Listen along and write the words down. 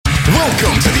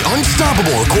Welcome to the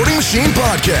Unstoppable Recording Machine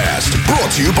Podcast, brought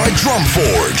to you by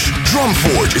Drumforge.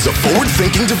 Drumforge is a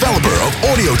forward-thinking developer of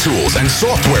audio tools and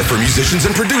software for musicians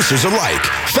and producers alike,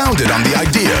 founded on the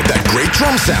idea that great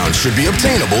drum sounds should be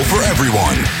obtainable for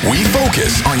everyone. We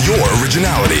focus on your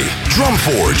originality.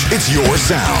 Drumforge, it's your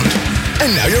sound. And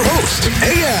now your host,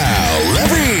 Eyal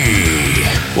Levi.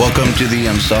 Welcome to the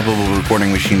Unstoppable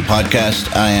Recording Machine Podcast.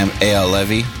 I am Eyal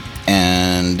Levi.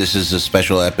 And this is a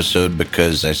special episode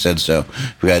because I said so.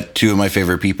 We got two of my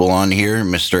favorite people on here,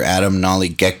 Mr. Adam Nolly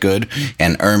Getgood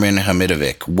and Ermin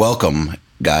Hamidovic. Welcome,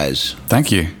 guys.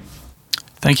 Thank you.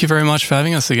 Thank you very much for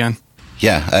having us again.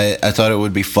 Yeah, I thought it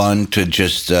would be fun to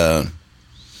just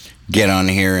get on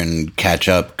here and catch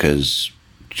up because...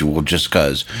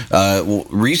 recently,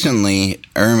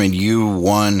 Ermin, you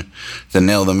won the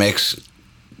Nail the Mix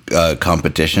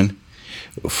competition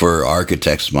for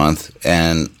Architects Month,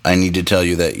 and I need to tell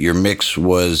you that your mix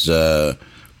was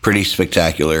pretty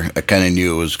spectacular. I kind of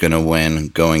knew it was going to win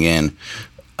going in,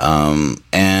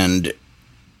 and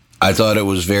I thought it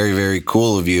was very, very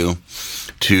cool of you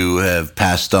to have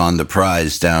passed on the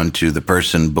prize down to the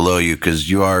person below you,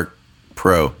 because you are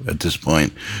pro at this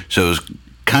point. So it was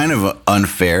kind of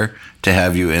unfair to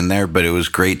have you in there, but it was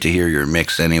great to hear your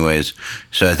mix anyways.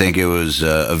 So I think it was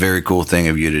a very cool thing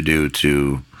of you to do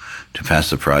to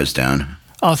pass the prize down.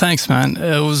 Oh, thanks, man.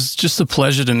 It was just a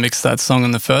pleasure to mix that song in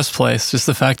the first place. Just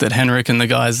the fact that Henrik and the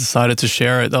guys decided to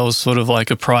share it, that was sort of like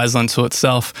a prize unto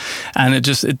itself. And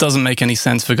it doesn't make any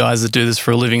sense for guys that do this for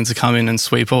a living to come in and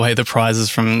sweep away the prizes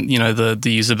from, the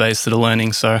user base that are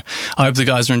learning. So I hope the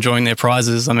guys are enjoying their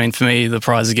prizes. I mean, for me, the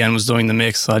prize again was doing the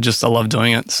mix. I love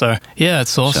doing it. So yeah,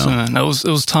 it's awesome, man. It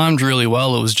was timed really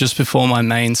well. It was just before my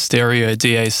main stereo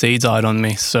DAC died on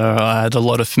me. So I had a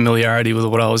lot of familiarity with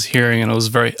what I was hearing, and it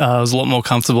was a lot more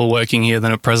comfortable working here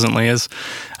than it presently is,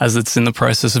 as it's in the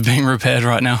process of being repaired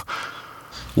right now.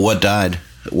 What died?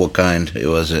 What kind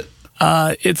was it?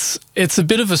 It's a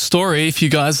bit of a story. If you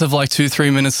guys have like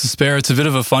 2-3 minutes to spare, it's a bit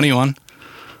of a funny one.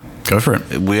 Go for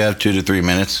it. We have 2 to 3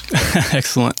 minutes.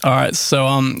 Excellent. All right. So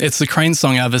it's the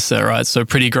Cranesong Avocet, right? So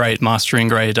pretty great mastering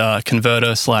grade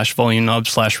converter / volume knob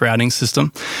 / routing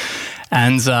system.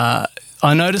 And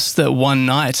I noticed that one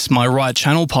night my right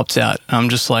channel popped out. I'm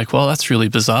just like, well, that's really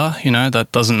bizarre.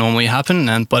 That doesn't normally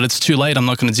happen, but it's too late. I'm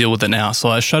not going to deal with it now. So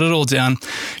I shut it all down,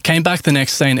 came back the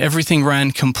next day, and everything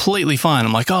ran completely fine.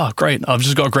 I'm like, oh, great. I've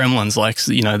just got gremlins.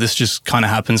 This just kind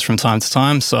of happens from time to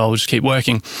time, so I'll just keep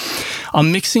working.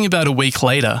 I'm mixing about a week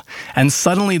later, and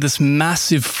suddenly this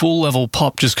massive full-level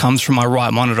pop just comes from my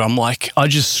right monitor. I'm like, I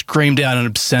just screamed out an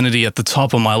obscenity at the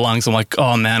top of my lungs. I'm like,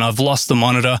 oh, man, I've lost the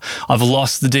monitor. I've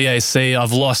lost the DAC.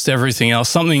 I've lost everything else.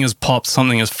 Something has popped,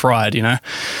 something has fried,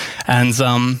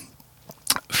 And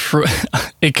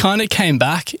it kind of came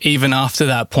back even after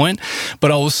that point,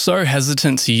 but I was so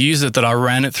hesitant to use it that I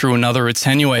ran it through another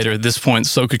attenuator at this point,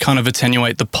 so it could kind of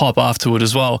attenuate the pop afterward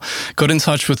as well. Got in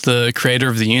touch with the creator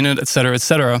of the unit, etc.,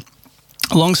 etc.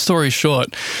 Long story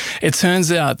short, it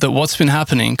turns out that what's been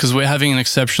happening, because we're having an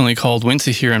exceptionally cold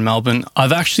winter here in Melbourne,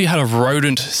 I've actually had a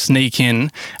rodent sneak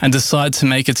in and decide to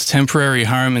make its temporary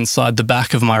home inside the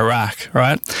back of my rack,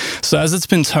 right? So as it's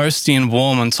been toasty and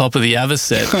warm on top of the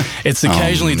Avocet, it's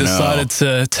occasionally decided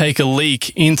to take a leak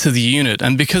into the unit.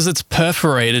 And because it's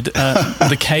perforated,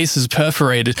 the case is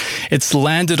perforated, it's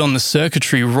landed on the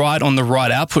circuitry right on the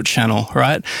right output channel,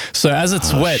 right? So as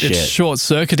it's wet, it's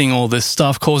short-circuiting all this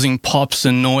stuff, causing pops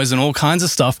and noise and all kinds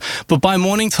of stuff, but by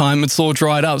morning time it's all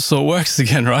dried up, so it works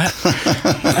again, right?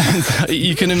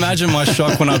 You can imagine my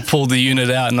shock when I pulled the unit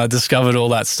out and I discovered all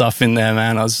that stuff in there,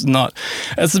 man.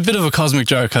 It's a bit of a cosmic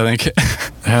joke, I think.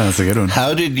 Yeah, that's a good one.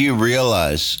 How did you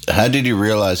realize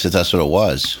that that's what it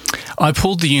was? I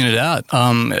pulled the unit out.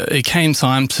 It came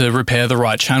time to repair the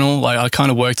right channel. I kind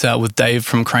of worked out with Dave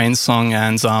from Cranesong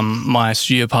and my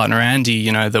studio partner Andy,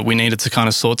 that we needed to kind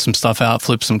of sort some stuff out,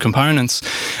 flip some components,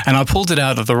 and I pulled it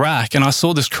out of the rack and I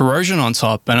saw this corrosion on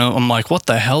top, and I'm like, what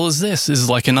the hell is this? Is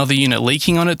like another unit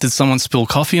leaking on it? Did someone spill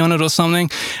coffee on it or something?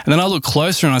 And then I look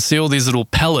closer and I see all these little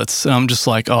pellets, and I'm just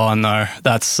like, oh no,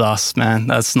 that's sus, man.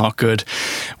 That's not good.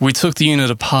 We took the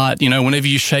unit apart. Whenever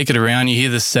you shake it around, you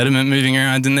hear the sediment moving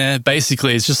around in there.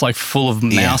 Basically, it's just like full of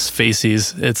mouse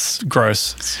feces. It's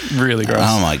gross. It's really gross.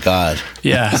 Oh my God.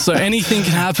 Yeah. So anything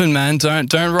can happen, man. Don't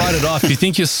write it off. You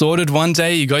think you're sorted one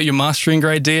day, you got your mastering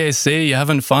grade DAC, you're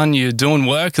having fun, you're doing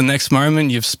work. The next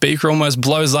moment, your speaker almost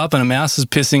blows up and a mouse is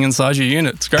pissing inside your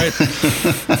unit. It's great. It's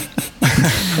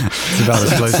about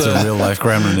as close to a real life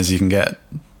gremlin as you can get.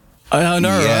 I know,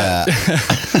 right?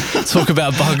 Talk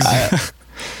about bugs.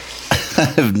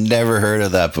 I've never heard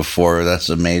of that before. That's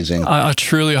amazing. I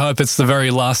truly hope it's the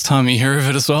very last time you hear of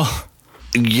it as well.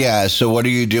 Yeah, so what are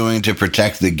you doing to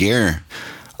protect the gear?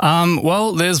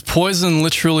 Well, there's poison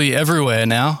literally everywhere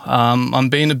now. I'm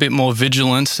being a bit more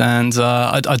vigilant, and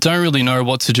I don't really know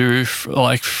what to do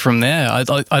from there.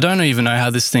 I don't even know how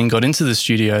this thing got into the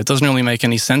studio. It doesn't really make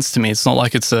any sense to me. It's not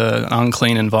like it's an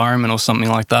unclean environment or something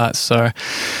like that. So,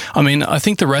 I mean, I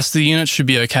think the rest of the unit should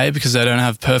be okay because they don't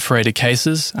have perforated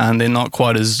cases and they're not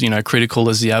quite as, critical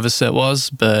as the Avocet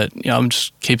was. But I'm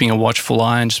just keeping a watchful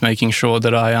eye and just making sure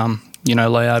that I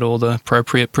lay out all the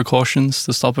appropriate precautions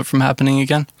to stop it from happening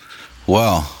again.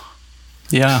 Well,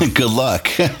 yeah. Good luck.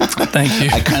 Thank you.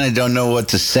 I kind of don't know what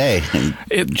to say.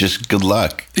 Just good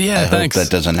luck. Yeah, thanks. Hope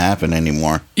that doesn't happen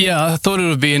anymore. Yeah, I thought it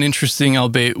would be an interesting,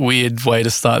 albeit weird way to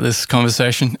start this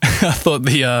conversation. I thought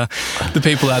the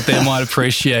people out there might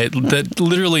appreciate that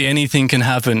literally anything can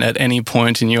happen at any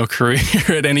point in your career,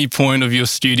 at any point of your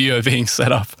studio being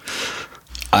set up.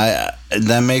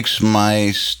 That makes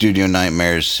my studio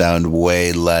nightmares sound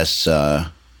way less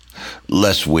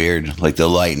weird, like the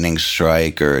lightning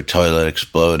strike or a toilet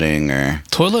exploding or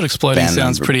toilet exploding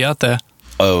sounds pretty out there.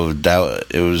 Oh,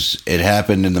 it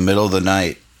happened in the middle of the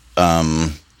night.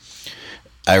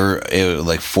 It was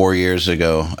like 4 years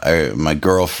ago. My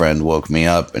girlfriend woke me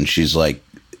up and she's like,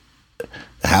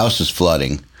 "The house is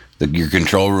flooding. Your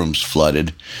control room's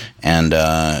flooded," and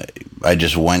I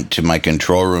just went to my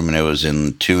control room and it was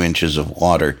in 2 inches of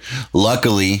water.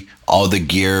 Luckily, all the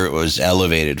gear was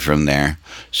elevated from there,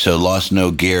 so lost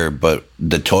no gear, but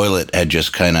the toilet had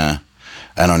just kind of,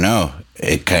 I don't know,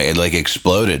 it like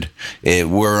exploded.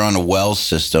 We're on a well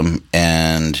system,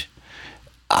 and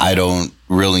I don't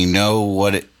really know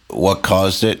what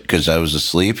caused it because I was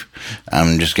asleep.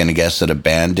 I'm just going to guess that a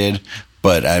band did.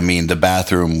 But, I mean, the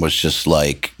bathroom was just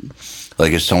like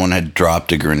if someone had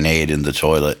dropped a grenade in the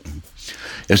toilet.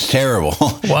 It was terrible.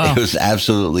 Wow. It was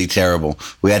absolutely terrible.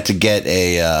 We had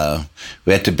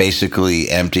to basically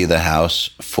empty the house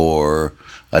for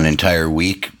an entire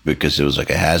week because it was like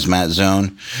a hazmat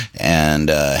zone, and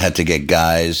had to get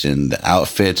guys in the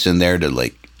outfits in there to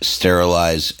like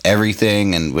sterilize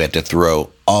everything, and we had to throw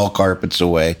all carpets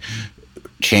away,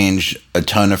 change a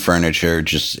ton of furniture.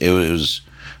 It was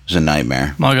a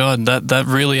nightmare. My God, that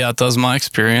really outdoes my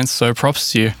experience, so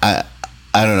props to you.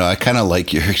 I don't know. I kind of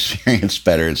like your experience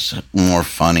better. It's more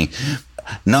funny.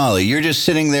 Nolly, you're just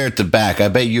sitting there at the back. I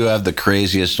bet you have the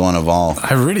craziest one of all.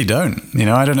 I really don't.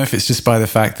 I don't know if it's just by the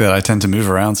fact that I tend to move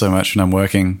around so much when I'm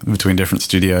working between different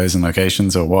studios and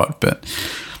locations or what, but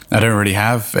I don't really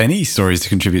have any stories to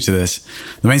contribute to this.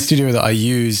 The main studio that I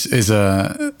use is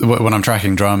when I'm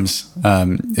tracking drums,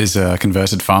 is a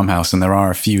converted farmhouse, and there are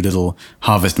a few little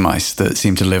harvest mice that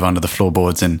seem to live under the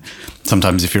floorboards. And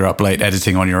sometimes, if you're up late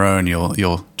editing on your own,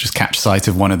 you'll just catch sight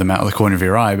of one of them out of the corner of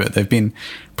your eye. But they've been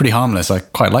pretty harmless. I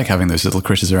quite like having those little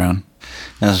critters around.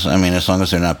 As long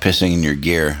as they're not pissing in your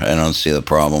gear, I don't see the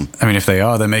problem. I mean, if they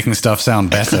are, they're making stuff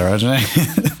sound better, I don't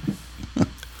know.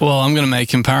 Well, I'm going to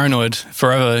make him paranoid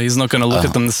forever. He's not going to look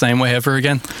at them the same way ever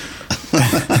again.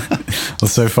 Well,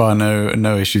 so far,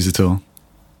 no issues at all.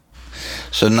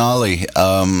 So, Nolly,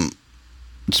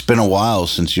 it's been a while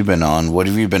since you've been on. What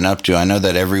have you been up to? I know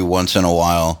that every once in a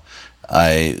while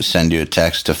I send you a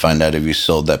text to find out if you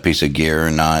sold that piece of gear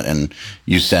or not, and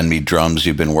you send me drums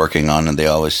you've been working on, and they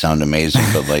always sound amazing,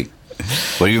 but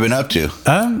what have you been up to?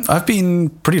 I've been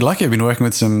pretty lucky. I've been working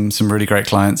with some really great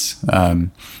clients.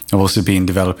 I've also been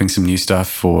developing some new stuff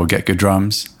for Get Good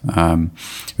Drums,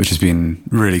 which has been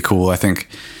really cool. I think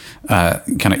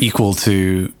kind of equal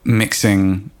to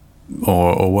mixing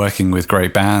or working with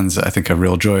great bands. I think a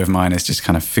real joy of mine is just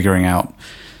kind of figuring out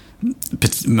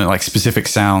like specific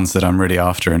sounds that I'm really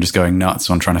after and just going nuts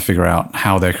on trying to figure out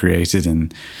how they're created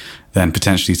and then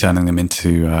potentially turning them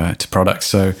into to products.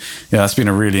 So yeah, that's been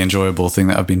a really enjoyable thing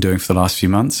that I've been doing for the last few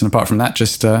months. And apart from that,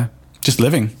 just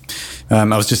living. I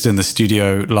was just in the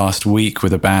studio last week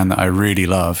with a band that I really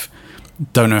love.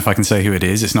 Don't know if I can say who it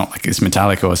is. It's not like it's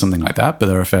Metallica or something like that, but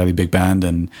they're a fairly big band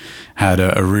and had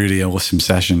a really awesome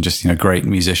session. Just great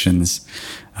musicians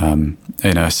in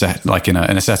a setup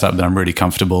that I'm really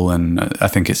comfortable, and I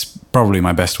think it's probably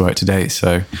my best work to date.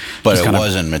 So, but it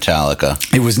wasn't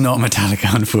Metallica. It was not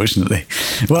Metallica, unfortunately.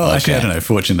 Well, okay. Actually, I don't know.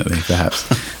 Fortunately, perhaps.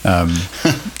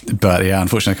 But yeah,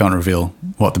 unfortunately, I can't reveal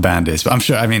what the band is. But I'm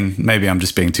sure. I mean, maybe I'm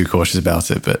just being too cautious about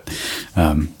it. But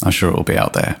I'm sure it will be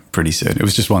out there pretty soon. It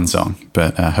was just one song,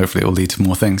 but hopefully, it will lead to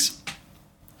more things.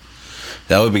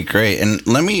 That would be great. And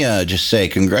let me just say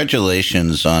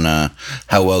congratulations on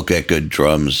how well Get Good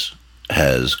Drums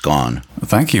has gone. Well,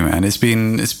 thank you, man. It's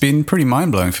been pretty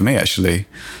mind-blowing for me, actually.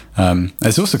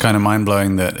 It's also kind of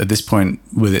mind-blowing that at this point,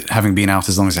 with it having been out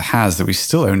as long as it has, that we've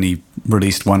still only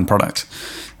released one product.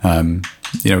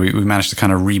 we managed to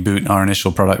kind of reboot our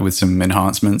initial product with some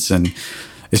enhancements, and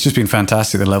it's just been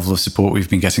fantastic, the level of support we've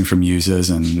been getting from users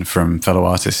and from fellow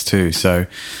artists too. So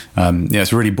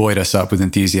it's really buoyed us up with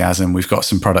enthusiasm. We've got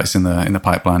some products in the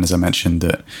pipeline, as I mentioned,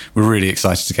 that we're really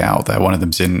excited to get out there. One of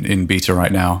them's in beta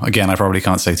right now. Again, I probably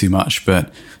can't say too much,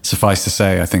 but suffice to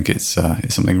say, I think it's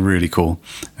something really cool.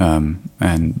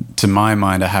 And to my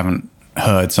mind, I haven't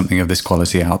heard something of this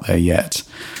quality out there yet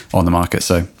on the market.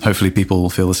 So hopefully people will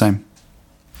feel the same.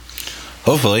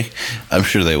 Hopefully. I'm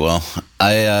sure they will.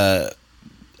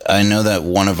 I know that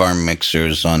one of our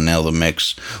mixers on Nail the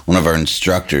Mix, one of our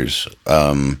instructors,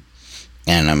 and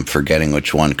I'm forgetting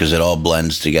which one because it all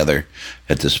blends together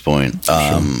at this point.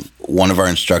 One of our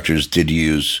instructors did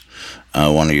use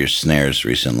one of your snares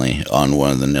recently on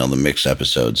one of the Nail the Mix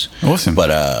episodes. Awesome.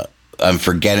 But I'm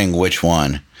forgetting which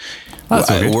one. That's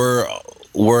all good.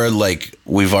 We're like,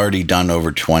 we've already done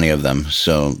over 20 of them.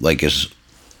 So like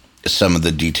some of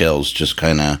the details just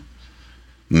kind of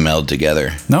meld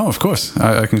together. No, of course.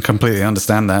 I can completely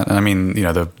understand that. I mean,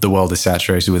 the world is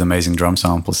saturated with amazing drum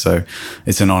samples, so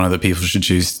it's an honor that people should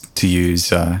choose to use,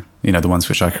 the ones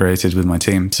which I created with my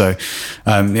team. So,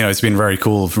 it's been very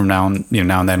cool. From now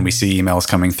and then we see emails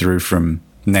coming through from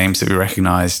names that we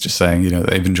recognize, just saying, that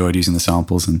they've enjoyed using the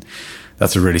samples, and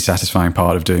that's a really satisfying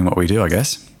part of doing what we do, I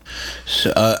guess.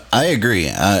 So, I agree.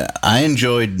 I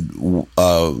enjoyed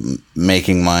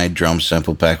making my drum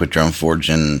sample pack with DrumForge,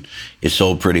 and it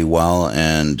sold pretty well.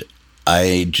 And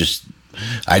I just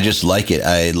like it.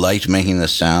 I liked making the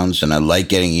sounds, and I like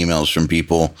getting emails from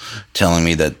people telling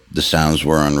me that the sounds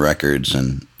were on records.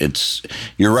 And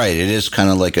you're right. It is kind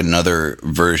of like another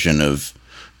version of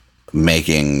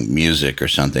making music or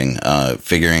something,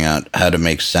 figuring out how to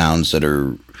make sounds that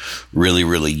are really,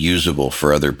 really usable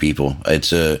for other people.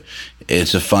 It's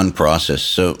a fun process.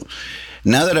 So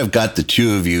now that I've got the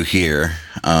two of you here,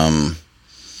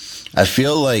 I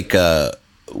feel like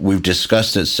we've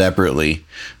discussed it separately,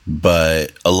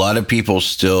 but a lot of people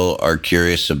still are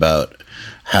curious about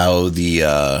how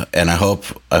and I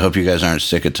hope you guys aren't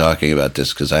sick of talking about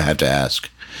this because I have to ask.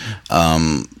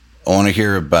 I want to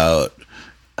hear about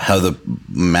how the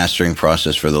mastering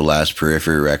process for the last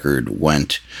Periphery record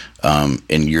went,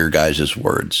 in your guys'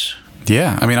 words.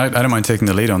 Yeah, I mean, I don't mind taking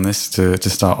the lead on this to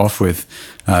start off with.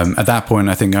 At that point,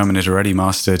 I think Ermin had already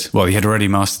mastered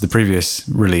the previous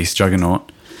release,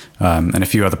 Juggernaut, and a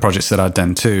few other projects that I'd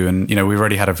done too. And, we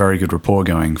already had a very good rapport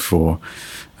going for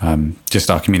just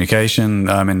our communication.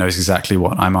 Ermin knows exactly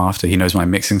what I'm after. He knows my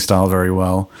mixing style very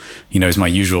well. He knows my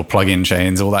usual plug-in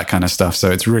chains, all that kind of stuff.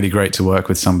 So it's really great to work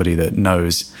with somebody that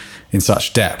knows in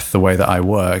such depth the way that I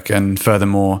work, and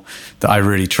furthermore, that I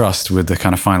really trust with the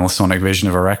kind of final sonic vision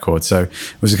of a record. So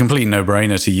it was a complete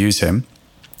no-brainer to use him.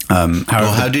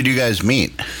 How did you guys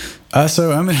meet?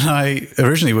 So Ermin and I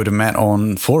originally would have met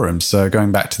on forums, so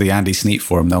going back to the Andy Sneap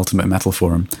forum, the Ultimate Metal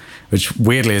forum, which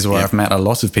weirdly is where I've met a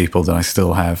lot of people that I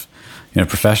still have,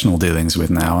 professional dealings with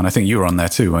now. And I think you were on there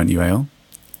too, weren't you, Eyal?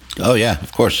 Oh yeah,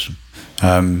 of course.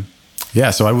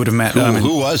 So I would have met Ermin.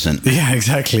 Who wasn't? Yeah,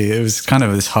 exactly. It was kind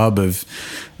of this hub of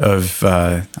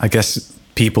I guess,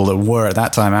 people that were at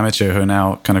that time amateur who are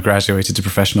now kind of graduated to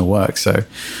professional work. So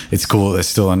it's cool. There's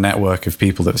still a network of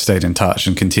people that have stayed in touch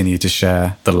and continue to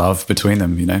share the love between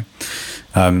them,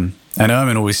 And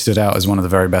Ermin always stood out as one of the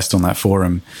very best on that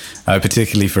forum,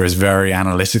 particularly for his very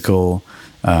analytical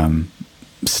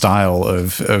style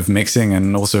of mixing,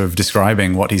 and also of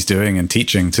describing what he's doing and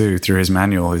teaching too through his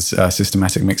manual, his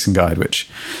systematic mixing guide, which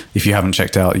if you haven't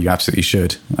checked out, you absolutely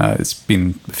should. It's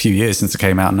been a few years since it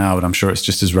came out now, but I'm sure it's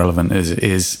just as relevant as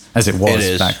it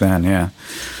was back then. Yeah.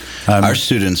 Our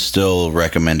students still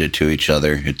recommend it to each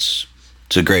other. It's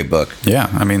a great book. Yeah.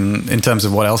 I mean, in terms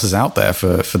of what else is out there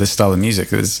for this style of music,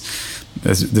 there's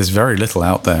very little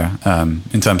out there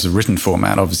in terms of written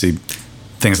format. Obviously,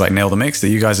 things like Nail the Mix that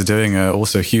you guys are doing are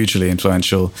also hugely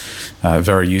influential,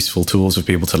 very useful tools for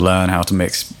people to learn how to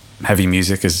mix heavy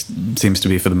music, as seems to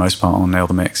be for the most part on Nail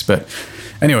the Mix. But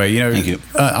anyway, Thank you.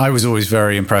 I was always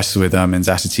very impressed with Ermin's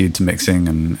attitude to mixing,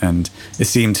 and it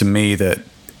seemed to me that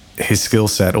his skill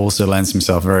set also lends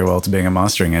himself very well to being a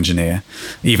mastering engineer,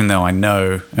 even though I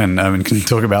know, and Ermin can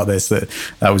talk about this, that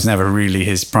was never really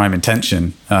his prime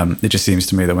intention. It just seems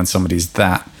to me that when somebody's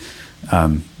that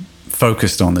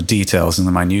focused on the details and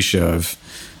the minutiae of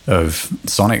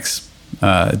sonics,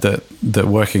 that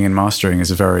working in mastering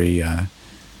is a very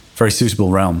very suitable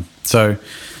realm. So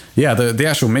yeah, the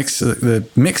actual mix, the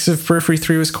mix of Periphery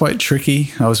 3 was quite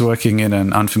tricky. I was working in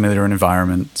an unfamiliar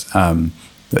environment.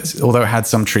 Although it had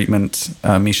some treatment,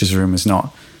 Misha's room is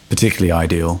not particularly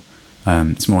ideal.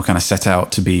 It's more kind of set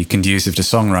out to be conducive to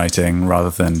songwriting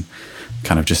rather than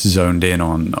kind of just zoned in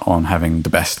on having the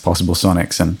best possible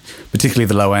sonics, and particularly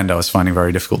the low end I was finding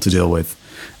very difficult to deal with.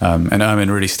 And Ermin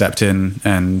really stepped in,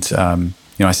 and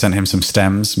I sent him some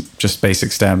stems, just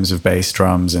basic stems of bass,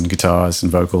 drums, and guitars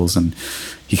and vocals, and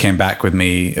he came back to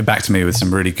me with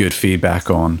some really good feedback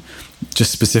on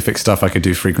just specific stuff I could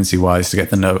do frequency-wise to get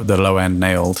the low end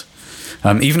nailed.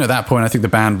 Even at that point, I think the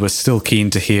band was still keen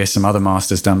to hear some other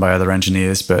masters done by other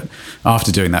engineers, but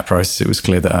after doing that process, it was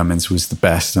clear that Ermin's was the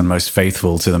best and most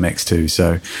faithful to the mix too.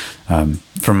 So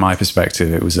from my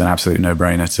perspective, it was an absolute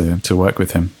no-brainer to work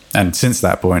with him. And since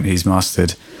that point, he's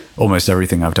mastered almost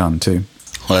everything I've done too.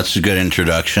 Well, that's a good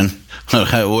introduction.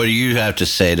 What do you have to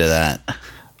say to that?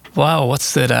 Wow,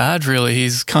 what's there to add, really?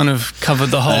 He's kind of covered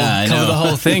the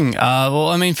whole thing. Well,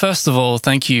 I mean, first of all,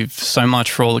 thank you so much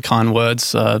for all the kind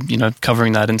words,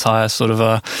 covering that entire sort of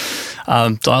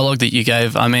dialogue that you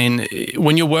gave. I mean,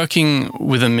 when you're working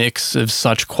with a mix of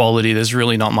such quality, there's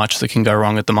really not much that can go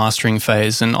wrong at the mastering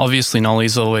phase. And obviously,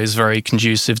 Nolly's always very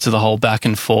conducive to the whole back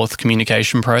and forth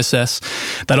communication process.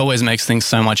 That always makes things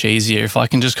so much easier. If I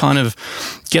can just kind of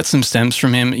get some stems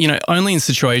from him, only in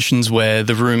situations where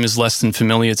the room is less than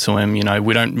familiar to him.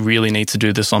 We don't really need to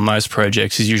do this on most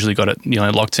projects. He's usually got it,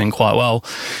 locked in quite well.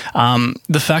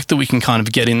 The fact that we can kind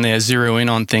of get in there, zero in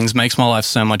on things, makes my life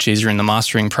so much easier in the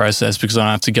mastering process, because I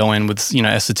don't have to go in with,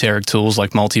 esoteric tools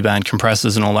like multi-band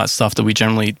compressors and all that stuff that we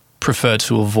generally prefer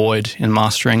to avoid in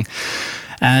mastering.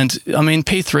 And I mean,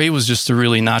 P3 was just a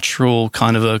really natural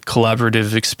kind of a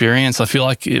collaborative experience. I feel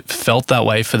like it felt that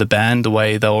way for the band, the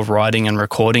way they were writing and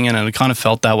recording it, and it kind of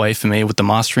felt that way for me with the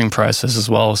mastering process as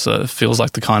well. So it feels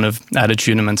like the kind of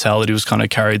attitude and mentality was kind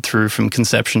of carried through from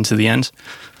conception to the end.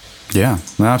 Yeah,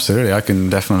 no, absolutely. I can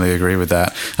definitely agree with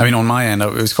that. I mean, on my end,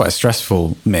 it was quite a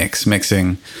stressful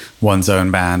mixing one's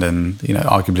own band, and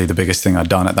arguably the biggest thing I'd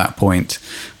done at that point.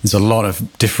 There's a lot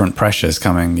of different pressures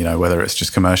coming, whether it's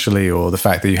just commercially or the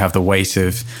fact that you have the weight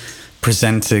of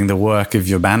presenting the work of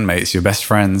your bandmates, your best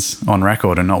friends on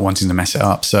record, and not wanting to mess it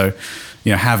up. So,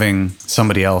 having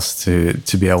somebody else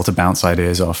to be able to bounce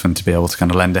ideas off and to be able to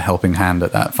kind of lend a helping hand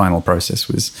at that final process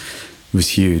was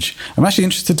huge. I'm actually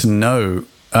interested to know,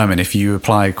 if you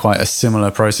apply quite a similar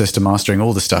process to mastering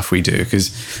all the stuff we do,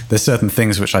 because there's certain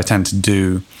things which I tend to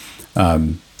do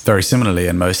very similarly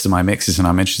in most of my mixes, and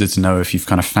I'm interested to know if you've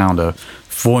kind of found a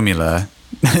formula,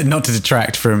 not to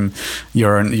detract from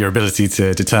your ability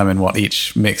to determine what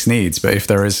each mix needs, but if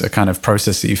there is a kind of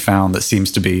process that you found that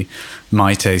seems to be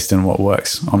my taste and what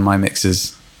works on my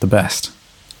mixes the best.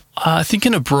 I think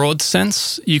in a broad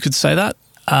sense, you could say that.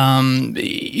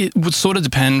 It would sort of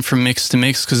depend from mix to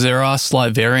mix, because there are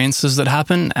slight variances that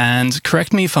happen. And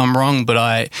correct me if I'm wrong, but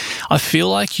I feel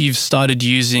like you've started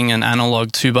using an analog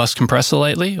 2-bus compressor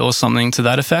lately, or something to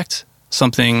that effect.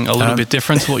 Something a little bit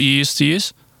different to what you used to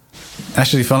use.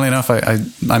 Actually, funnily enough,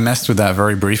 I messed with that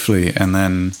very briefly, and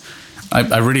then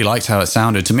I really liked how it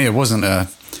sounded. To me, it wasn't a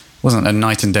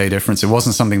night and day difference. It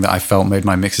wasn't something that I felt made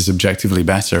my mixes objectively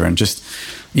better. And just,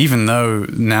 even though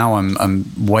now I'm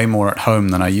way more at home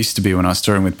than I used to be when I was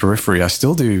touring with Periphery, I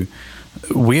still do,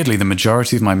 weirdly, the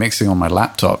majority of my mixing on my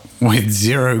laptop with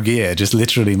zero gear, just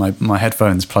literally my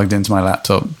headphones plugged into my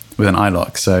laptop with an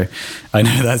iLok. So I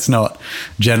know that's not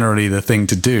generally the thing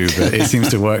to do, but it seems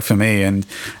to work for me. And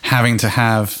having to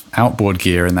have outboard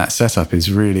gear in that setup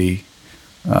is really...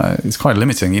 it's quite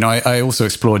limiting. I also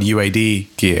explored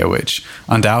UAD gear, which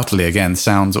undoubtedly, again,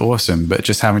 sounds awesome, but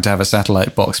just having to have a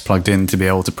satellite box plugged in to be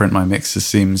able to print my mixes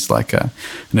seems like an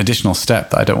additional step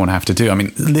that I don't want to have to do. I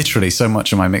mean, literally, so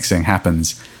much of my mixing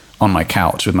happens on my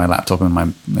couch with my laptop in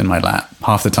my lap.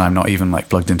 Half the time, not even like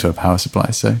plugged into a power supply.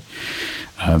 So,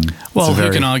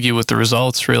 who can argue with the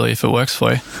results, really, if it works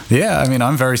for you? Yeah, I mean,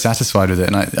 I'm very satisfied with it,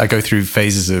 and I go through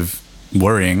phases of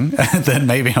worrying that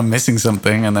maybe I'm missing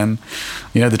something, and then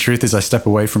the truth is I step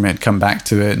away from it, come back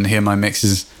to it, and hear my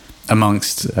mixes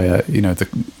amongst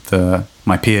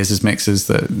my peers' mixes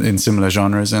that in similar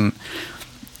genres, and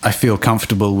I feel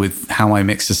comfortable with how my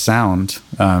mixes sound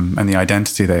and the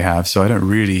identity they have, so I don't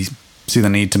really see the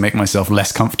need to make myself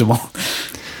less comfortable.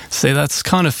 See, that's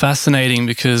kind of fascinating,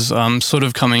 because I'm sort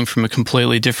of coming from a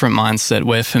completely different mindset,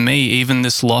 where for me, even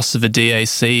this loss of a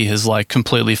DAC has like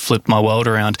completely flipped my world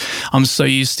around. I'm so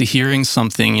used to hearing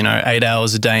something, 8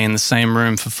 hours a day in the same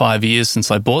room for 5 years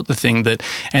since I bought the thing, that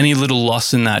any little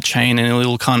loss in that chain, any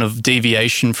little kind of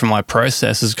deviation from my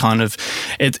process is kind of,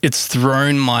 it's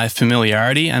thrown my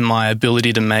familiarity and my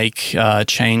ability to make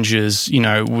changes,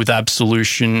 with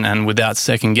absolution and without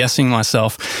second guessing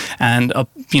myself. And,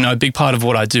 a big part of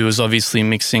what I do do is obviously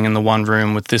mixing in the one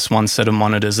room with this one set of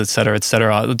monitors, et cetera, et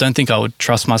cetera. I don't think I would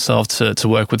trust myself to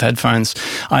work with headphones,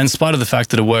 in spite of the fact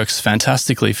that it works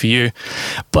fantastically for you.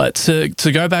 But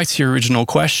to go back to your original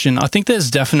question, I think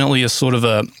there's definitely a sort of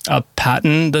a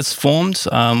pattern that's formed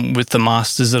with the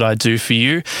masters that I do for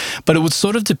you, but it would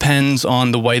sort of depend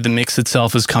on the way the mix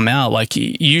itself has come out. Like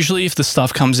usually if the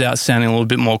stuff comes out sounding a little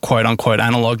bit more quote unquote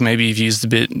analog, maybe you've used a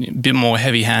bit more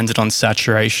heavy handed on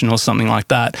saturation or something like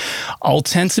that, I'll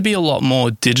tend to be a lot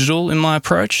more digital in my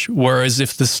approach. Whereas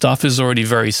if the stuff is already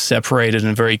very separated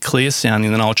and very clear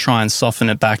sounding, then I'll try and soften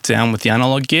it back down with the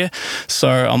analog gear. So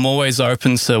I'm always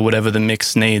open to whatever the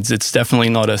mix needs. It's definitely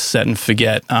not a set and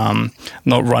forget,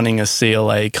 not running a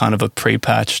CLA kind of a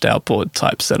pre-patched outboard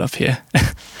type setup here.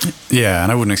 Yeah,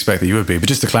 and I wouldn't expect that you would be. But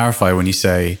just to clarify, when you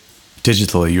say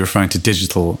digital, are you referring to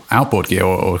digital outboard gear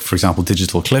or for example,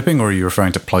 digital clipping, or are you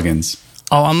referring to plugins?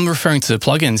 Oh, I'm referring to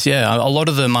plugins, yeah. A lot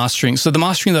of the mastering. So the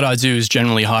mastering that I do is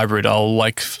generally hybrid. I'll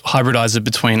hybridize it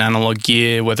between analog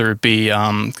gear, whether it be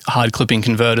hard clipping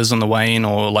converters on the way in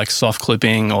or like soft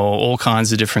clipping or all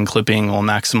kinds of different clipping or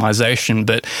maximization.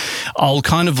 But I'll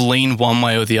kind of lean one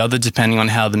way or the other depending on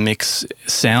how the mix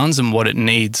sounds and what it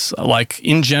needs. Like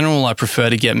in general, I prefer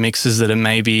to get mixes that are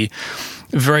maybe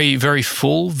very, very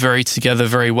full, very together,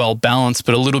 very well balanced,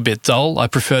 but a little bit dull. I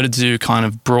prefer to do kind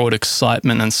of broad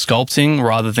excitement and sculpting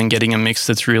rather than getting a mix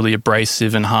that's really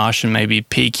abrasive and harsh and maybe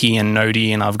peaky and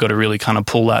notey, and I've got to really kind of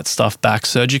pull that stuff back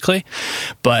surgically.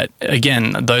 But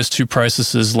again, those two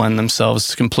processes lend themselves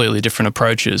to completely different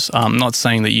approaches. I'm not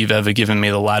saying that you've ever given me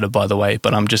the latter, by the way,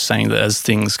 but I'm just saying that as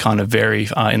things kind of vary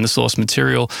in the source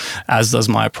material, as does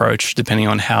my approach, depending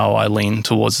on how I lean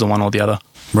towards the one or the other.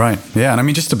 Right. Yeah. And I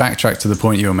mean, just to backtrack to the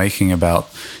point you were making about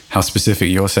how specific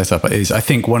your setup is, I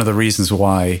think one of the reasons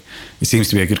why it seems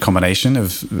to be a good combination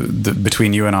of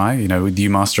between you and I, you know, with you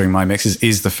mastering my mixes,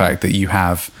 is the fact that you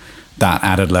have that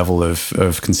added level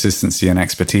of consistency and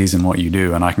expertise in what you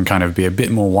do. And I can kind of be a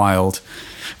bit more wild.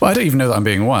 Well, I don't even know that I'm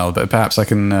being wild, but perhaps I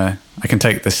can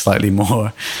take this slightly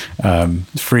more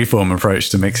freeform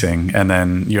approach to mixing, and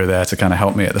then you're there to kind of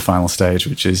help me at the final stage,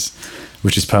 which is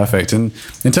perfect. And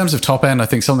in terms of top end, I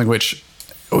think something which,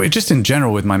 just in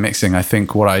general with my mixing, I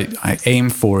think what I aim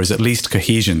for is at least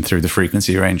cohesion through the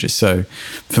frequency ranges. So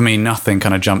for me, nothing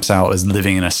kind of jumps out as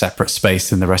living in a separate space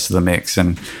than the rest of the mix.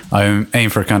 And I aim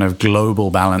for a kind of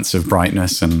global balance of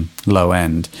brightness and low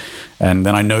end. And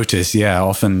then I notice,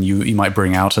 often you might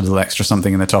bring out a little extra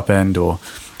something in the top end, or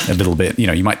a little bit,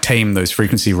 you might tame those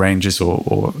frequency ranges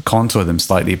or contour them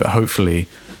slightly, but hopefully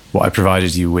what I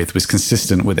provided you with was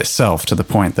consistent with itself to the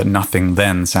point that nothing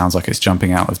then sounds like it's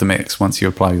jumping out of the mix once you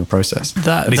apply your process.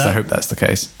 At least I hope that's the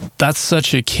case. That's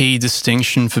such a key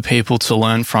distinction for people to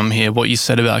learn from here, what you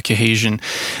said about cohesion.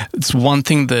 It's one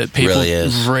thing that people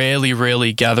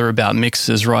rarely gather about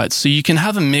mixes, right? So you can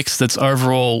have a mix that's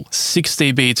overall 6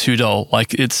 dB too dull,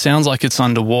 like it sounds like it's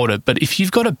underwater, but if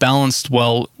you've got it balanced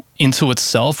well into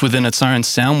itself within its own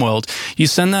sound world, you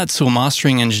send that to a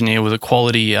mastering engineer with a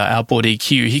quality outboard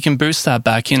EQ, he can boost that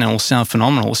back in and it will sound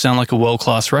phenomenal. It will sound like a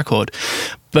world-class record.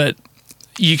 But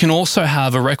you can also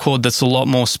have a record that's a lot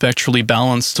more spectrally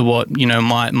balanced to what,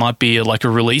 might be like a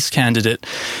release candidate,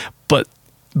 but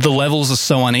the levels are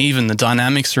so uneven, the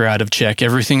dynamics are out of check,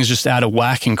 everything's just out of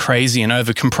whack and crazy and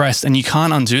over-compressed, and you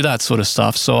can't undo that sort of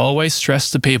stuff. So I always stress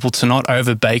to people to not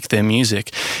over-bake their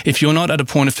music. If you're not at a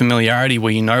point of familiarity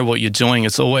where you know what you're doing,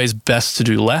 it's always best to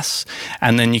do less,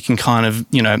 and then you can kind of,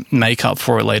 make up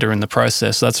for it later in the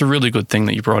process. So that's a really good thing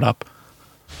that you brought up.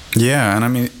 Yeah, and I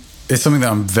mean, it's something that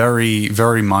I'm very,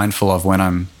 very mindful of when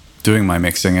I'm doing my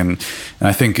mixing, and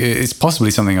I think it's possibly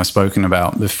something I've spoken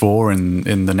about before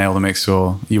in the Nail the Mix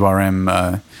or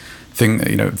URM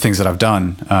things that I've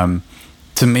done.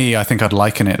 To me, I think I'd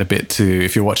liken it a bit to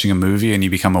if you're watching a movie and you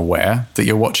become aware that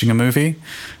you're watching a movie,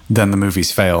 then the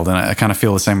movie's failed. And I kind of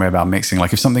feel the same way about mixing.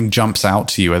 Like if something jumps out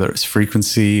to you, whether it's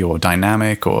frequency or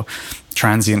dynamic or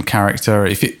transient character,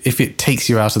 if it takes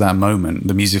you out of that moment,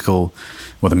 the music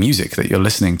that you're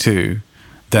listening to,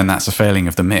 then that's a failing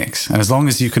of the mix. And as long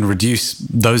as you can reduce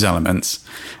those elements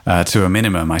to a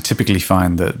minimum, I typically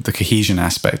find that the cohesion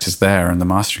aspect is there and the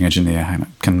mastering engineer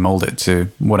can mold it to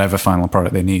whatever final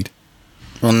product they need.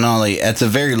 Well, Nolly, at the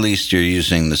very least, you're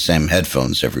using the same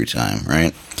headphones every time,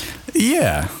 right?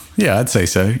 Yeah, I'd say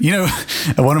so.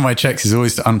 One of my checks is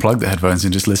always to unplug the headphones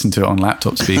and just listen to it on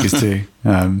laptop speakers too.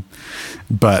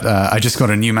 But I just got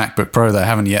a new MacBook Pro that I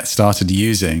haven't yet started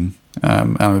using.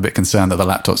 I'm a bit concerned that the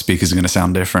laptop speakers are going to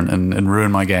sound different and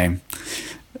ruin my game.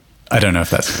 I don't know if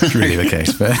that's really the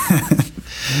case, but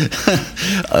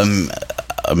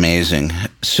amazing.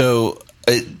 So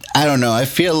I don't know. I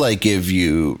feel like if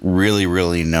you really,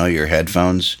 really know your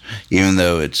headphones, even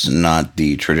though it's not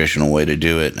the traditional way to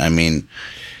do it, I mean,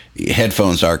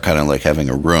 headphones are kind of like having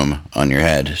a room on your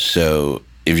head. So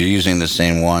if you're using the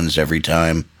same ones every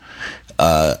time,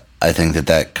 I think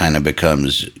that kind of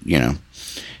becomes,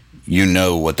 you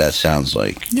know what that sounds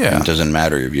like. Yeah. It doesn't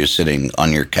matter if you're sitting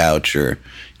on your couch or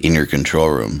in your control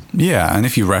room. Yeah, and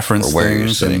if you reference or where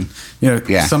things, you're sitting.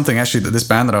 and, something actually that this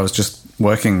band that I was just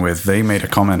working with, they made a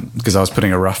comment because I was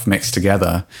putting a rough mix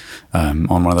together on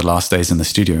one of the last days in the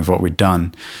studio of what we'd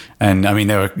done, and I mean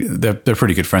they're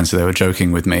pretty good friends, so they were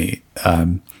joking with me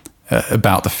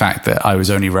about the fact that I was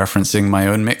only referencing my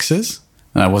own mixes.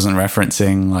 And I wasn't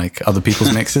referencing like other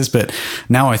people's mixes, but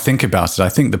now I think about it, I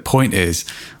think the point is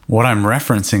what I'm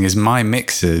referencing is my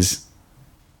mixes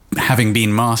having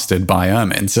been mastered by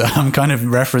Ermin. So I'm kind of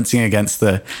referencing against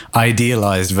the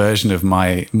idealized version of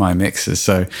my mixes.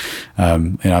 So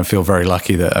I feel very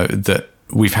lucky that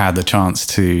we've had the chance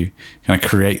to kind of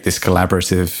create this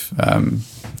collaborative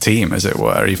team, as it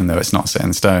were, even though it's not set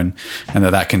in stone, and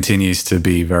that continues to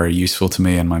be very useful to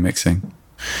me in my mixing.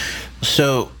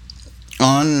 So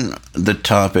on the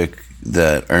topic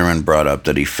that Ermin brought up,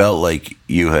 that he felt like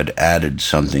you had added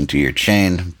something to your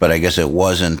chain, but I guess it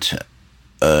wasn't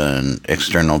an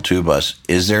external tube bus.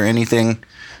 Is there anything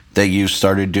that you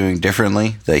started doing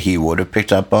differently that he would have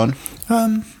picked up on?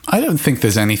 I don't think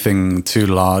there's anything too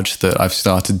large that I've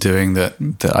started doing that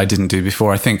I didn't do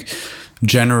before. I think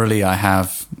generally I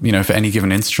have, for any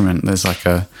given instrument, there's like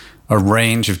a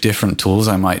range of different tools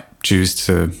I might choose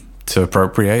to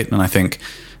appropriate. And I think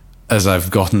as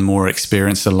I've gotten more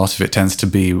experience, a lot of it tends to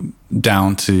be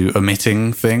down to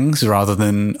omitting things rather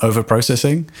than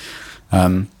over-processing.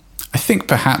 I think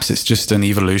perhaps it's just an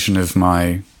evolution of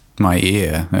my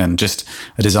ear and just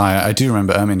a desire. I do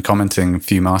remember Ermin commenting a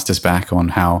few masters back on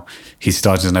how he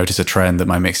started to notice a trend that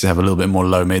my mixes have a little bit more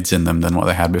low mids in them than what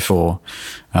they had before.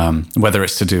 Whether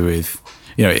it's to do with,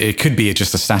 it could be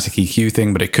just a static EQ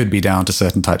thing, but it could be down to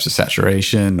certain types of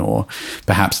saturation or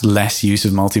perhaps less use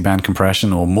of multiband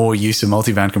compression or more use of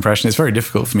multiband compression. It's very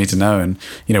difficult for me to know. And,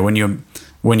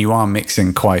 when you are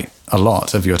mixing quite a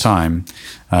lot of your time,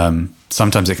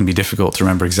 sometimes it can be difficult to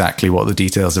remember exactly what the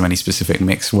details of any specific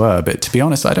mix were. But to be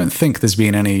honest, I don't think there's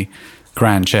been any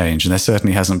grand change, and there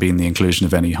certainly hasn't been the inclusion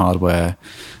of any hardware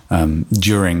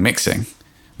during mixing.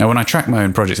 Now, when I track my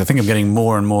own projects, I think I'm getting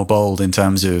more and more bold in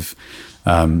terms of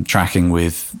tracking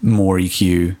with more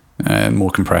EQ and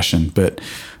more compression. But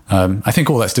I think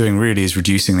all that's doing really is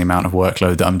reducing the amount of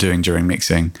workload that I'm doing during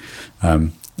mixing.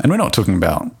 And we're not talking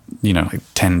about, like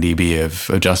 10 dB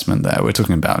of adjustment there. We're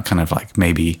talking about kind of like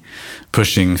maybe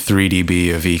pushing 3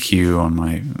 dB of EQ on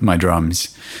my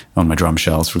drums, on my drum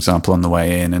shells, for example, on the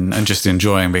way in, and just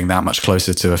enjoying being that much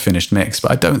closer to a finished mix.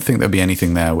 But I don't think there'll be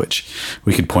anything there which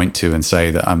we could point to and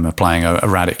say that I'm applying a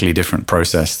radically different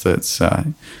process that's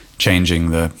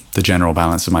changing the general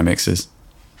balance of my mixes.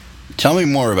 Tell me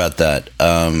more about that.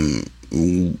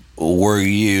 Were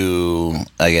you,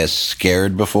 I guess,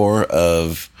 scared before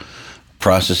of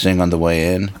processing on the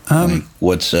way in?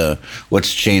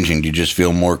 What's changing? Do you just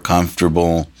feel more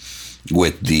comfortable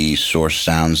with the source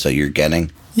sounds that you're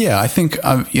getting? Yeah, I think,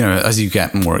 as you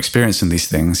get more experience in these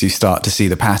things, you start to see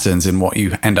the patterns in what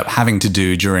you end up having to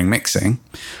do during mixing.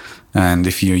 And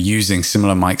if you're using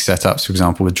similar mic setups, for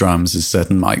example, with drums, there's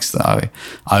certain mics that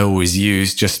I always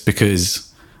use just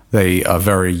because they are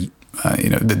very...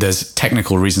 there's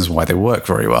technical reasons why they work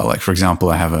very well. Like, for example,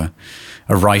 I have a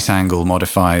right angle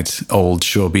modified old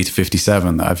Shure Beta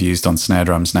 57 that I've used on snare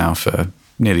drums now for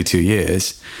nearly 2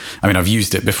 years. I mean, I've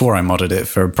used it before I modded it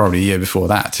for probably a year before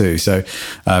that too. So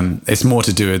it's more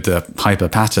to do with the hyper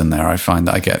pattern there. I find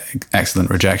that I get excellent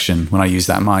rejection when I use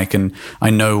that mic, and I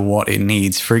know what it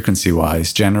needs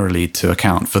frequency-wise generally to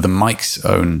account for the mic's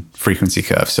own frequency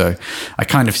curve. So I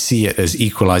kind of see it as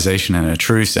equalization in a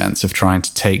true sense of trying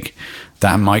to take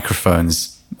that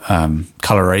microphone's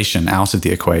coloration out of the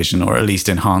equation, or at least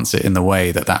enhance it in the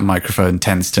way that microphone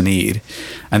tends to need.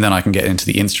 And then I can get into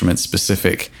the instrument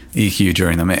specific EQ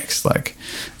during the mix. Like,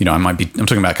 I'm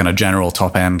talking about kind of general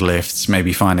top end lifts,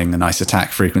 maybe finding a nice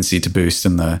attack frequency to boost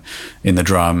in the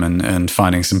drum, and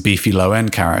finding some beefy low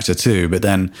end character too. But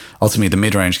then ultimately the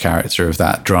mid-range character of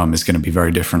that drum is going to be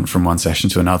very different from one session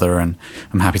to another. And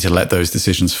I'm happy to let those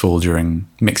decisions fall during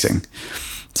mixing.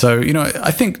 So,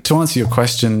 I think to answer your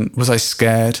question, was I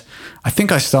scared? I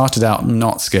think I started out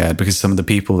not scared because some of the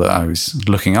people that I was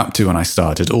looking up to when I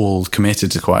started all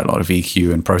committed to quite a lot of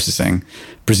EQ and processing,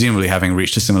 presumably having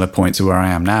reached a similar point to where I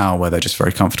am now, where they're just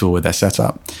very comfortable with their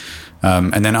setup.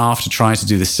 And then after trying to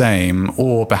do the same,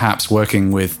 or perhaps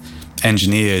working with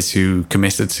engineers who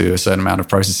committed to a certain amount of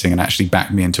processing and actually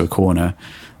backed me into a corner.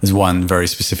 There's one very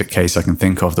specific case I can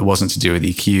think of that wasn't to do with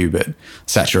EQ, but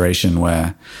saturation,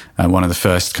 where one of the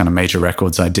first kind of major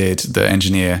records I did, the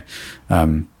engineer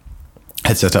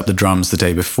had set up the drums the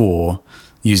day before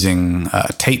using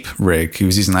a tape rig. He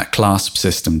was using that clasp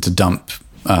system to dump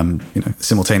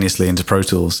simultaneously into Pro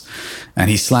Tools, and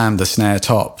he slammed the snare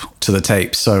top to the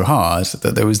tape so hard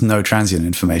that there was no transient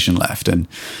information left. And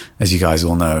as you guys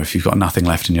all know, if you've got nothing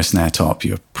left in your snare top,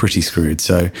 you're pretty screwed.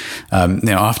 So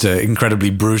after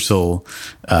incredibly brutal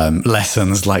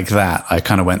lessons like that, I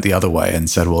kind of went the other way and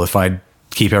said, well, if I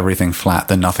keep everything flat,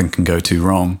 then nothing can go too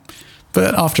wrong.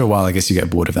 But after a while, I guess you get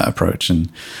bored of that approach.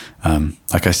 And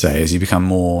like I say, as you become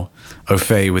more au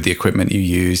fait with the equipment you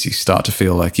use, you start to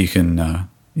feel like you can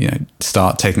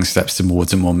start taking steps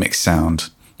towards a more mixed sound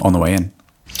on the way in.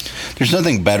 There's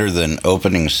nothing better than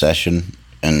opening a session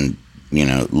and,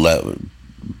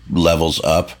 levels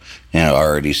up,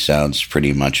 already sounds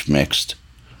pretty much mixed.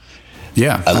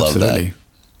 Yeah, I love that.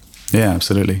 Yeah,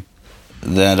 absolutely.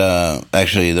 That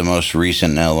actually the most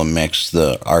recent NELA mix,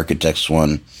 the Architects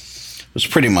one, was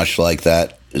pretty much like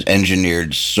that. It was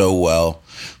engineered so well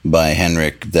by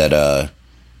Henrik that,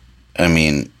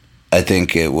 I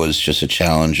think it was just a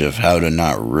challenge of how to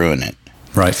not ruin it.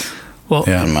 Right. Well,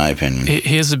 in my opinion.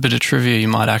 Here's a bit of trivia you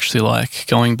might actually like,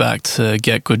 going back to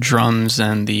Get Good Drums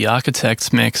and the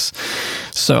Architects mix.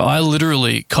 So I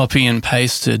literally copy and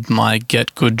pasted my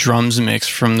Get Good Drums mix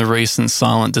from the recent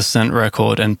Silent Descent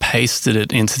record and pasted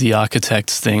it into the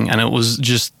Architects thing, and it was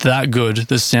just that good.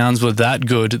 The sounds were that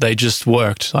good, they just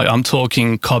worked. Like, I'm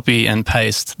talking copy and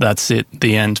paste, that's it,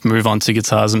 the end, move on to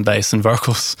guitars and bass and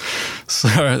vocals.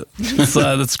 So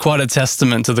that's quite a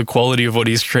testament to the quality of what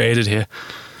he's created here.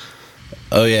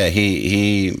 Oh yeah,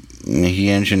 he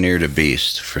engineered a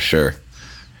beast for sure.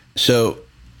 So,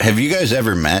 have you guys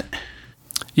ever met?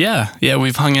 Yeah,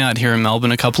 we've hung out here in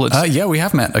Melbourne a couple of times. Yeah, we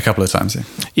have met a couple of times.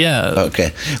 Yeah.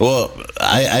 Okay. Well,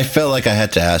 I felt like I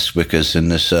had to ask because in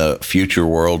this future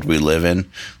world we live in,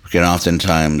 we can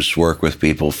oftentimes work with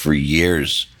people for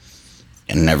years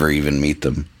and never even meet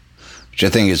them, which I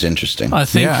think is interesting. I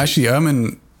think, actually,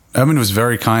 Ermin was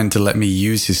very kind to let me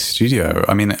use his studio.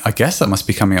 I mean, I guess that must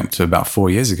be coming up to about 4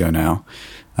 years ago now.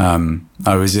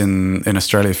 I was in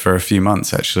Australia for a few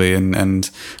months, actually, and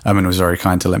Ermin was very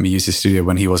kind to let me use his studio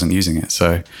when he wasn't using it.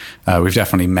 So we've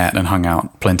definitely met and hung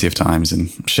out plenty of times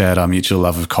and shared our mutual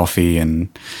love of coffee and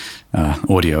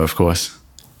audio, of course.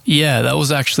 Yeah, that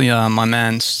was actually my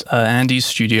man Andy's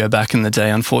studio back in the day.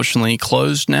 Unfortunately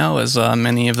closed now, as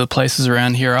many of the places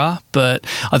around here are. But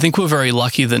I think we're very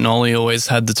lucky that Nolly always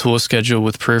had the tour schedule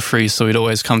with Periphery, so he'd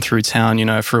always come through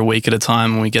town, for a week at a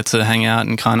time, and we get to hang out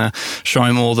and kind of show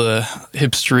him all the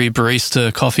hipstery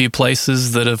barista coffee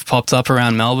places that have popped up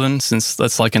around Melbourne, since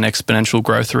that's like an exponential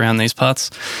growth around these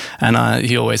parts. And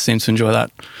he always seems to enjoy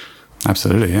that.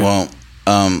 Absolutely, yeah.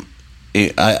 Well,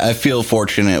 I feel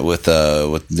fortunate with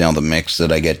now the mix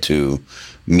that I get to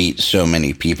meet so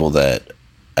many people that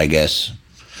I guess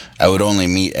I would only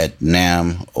meet at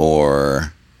NAMM,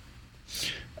 or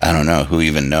I don't know who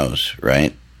even knows,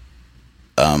 right?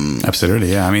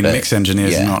 Absolutely, yeah. I mean, mix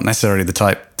engineers are not necessarily the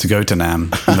type to go to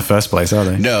NAMM in the first place, are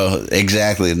they? No,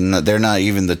 exactly. They're not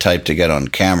even the type to get on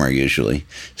camera usually.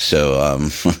 So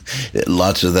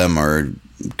lots of them are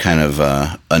kind of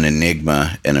an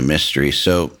enigma and a mystery.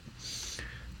 So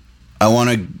I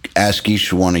want to ask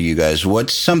each one of you guys,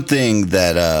 what's something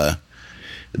that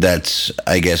that's,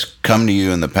 I guess, come to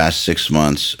you in the past 6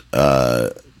 months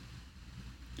that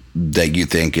you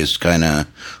think is kind of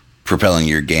propelling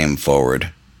your game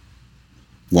forward?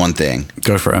 One thing.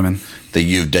 Go for it, Ermin. That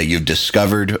you've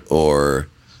discovered, or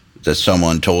that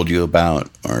someone told you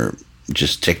about, or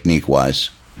just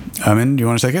technique-wise. Ermin, do you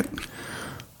want to take it?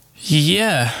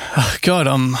 Yeah, God,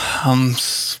 I'm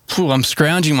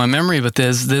scrounging my memory, but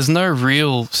there's no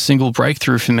real single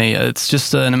breakthrough for me. It's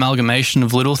just an amalgamation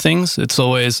of little things. It's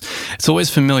always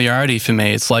familiarity for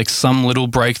me. It's like some little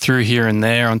breakthrough here and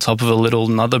there on top of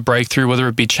another breakthrough, whether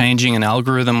it be changing an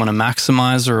algorithm on a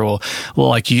maximizer or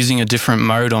like using a different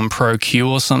mode on Pro Q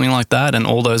or something like that. And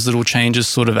all those little changes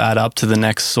sort of add up to the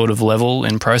next sort of level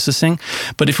in processing.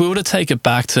 But if we were to take it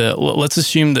back to, let's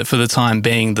assume that for the time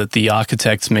being that the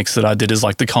Architects mix that I did is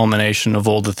like the culmination of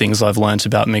all the things I've learned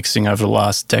about mixing over the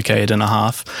last decade and a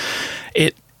half.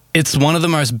 it's one of the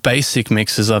most basic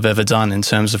mixes I've ever done in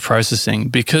terms of processing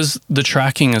because the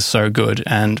tracking is so good.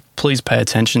 And please pay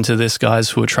attention to this, guys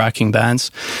who are tracking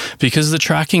bands. Because the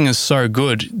tracking is so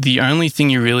good, the only thing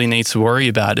you really need to worry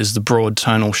about is the broad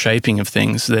tonal shaping of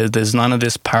things. There's none of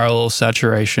this parallel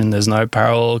saturation. There's no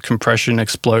parallel compression,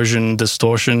 explosion,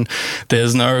 distortion.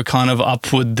 There's no kind of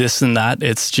upward this and that.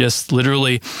 It's just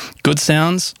literally good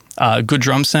sounds, good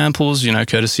drum samples,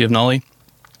 courtesy of Nolly.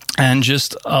 And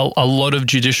just a lot of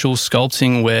judicial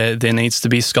sculpting where there needs to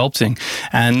be sculpting,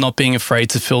 and not being afraid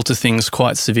to filter things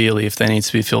quite severely if they need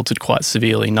to be filtered quite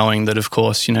severely, knowing that, of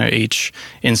course, each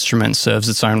instrument serves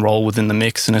its own role within the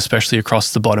mix, and especially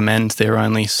across the bottom end, there are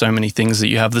only so many things that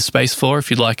you have the space for if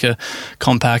you'd like a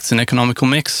compact and economical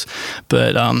mix.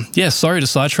 But sorry to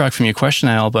sidetrack from your question,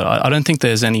 Al, but I don't think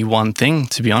there's any one thing,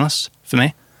 to be honest, for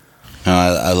me.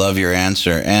 I love your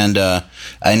answer. And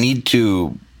I need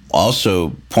to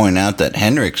also point out that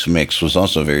Hendrix's mix was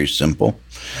also very simple.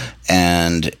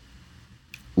 And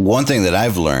one thing that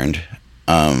I've learned,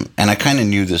 and I kind of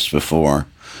knew this before,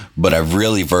 but I've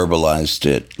really verbalized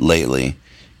it lately,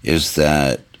 is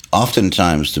that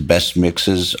oftentimes the best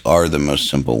mixes are the most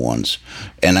simple ones.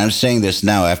 And I'm saying this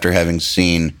now after having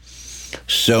seen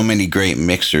so many great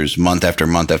mixers month after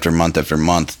month after month after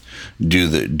month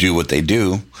do what they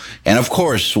do. And of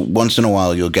course, once in a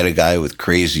while, you'll get a guy with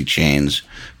crazy chains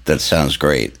that sounds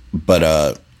great.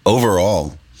 But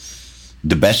overall,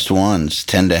 the best ones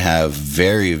tend to have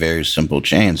very, very simple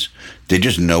chains. They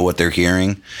just know what they're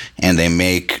hearing, and they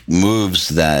make moves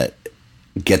that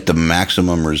get the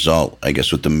maximum result, I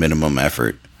guess, with the minimum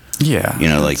effort. Yeah.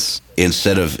 Like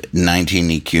instead of 19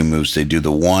 EQ moves, they do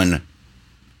the one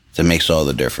that makes all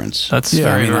the difference. That's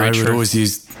very true. I would always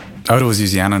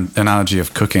use the analogy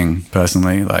of cooking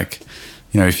personally. Like,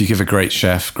 if you give a great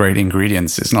chef great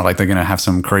ingredients, it's not like they're going to have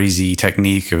some crazy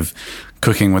technique of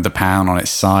cooking with the pan on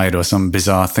its side or some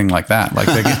bizarre thing like that. Like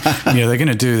they're going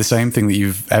to do the same thing that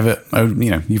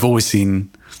you've always seen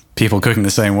people cooking the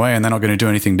same way, and they're not going to do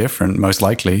anything different, most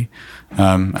likely.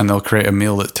 And they'll create a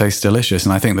meal that tastes delicious.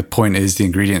 And I think the point is the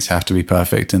ingredients have to be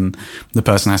perfect, and the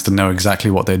person has to know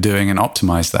exactly what they're doing and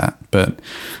optimize that. But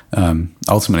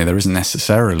ultimately, there isn't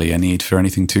necessarily a need for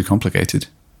anything too complicated.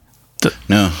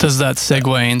 No. Does that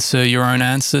segue into your own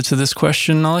answer to this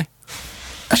question, Nolly?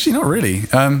 Actually, not really.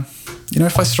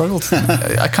 If I struggled,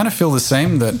 I kind of feel the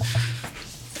same, that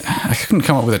I couldn't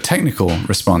come up with a technical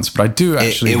response, but I do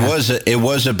actually. It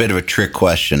was a bit of a trick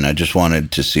question. I just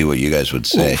wanted to see what you guys would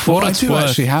say. For what it's worth,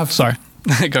 actually have. Sorry,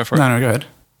 go for it. No, go ahead.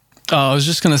 I was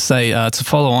just going to say, to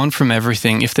follow on from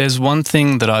everything, if there's one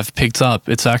thing that I've picked up,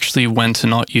 it's actually when to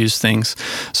not use things.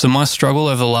 So my struggle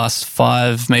over the last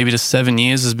 5, maybe to 7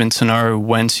 years has been to know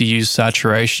when to use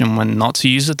saturation and when not to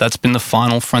use it. That's been the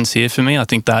final frontier for me. I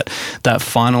think that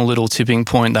final little tipping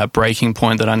point, that breaking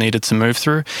point that I needed to move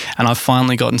through. And I've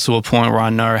finally gotten to a point where I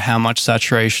know how much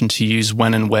saturation to use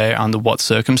when and where under what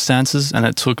circumstances. And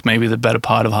it took maybe the better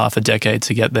part of half a decade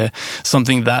to get there.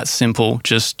 Something that simple,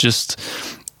 just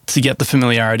to get the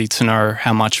familiarity to know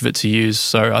how much of it to use.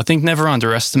 So I think never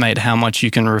underestimate how much you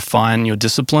can refine your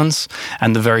disciplines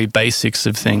and the very basics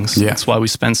of things. Yeah. That's why we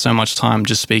spend so much time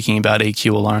just speaking about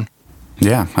EQ alone.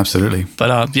 Yeah, absolutely.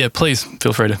 But please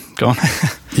feel free to go on.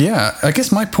 Yeah, I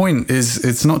guess my point is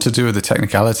it's not to do with the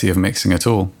technicality of mixing at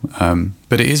all,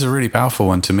 but it is a really powerful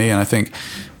one to me. And I think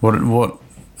what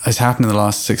has happened in the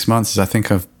last 6 months is I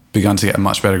think I've begun to get a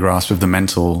much better grasp of the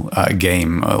mental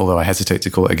game, although I hesitate to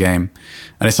call it a game.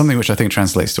 And it's something which I think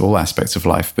translates to all aspects of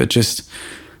life, but just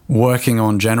working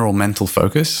on general mental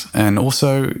focus. And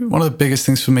also, one of the biggest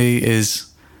things for me is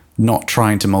not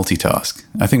trying to multitask.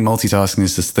 I think multitasking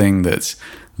is this thing that's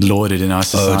lauded in our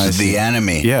society. Oh, it's the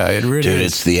enemy. Yeah, it really is. Dude,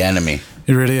 it's the enemy.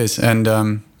 It really is.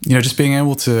 And, just being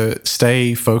able to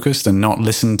stay focused and not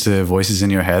listen to voices in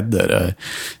your head that are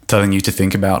telling you to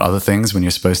think about other things when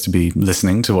you're supposed to be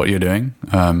listening to what you're doing,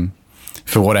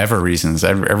 for whatever reasons,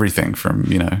 everything from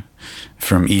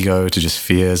ego to just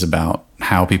fears about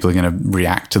how people are going to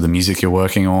react to the music you're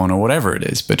working on or whatever it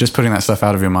is. But just putting that stuff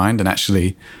out of your mind and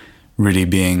actually really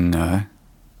being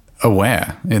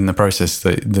aware in the process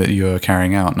that you're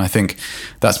carrying out. And I think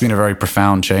that's been a very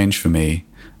profound change for me.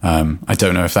 I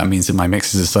don't know if that means that my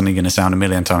mixes are suddenly going to sound a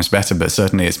million times better, but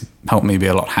certainly it's helped me be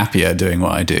a lot happier doing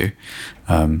what I do.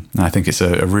 And I think it's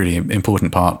a really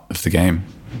important part of the game.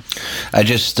 I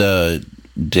just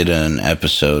did an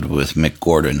episode with Mick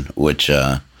Gordon, which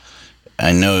I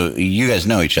know you guys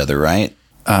know each other, right?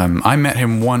 I met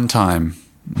him one time,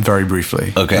 very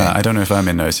briefly. Okay. I don't know if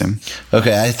Ermin knows him.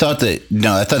 Okay, I thought that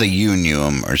you knew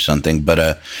him or something,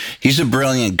 but he's a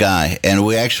brilliant guy, and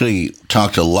we actually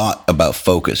talked a lot about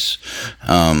focus,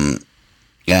 and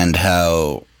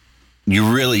how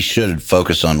you really should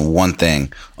focus on one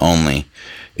thing only.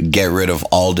 Get rid of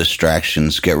all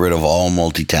distractions, get rid of all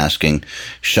multitasking,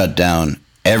 shut down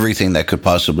everything that could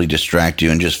possibly distract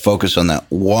you, and just focus on that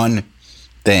one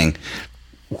thing.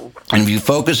 And if you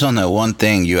focus on that one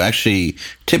thing, you actually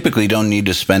typically don't need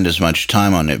to spend as much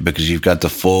time on it because you've got the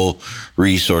full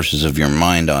resources of your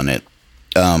mind on it.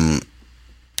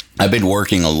 I've been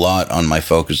working a lot on my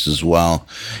focus as well,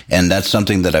 and that's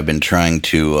something that I've been trying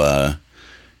to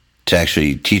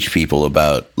actually teach people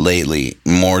about lately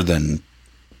more than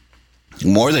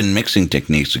mixing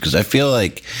techniques, because I feel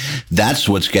like that's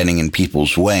what's getting in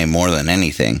people's way more than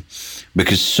anything,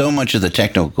 because so much of the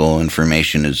technical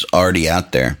information is already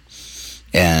out there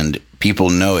and people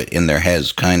know it in their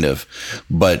heads kind of,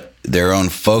 but their own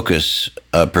focus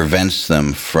prevents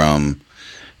them from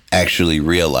actually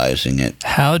realizing it.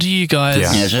 How do you guys...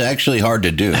 Yeah, it's actually hard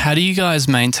to do. How do you guys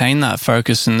maintain that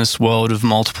focus in this world of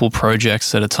multiple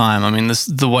projects at a time? I mean,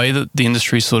 the way that the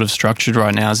industry is sort of structured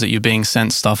right now is that you're being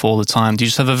sent stuff all the time. Do you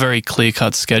just have a very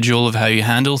clear-cut schedule of how you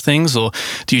handle things, or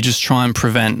do you just try and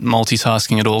prevent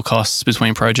multitasking at all costs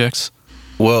between projects?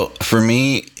 Well, for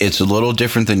me, it's a little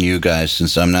different than you guys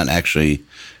since I'm not actually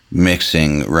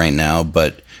mixing right now,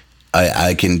 but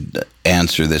I can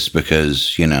answer this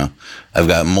because, you know, I've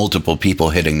got multiple people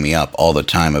hitting me up all the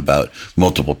time about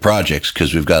multiple projects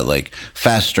because we've got like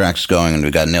fast tracks going and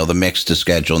we've got Nail the Mix to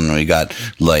schedule and we got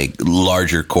like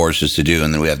larger courses to do.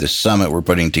 And then we have this summit we're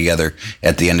putting together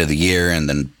at the end of the year and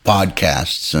then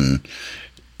podcasts and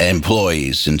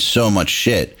employees and so much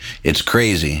shit. It's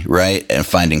crazy, right? And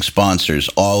finding sponsors,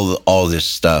 all this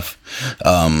stuff,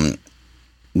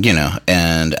 you know,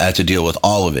 and I have to deal with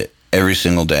all of it every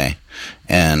single day.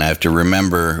 And I have to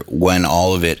remember when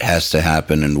all of it has to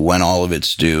happen and when all of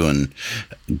it's due and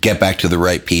get back to the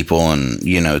right people. And,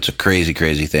 you know, it's a crazy,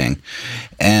 crazy thing.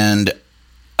 And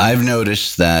I've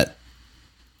noticed that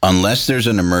unless there's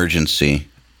an emergency,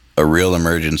 a real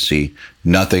emergency,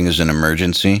 nothing is an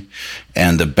emergency.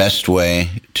 And the best way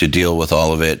to deal with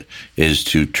all of it is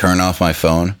to turn off my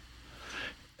phone,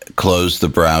 close the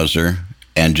browser,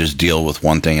 and just deal with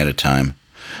one thing at a time.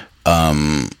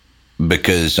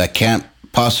 Because I can't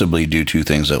possibly do two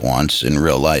things at once in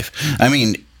real life. I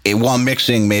mean, while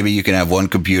mixing, maybe you can have one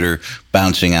computer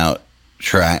bouncing out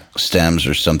track stems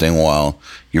or something while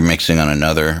you're mixing on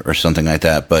another or something like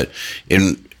that. But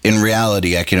in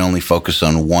reality, I can only focus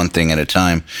on one thing at a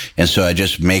time. And so I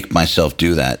just make myself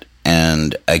do that.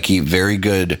 And I keep very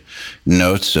good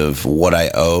notes of what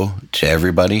I owe to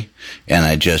everybody. And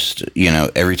I just, you know,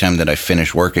 every time that I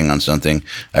finish working on something,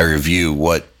 I review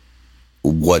what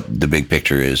the big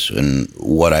picture is and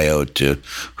what I owe to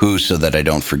who so that I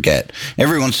don't forget.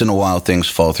 Every once in a while, things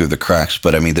fall through the cracks.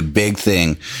 But I mean, the big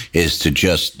thing is to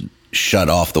just shut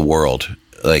off the world.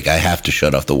 Like, I have to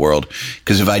shut off the world.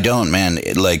 Because if I don't, man,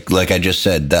 like I just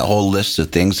said, that whole list of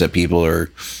things that people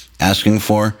are asking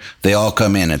for, they all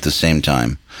come in at the same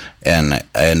time. And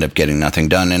I end up getting nothing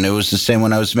done. And it was the same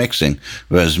when I was mixing.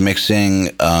 I was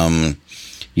mixing,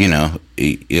 you know,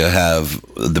 you have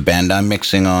the band I'm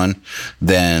mixing on,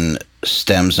 then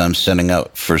stems I'm setting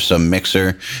up for some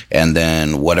mixer, and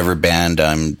then whatever band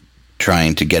I'm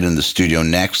trying to get in the studio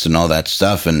next and all that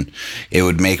stuff. And it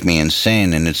would make me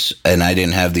insane. And I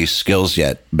didn't have these skills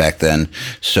yet back then.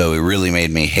 So it really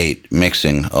made me hate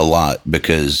mixing a lot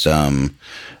because I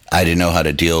didn't know how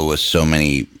to deal with so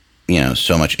many, you know,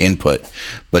 so much input.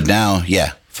 But now,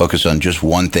 yeah, focus on just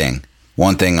one thing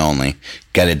only,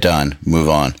 get it done, move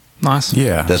on. Nice.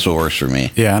 Yeah. That's what works for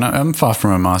me. Yeah, and I'm far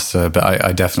from a master, but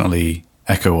I definitely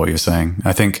echo what you're saying.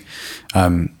 I think,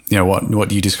 you know,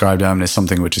 what you described, is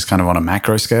something which is kind of on a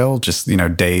macro scale, just, you know,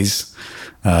 days.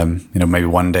 You know, maybe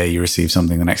one day you receive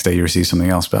something, the next day you receive something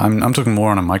else. But I'm talking more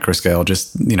on a micro scale,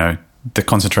 just, you know, the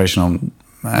concentration on,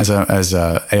 as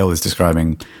Ale is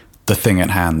describing, the thing at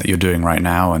hand that you're doing right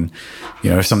now. And, you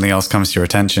know, if something else comes to your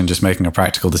attention, just making a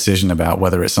practical decision about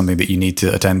whether it's something that you need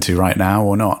to attend to right now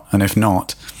or not. And if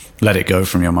not, let it go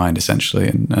from your mind, essentially.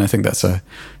 And I think it's a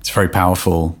very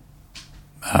powerful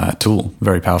tool,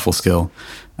 very powerful skill.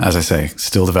 As I say,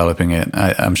 still developing it.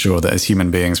 I'm sure that as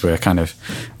human beings,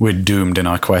 we're doomed in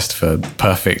our quest for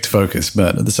perfect focus.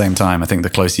 But at the same time, I think the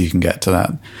closer you can get to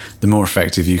that, the more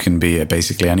effective you can be at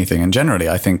basically anything. And generally,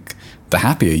 I think the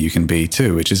happier you can be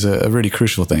too, which is a really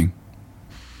crucial thing.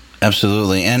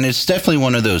 Absolutely. And it's definitely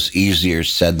one of those easier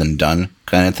said than done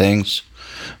kind of things.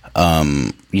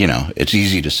 You know, it's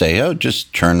easy to say, oh,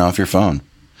 just turn off your phone.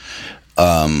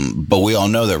 But we all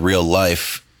know that real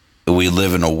life, we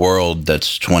live in a world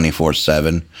that's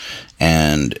 24/7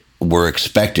 and we're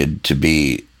expected to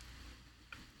be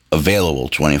available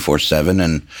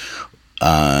 24/7.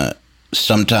 And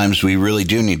sometimes we really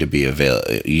do need to be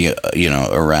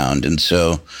around. And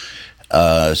so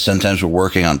sometimes we're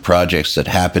working on projects that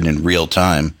happen in real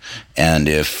time. And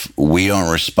if we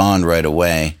don't respond right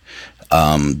away,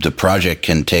 the project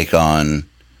can take on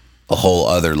a whole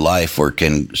other life, or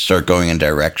can start going in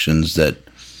directions that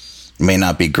may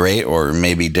not be great or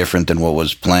may be different than what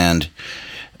was planned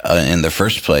in the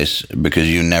first place, because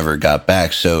you never got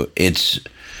back. So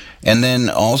and then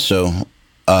also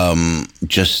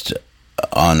just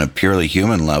on a purely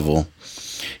human level,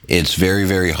 it's very,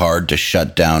 very hard to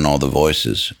shut down all the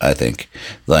voices, I think.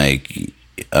 Like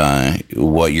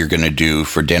what you're going to do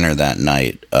for dinner that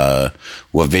night,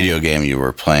 what video game you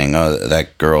were playing. Oh,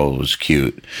 that girl was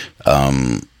cute.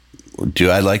 Do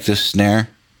I like this snare?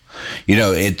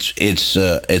 It's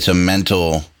a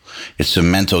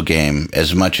mental game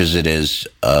as much as it is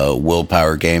a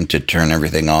willpower game to turn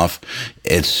everything off.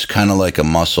 It's kind of like a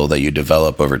muscle that you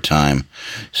develop over time.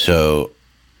 So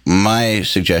my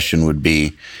suggestion would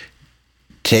be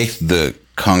take the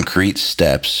concrete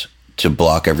steps to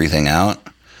block everything out.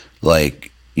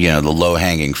 Like, the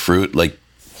low-hanging fruit. Like,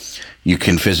 you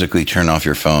can physically turn off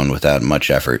your phone without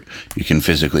much effort. You can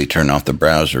physically turn off the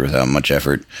browser without much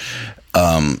effort.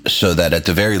 So that at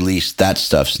the very least, that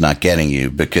stuff's not getting you,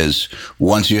 because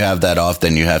once you have that off,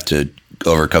 then you have to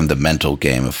overcome the mental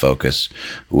game of focus,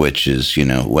 which is,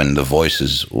 when the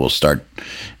voices will start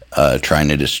trying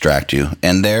to distract you.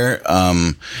 And there,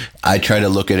 I try to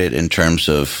look at it in terms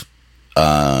of,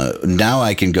 now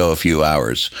I can go a few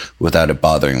hours without it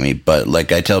bothering me. But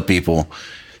like I tell people,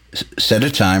 set a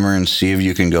timer and see if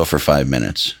you can go for 5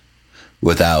 minutes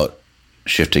without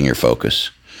shifting your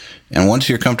focus. And once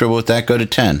you're comfortable with that, go to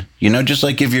 10. Just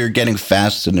like if you're getting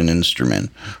fast at an instrument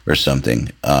or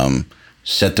something,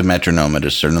 set the metronome at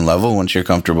a certain level. Once you're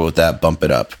comfortable with that, bump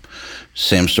it up.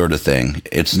 Same sort of thing.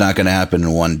 It's not going to happen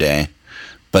in one day,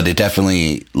 but it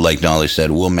definitely, like Nolly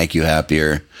said, will make you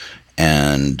happier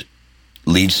and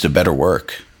leads to better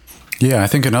work. Yeah, I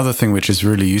think another thing which is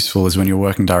really useful is when you're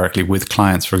working directly with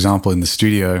clients. For example, in the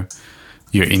studio,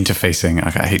 you're interfacing.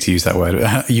 I hate to use that word.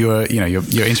 You're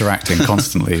interacting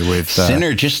constantly with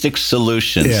synergistic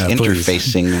solutions. Yeah,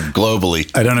 interfacing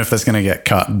globally. I don't know if that's going to get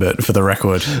cut, but for the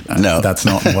record, no, that's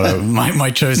not what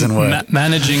my chosen word.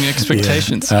 Managing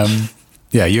expectations.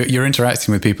 Yeah. You're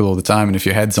interacting with people all the time, and if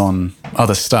your head's on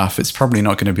other stuff, it's probably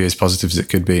not going to be as positive as it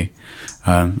could be.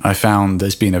 I found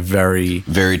there's been a very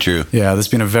true. Yeah, there's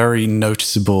been a very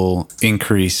noticeable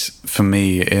increase for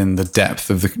me in the depth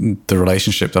of the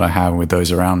relationship that I have with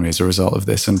those around me as a result of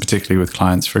this, and particularly with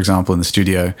clients, for example, in the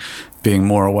studio, being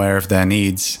more aware of their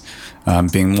needs,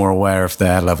 being more aware of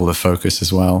their level of focus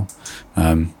as well,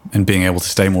 and being able to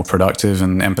stay more productive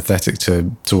and empathetic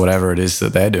to whatever it is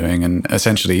that they're doing. And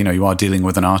essentially, you are dealing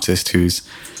with an artist who's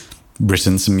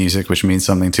written some music which means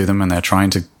something to them, and they're trying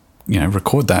to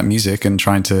record that music and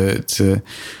trying to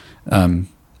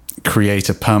create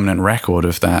a permanent record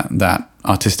of that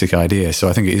artistic idea. So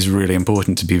I think it is really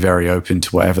important to be very open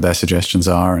to whatever their suggestions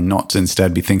are, and not to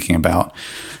instead be thinking about,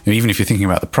 even if you're thinking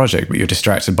about the project, but you're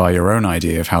distracted by your own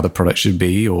idea of how the product should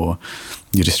be, or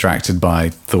you're distracted by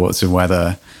thoughts of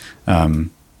whether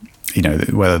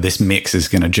this mix is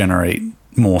going to generate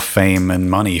more fame and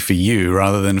money for you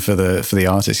rather than for the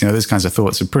artist. Those kinds of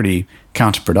thoughts are pretty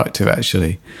counterproductive,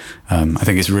 actually. I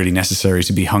think it's really necessary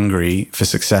to be hungry for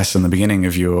success in the beginning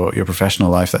of your professional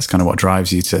life. That's kind of what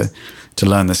drives you to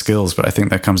learn the skills. But I think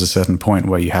there comes a certain point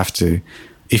where you have to,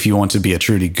 if you want to be a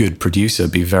truly good producer,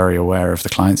 be very aware of the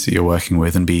clients that you're working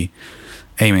with and be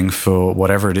aiming for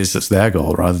whatever it is that's their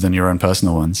goal rather than your own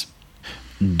personal ones.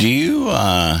 Do you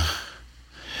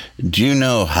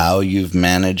know how you've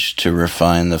managed to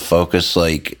refine the focus?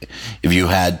 Like, if you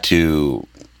had to,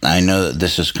 I know that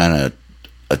this is kind of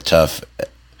a tough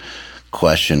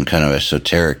question, kind of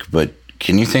esoteric, but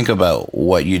can you think about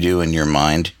what you do in your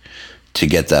mind to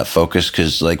get that focus?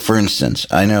 Because, like, for instance,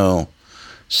 I know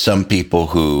some people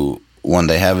who, when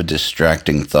they have a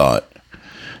distracting thought,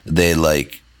 they not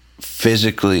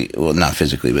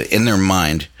physically, but in their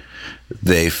mind,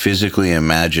 they physically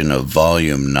imagine a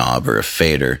volume knob or a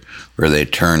fader where they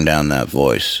turn down that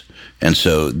voice. And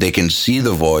so they can see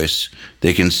the voice,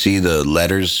 they can see the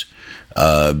letters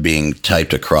being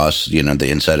typed across, the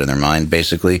inside of their mind,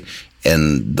 basically,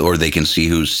 or they can see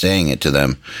who's saying it to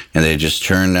them, and they just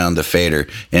turn down the fader.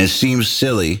 And it seems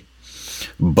silly,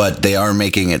 but they are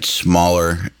making it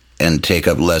smaller and take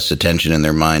up less attention in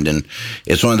their mind. And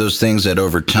it's one of those things that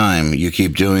over time you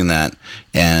keep doing that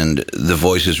and the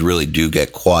voices really do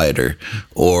get quieter.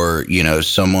 Or,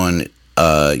 someone,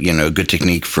 a good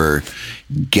technique for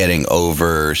getting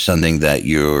over something that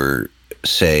you're,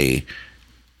 say,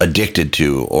 addicted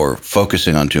to or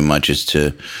focusing on too much is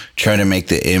to try to make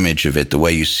the image of it, the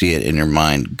way you see it in your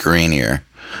mind, grainier,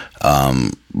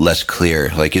 less clear.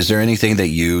 Like, is there anything that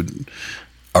you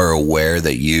are aware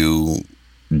that you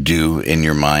do in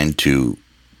your mind to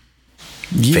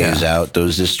phase out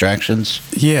those distractions?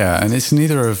 Yeah, and it's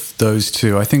neither of those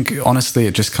two. I think, honestly,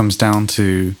 it just comes down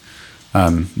to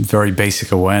very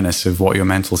basic awareness of what your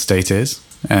mental state is,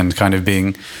 and kind of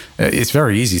being, it's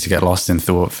very easy to get lost in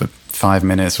thought for 5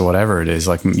 minutes or whatever it is.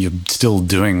 Like, you're still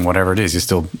doing whatever it is. You're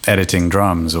still editing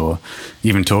drums or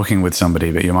even talking with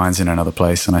somebody, but your mind's in another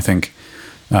place. And I think,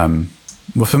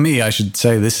 well, for me, I should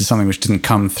say this is something which didn't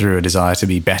come through a desire to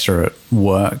be better at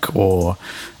work, or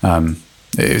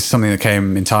it's something that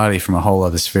came entirely from a whole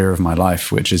other sphere of my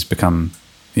life, which has become,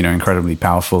 incredibly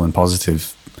powerful and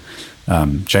positive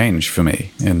change for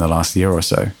me in the last year or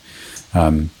so.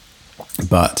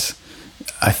 But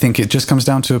I think it just comes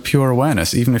down to a pure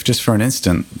awareness, even if just for an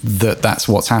instant, that that's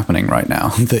what's happening right now,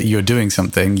 that you're doing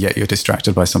something, yet you're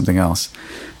distracted by something else.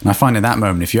 And I find in that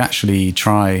moment, if you actually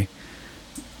try,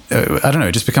 I don't know,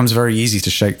 it just becomes very easy to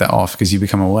shake that off, because you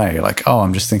become aware. You're like, oh,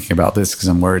 I'm just thinking about this because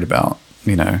I'm worried about,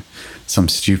 some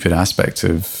stupid aspect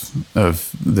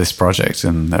of this project,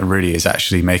 and that really is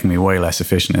actually making me way less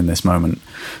efficient in this moment.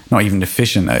 Not even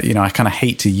efficient. I kind of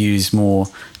hate to use more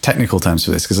technical terms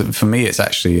for this, because for me, it's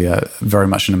actually very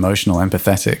much an emotional,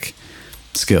 empathetic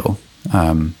skill.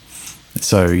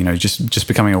 So, just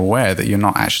becoming aware that you're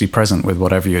not actually present with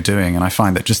whatever you're doing. And I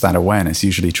find that just that awareness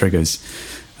usually triggers,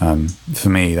 for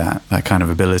me, that kind of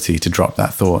ability to drop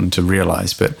that thought and to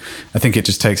realize. But I think it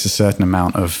just takes a certain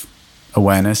amount of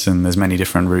awareness, and there's many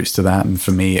different routes to that. And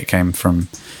for me, it came from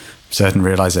certain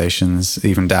realizations,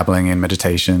 even dabbling in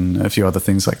meditation, a few other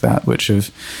things like that, which have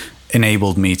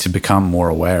enabled me to become more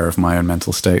aware of my own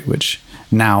mental state, which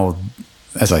now,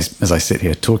 as I sit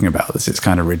here talking about this, it's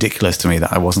kind of ridiculous to me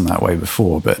that I wasn't that way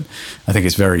before. But I think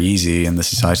it's very easy in the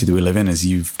society that we live in, as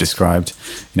you've described,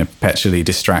 perpetually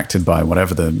distracted by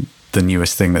whatever the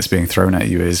newest thing that's being thrown at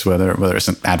you is, whether it's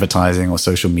advertising or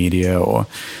social media or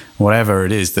whatever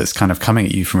it is that's kind of coming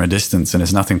at you from a distance, and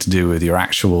has nothing to do with your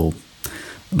actual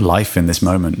life in this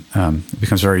moment. It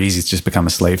becomes very easy to just become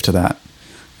a slave to that,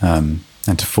 and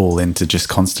to fall into just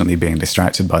constantly being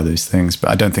distracted by those things. But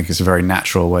I don't think it's a very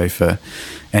natural way for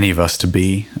any of us to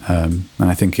be, and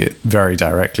I think it very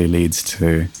directly leads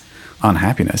to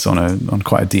unhappiness on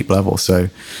quite a deep level. So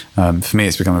for me,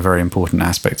 it's become a very important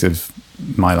aspect of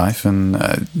my life, and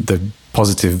the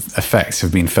positive effects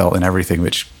have been felt in everything,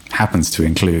 which happens to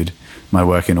include my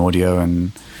work in audio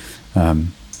and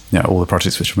all the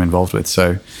projects which I'm involved with.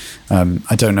 So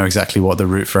I don't know exactly what the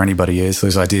route for anybody is.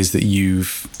 Those ideas that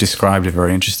you've described are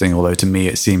very interesting, although to me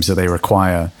it seems that they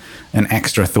require an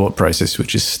extra thought process,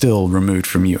 which is still removed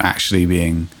from you actually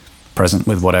being present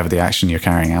with whatever the action you're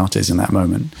carrying out is in that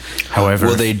moment. However,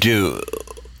 well, they do.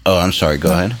 Oh, I'm sorry.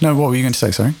 Go ahead. No, what were you going to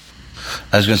say? Sorry.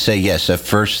 I was going to say, yes, at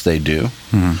first they do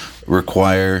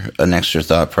require an extra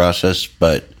thought process,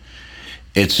 but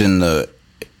it's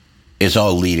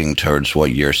all leading towards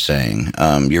what you're saying.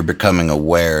 You're becoming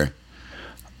aware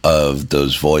of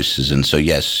those voices. And so,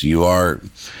 yes, you are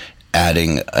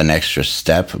adding an extra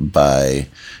step by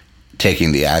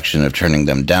taking the action of turning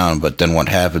them down. But then what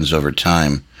happens over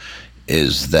time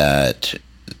is that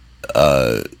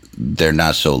they're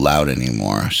not so loud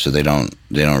anymore, so they don't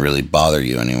really bother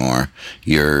you anymore.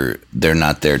 They're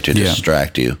not there to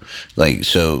distract you. Like,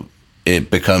 so it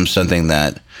becomes something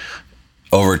that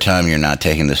over time you're not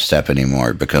taking the step anymore.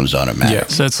 It becomes automatic. Yeah.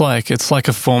 So it's like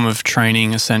a form of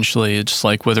training, essentially. It's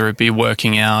like, whether it be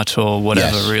working out or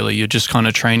whatever, really, you're just kind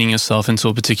of training yourself into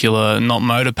a particular, not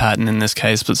motor pattern in this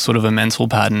case, but sort of a mental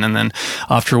pattern. And then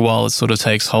after a while, it sort of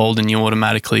takes hold and you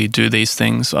automatically do these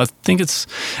things. I think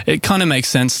it kind of makes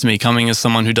sense to me, coming as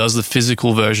someone who does the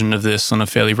physical version of this on a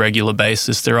fairly regular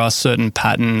basis. There are certain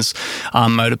patterns,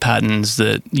 motor patterns,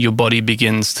 that your body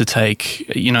begins to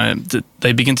take,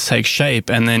 they begin to take shape,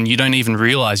 and then you don't even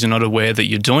realize, you're not aware that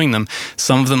you're doing them.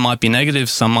 Some of them might be negative,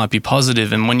 some might be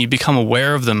positive. And when you become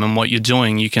aware of them and what you're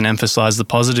doing, you can emphasize the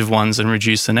positive ones and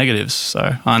reduce the negatives. So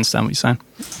I understand what you're saying.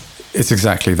 It's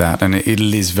exactly that. And it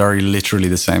is very literally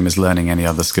the same as learning any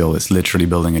other skill. It's literally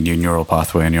building a new neural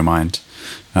pathway in your mind,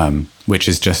 which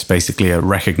is just basically a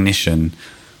recognition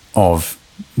of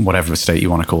whatever state you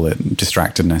want to call it,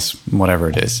 distractedness, whatever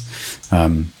it is,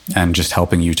 and just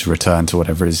helping you to return to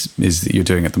whatever is that you're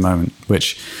doing at the moment,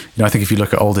 which, I think if you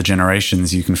look at older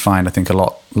generations, you can find, I think, a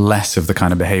lot less of the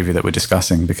kind of behavior that we're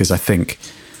discussing, because I think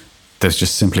there's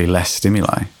just simply less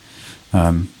stimuli.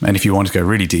 And if you want to go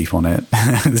really deep on it,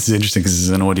 this is interesting because this is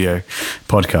an audio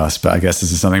podcast, but I guess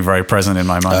this is something very present in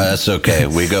my mind. That's okay.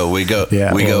 We go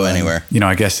anywhere.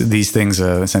 I guess these things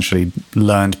are essentially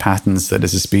learned patterns that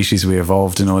as a species we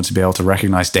evolved in order to be able to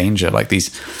recognize danger. Like these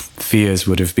fears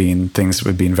would have been things that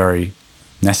would have been very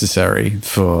necessary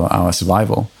for our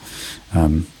survival.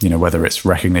 Whether it's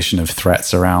recognition of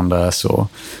threats around us or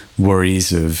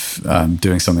worries of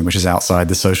doing something which is outside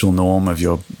the social norm of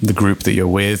the group that you're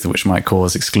with, which might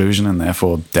cause exclusion and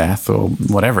therefore death or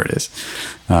whatever it is.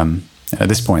 At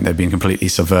this point, they've been completely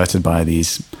subverted by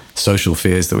these social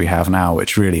fears that we have now,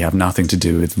 which really have nothing to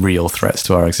do with real threats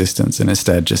to our existence and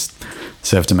instead just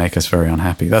serve to make us very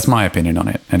unhappy. That's my opinion on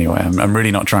it. Anyway, I'm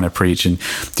really not trying to preach. And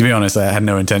to be honest, I had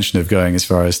no intention of going as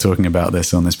far as talking about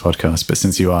this on this podcast. But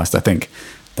since you asked, I think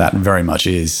that very much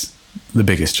is the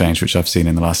biggest change which I've seen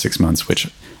in the last 6 months,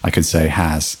 which I could say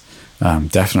has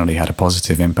definitely had a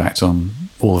positive impact on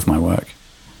all of my work.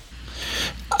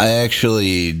 I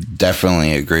actually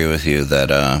definitely agree with you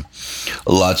that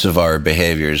lots of our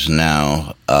behaviors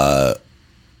now are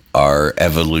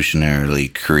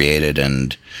evolutionarily created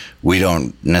and we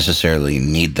don't necessarily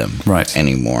need them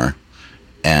anymore,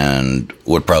 and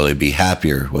would probably be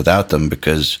happier without them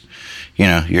because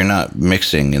you're not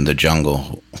mixing in the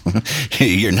jungle.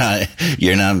 Your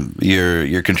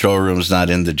control room's not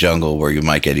in the jungle where you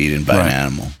might get eaten by an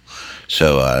animal.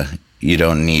 So you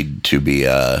don't need to be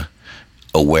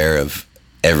aware of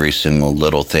every single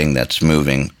little thing that's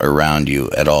moving around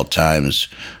you at all times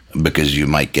because you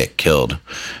might get killed.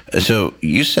 So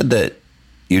you said that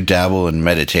you dabble in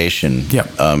meditation. Yeah.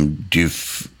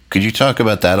 Could you talk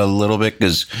about that a little bit?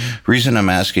 Because the reason I'm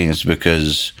asking is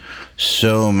because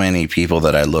so many people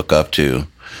that I look up to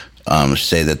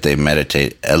say that they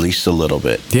meditate at least a little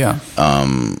bit. Yeah.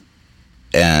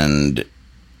 And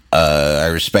I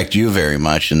respect you very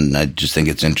much, and I just think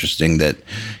it's interesting that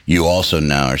you also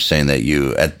now are saying that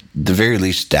you, at the very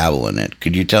least, dabble in it.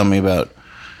 Could you tell me about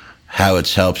how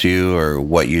it's helped you or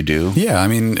what you do? Yeah, I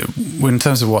mean, in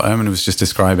terms of what Ermin was just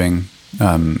describing,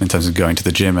 in terms of going to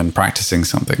the gym and practicing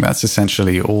something, that's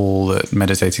essentially all that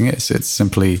meditating is. It's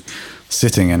simply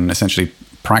sitting and essentially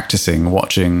practicing,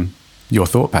 watching your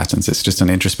thought patterns. It's just an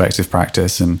introspective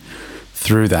practice, and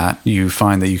through that, you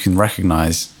find that you can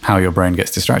recognize how your brain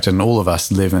gets distracted. And all of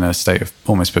us live in a state of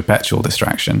almost perpetual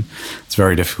distraction. It's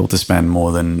very difficult to spend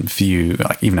more than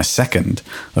even a second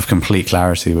of complete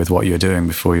clarity with what you're doing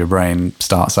before your brain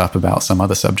starts up about some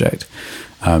other subject.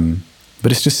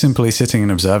 But it's just simply sitting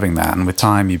and observing that. And with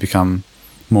time, you become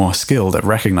more skilled at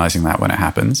recognizing that when it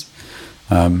happens,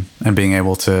 and being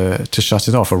able to shut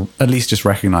it off, or at least just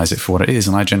recognize it for what it is.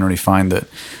 And I generally find that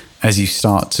as you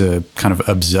start to kind of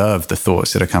observe the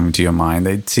thoughts that are coming to your mind,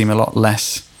 they seem a lot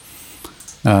less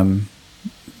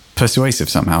persuasive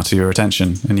somehow to your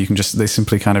attention. And they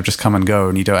simply kind of just come and go,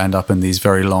 and you don't end up in these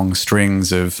very long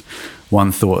strings of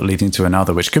one thought leading to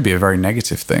another, which could be a very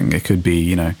negative thing. It could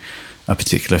be, a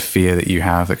particular fear that you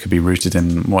have that could be rooted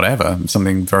in whatever,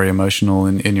 something very emotional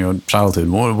in your childhood,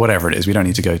 or whatever it is. We don't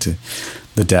need to go to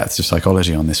the depths of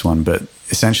psychology on this one, but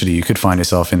essentially you could find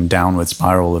yourself in downward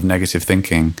spiral of negative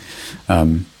thinking.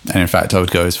 And in fact, I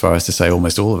would go as far as to say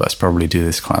almost all of us probably do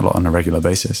this quite a lot on a regular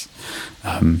basis,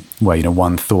 where,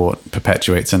 one thought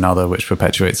perpetuates another, which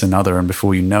perpetuates another. And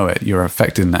before you know it, you're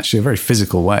affected in actually a very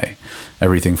physical way.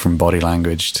 Everything from body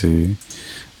language to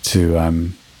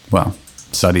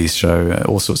studies show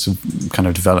all sorts of kind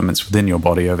of developments within your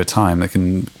body over time that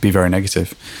can be very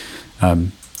negative.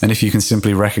 And if you can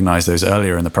simply recognize those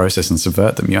earlier in the process and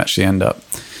subvert them, you actually end up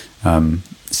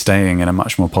staying in a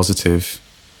much more positive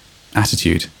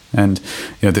attitude. And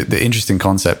the interesting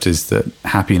concept is that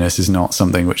happiness is not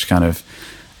something which kind of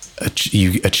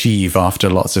you achieve after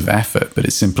lots of effort, but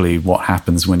it's simply what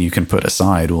happens when you can put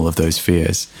aside all of those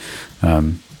fears.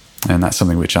 And that's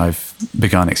something which I've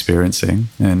begun experiencing,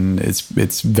 and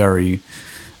it's very,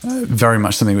 very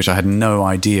much something which I had no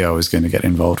idea I was going to get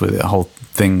involved with. The whole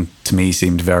thing to me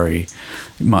seemed very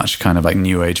much kind of like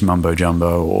New Age mumbo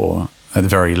jumbo, or at the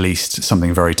very least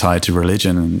something very tied to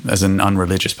religion. And as an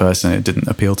unreligious person, it didn't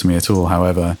appeal to me at all.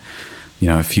 However,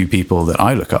 a few people that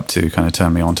I look up to kind of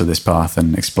turned me onto this path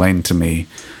and explained to me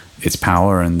its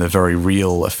power and the very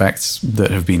real effects that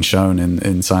have been shown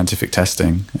in scientific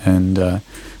testing. And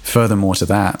furthermore to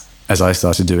that, as I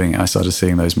started doing it, I started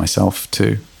seeing those myself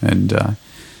too. And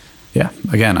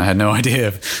again, I had no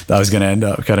idea that I was going to end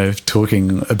up kind of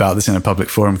talking about this in a public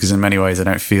forum, because in many ways I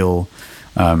don't feel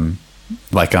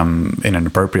like I'm in an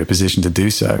appropriate position to do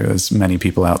so. There's many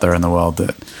people out there in the world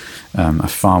that are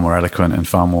far more eloquent and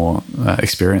far more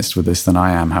experienced with this than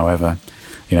I am. However,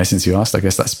 since you asked, I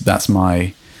guess that's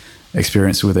my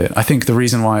experience with it. I think the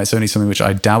reason why it's only something which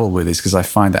I dabble with is because I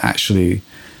find that actually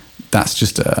that's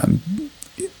just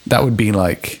that would be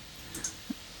like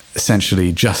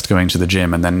essentially just going to the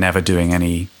gym and then never doing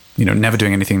anything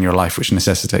in your life which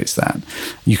necessitates that.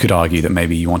 You could argue that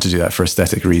maybe you want to do that for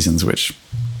aesthetic reasons, which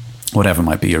whatever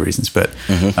might be your reasons, but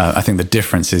I think the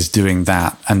difference is doing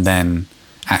that and then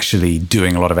actually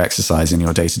doing a lot of exercise in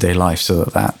your day-to-day life, so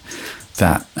that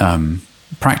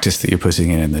practice that you're putting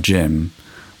in the gym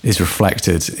is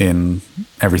reflected in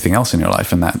everything else in your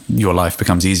life, and that your life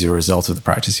becomes easier as a result of the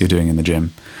practice you're doing in the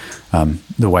gym.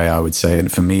 The way I would say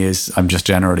it for me is I'm just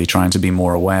generally trying to be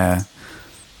more aware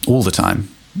all the time.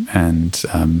 And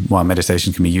while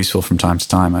meditation can be useful from time to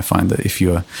time, I find that if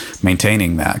you're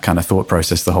maintaining that kind of thought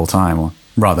process the whole time, or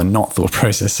rather not thought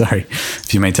process, sorry,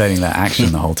 if you're maintaining that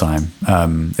action the whole time,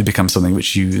 it becomes something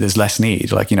which there's less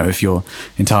need. Like, if your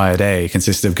entire day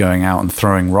consists of going out and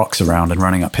throwing rocks around and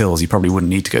running up hills, you probably wouldn't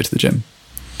need to go to the gym.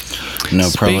 No,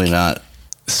 probably not.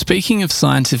 Speaking of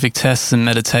scientific tests and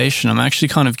meditation, I'm actually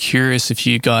kind of curious if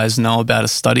you guys know about a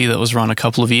study that was run a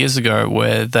couple of years ago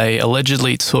where they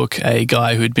allegedly took a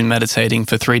guy who'd been meditating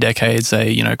for 3 decades,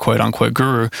 a quote unquote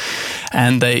guru,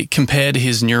 and they compared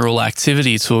his neural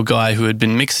activity to a guy who had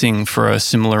been mixing for a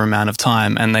similar amount of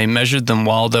time, and they measured them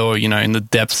while they were, in the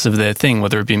depths of their thing,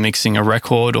 whether it be mixing a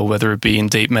record or whether it be in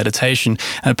deep meditation,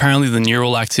 and apparently the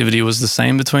neural activity was the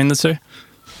same between the two.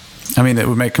 I mean, it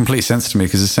would make complete sense to me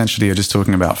because essentially you're just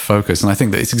talking about focus. And I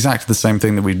think that it's exactly the same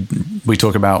thing that we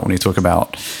talk about when we talk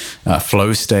about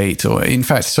flow state, or in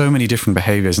fact, so many different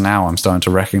behaviors now I'm starting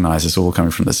to recognize it's all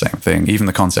coming from the same thing. Even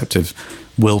the concept of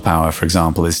willpower, for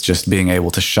example, is just being able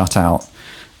to shut out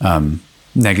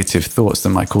negative thoughts that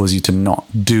might cause you to not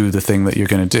do the thing that you're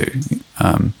going to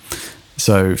do.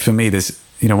 So for me,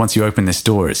 once you open this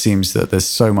door, it seems that there's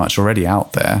so much already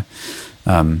out there,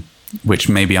 which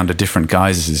maybe under different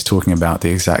guises is talking about the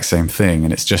exact same thing.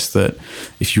 And it's just that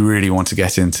if you really want to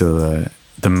get into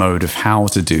the mode of how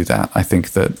to do that, I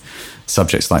think that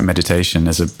subjects like meditation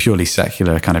as a purely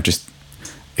secular kind of just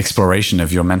exploration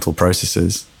of your mental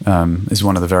processes is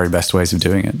one of the very best ways of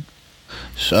doing it.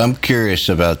 So I'm curious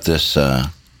about this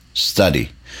study.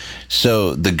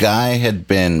 So the guy had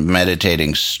been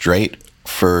meditating straight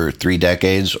for 3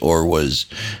 decades, or was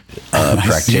a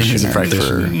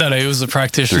practitioner? No, he was a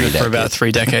practitioner for about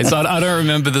 3 decades. I don't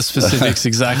remember the specifics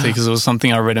exactly because it was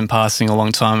something I read in passing a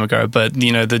long time ago. But,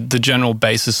 the general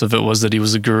basis of it was that he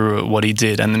was a guru at what he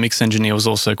did, and the mix engineer was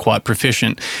also quite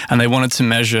proficient. And they wanted to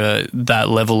measure that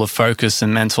level of focus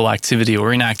and mental activity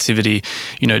or inactivity,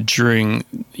 during,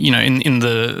 in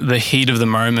the heat of the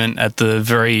moment at the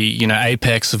very,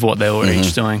 apex of what they were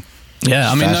each doing.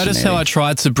 Yeah, I mean, notice how I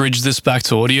tried to bridge this back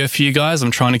to audio for you guys. I'm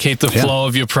trying to keep the flow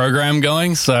of your program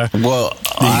going. So, well,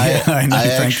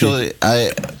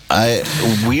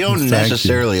 we don't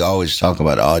necessarily always talk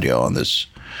about audio on this,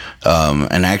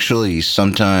 and actually,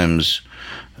 sometimes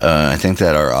I think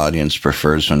that our audience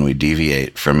prefers when we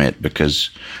deviate from it because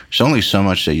there's only so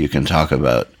much that you can talk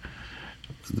about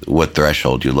what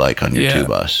threshold you like on your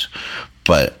Tubas,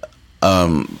 but.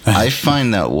 I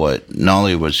find that what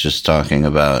Nolly was just talking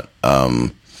about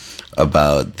the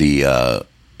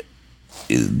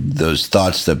those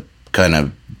thoughts that kind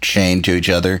of chain to each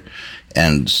other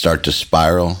and start to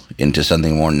spiral into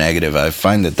something more negative. I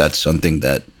find that that's something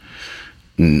that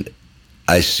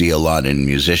I see a lot in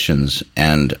musicians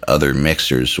and other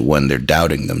mixers when they're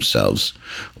doubting themselves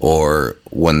or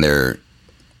when they're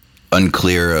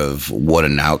unclear of what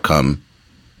an outcome.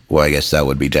 Well, I guess that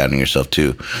would be doubting yourself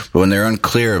too. But when they're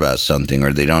unclear about something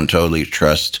or they don't totally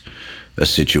trust a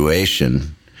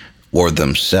situation or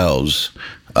themselves,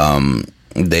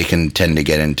 they can tend to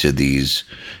get into these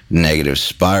negative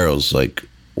spirals like,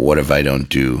 what if I don't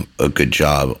do a good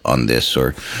job on this?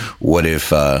 Or what if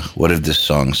this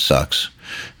song sucks?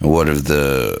 What if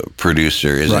the producer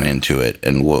isn't into it?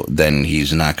 And then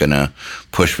he's not going to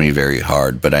push me very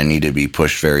hard, but I need to be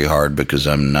pushed very hard because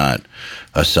I'm not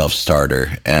a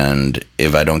self-starter. And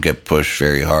if I don't get pushed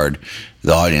very hard,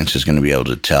 the audience is going to be able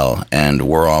to tell. And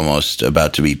we're almost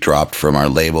about to be dropped from our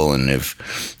label. And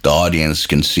if the audience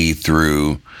can see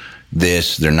through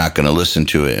this, they're not going to listen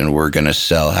to it. And we're going to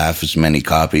sell half as many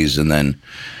copies. And then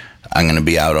I'm going to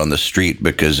be out on the street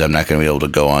because I'm not going to be able to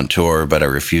go on tour, but I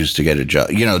refuse to get a job.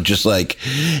 Just like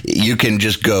you can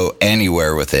just go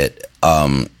anywhere with it.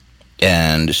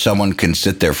 And someone can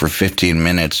sit there for 15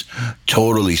 minutes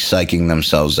totally psyching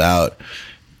themselves out,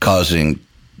 causing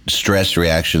stress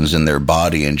reactions in their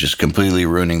body and just completely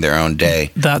ruining their own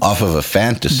day off of a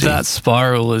fantasy. That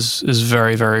spiral is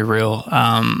very, very real.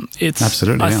 It's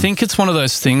absolutely. I think it's one of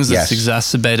those things that's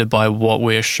exacerbated by what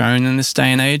we're shown in this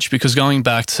day and age. Because going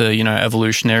back to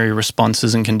evolutionary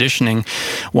responses and conditioning,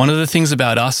 one of the things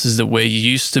about us is that we're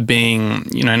used to being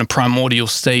in a primordial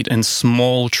state in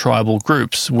small tribal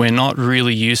groups. We're not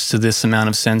really used to this amount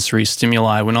of sensory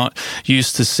stimuli. We're not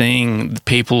used to seeing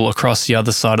people across the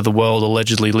other side of the world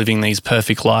allegedly living these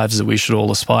perfect lives that we should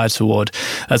all aspire toward.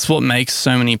 That's what makes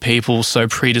so many people so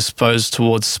predisposed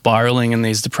towards spiraling in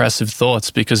these depressive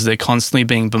thoughts, because they're constantly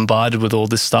being bombarded with all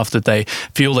this stuff that they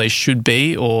feel they should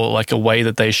be, or like a way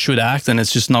that they should act, and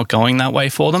it's just not going that way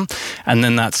for them. And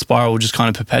then that spiral just kind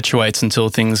of perpetuates until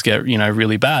things get,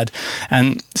 really bad.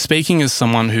 And speaking as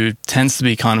someone who tends to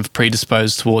be kind of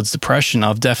predisposed towards depression,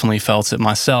 I've definitely felt it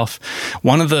myself.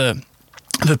 One of the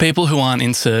people who aren't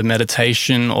into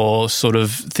meditation or sort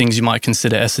of things you might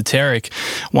consider esoteric,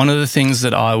 one of the things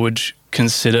that I would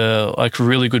consider like a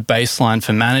really good baseline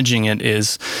for managing it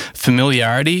is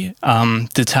familiarity,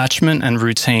 detachment, and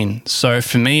routine. So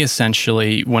for me,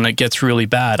 essentially, when it gets really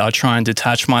bad, I try and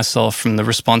detach myself from the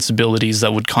responsibilities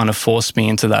that would kind of force me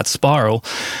into that spiral.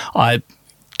 I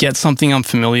get something I'm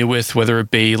familiar with, whether it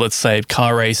be, let's say,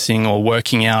 car racing or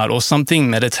working out or something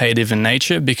meditative in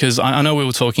nature, because I know we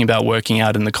were talking about working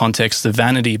out in the context of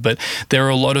vanity, but there are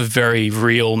a lot of very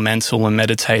real mental and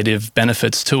meditative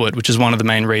benefits to it, which is one of the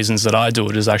main reasons that I do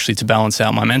it, is actually to balance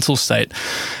out my mental state.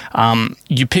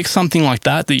 You pick something like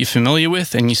that you're familiar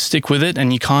with and you stick with it,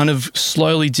 and you kind of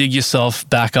slowly dig yourself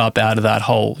back up out of that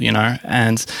hole,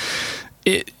 and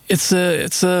it's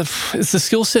a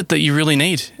skill set that you really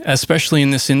need, especially in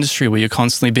this industry where you're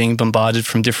constantly being bombarded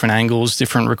from different angles,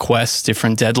 different requests,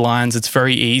 different deadlines. It's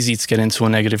very easy to get into a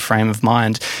negative frame of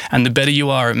mind. And the better you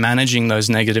are at managing those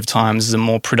negative times, the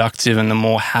more productive and the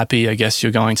more happy, I guess,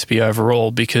 you're going to be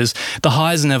overall, because the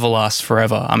highs never last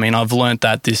forever. I mean, I've learned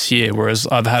that this year, whereas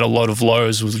I've had a lot of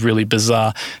lows with really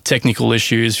bizarre technical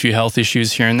issues, a few health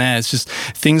issues here and there. It's just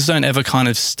things don't ever kind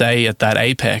of stay at that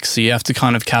apex. So you have to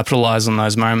kind of capitalize on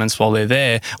those moments while they're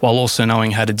there, while also knowing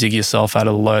how to dig yourself out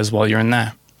of the lows while you're in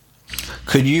there.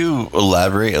 Could you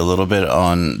elaborate a little bit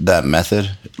on that method,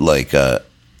 like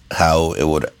how it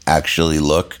would actually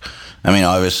look? I mean,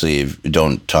 obviously,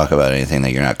 don't talk about anything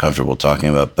that you're not comfortable talking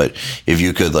about, but if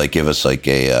you could give us just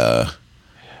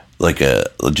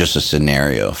a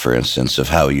scenario, for instance, of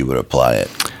how you would apply it.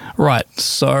 Right.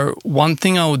 So one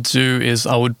thing I would do is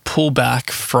I would pull back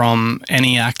from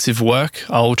any active work.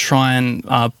 I'll try and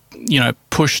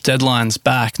push deadlines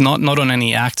back, not on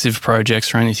any active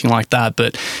projects or anything like that,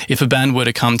 but if a band were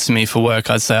to come to me for work,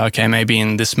 I'd say, okay, maybe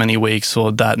in this many weeks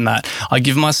or that and that. I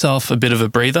give myself a bit of a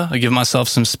breather. I give myself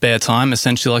some spare time,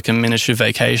 essentially like a miniature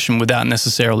vacation without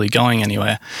necessarily going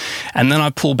anywhere. And then I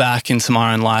pull back into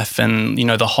my own life and,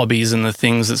 the hobbies and the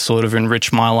things that sort of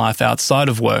enrich my life outside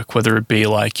of work, whether it be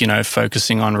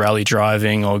focusing on rally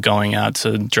driving or going out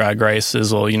to drag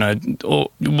races or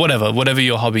whatever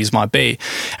your hobbies might be.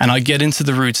 And I get into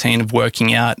the routine of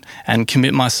working out and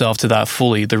commit myself to that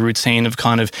fully. The routine of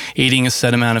kind of eating a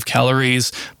set amount of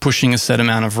calories, pushing a set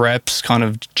amount of reps, kind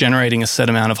of generating a set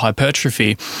amount of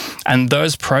hypertrophy. And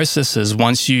those processes,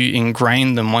 once you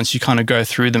ingrain them, once you kind of go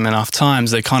through them enough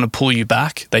times, they kind of pull you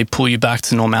back. They pull you back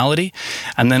to normality.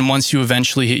 And then once you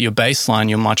eventually hit your baseline,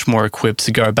 you're much more equipped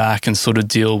to go back and sort of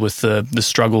deal with the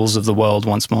struggles of the world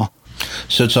once more.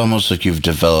 So it's almost like you've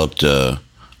developed a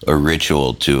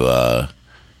ritual to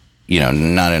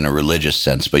not in a religious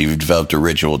sense, but you've developed a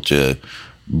ritual to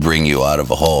bring you out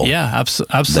of a hole. Yeah,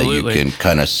 absolutely. That you can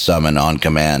kind of summon on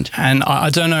command. And I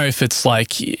don't know if it's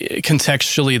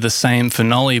contextually the same for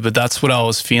Nolly, but that's what I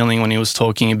was feeling when he was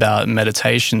talking about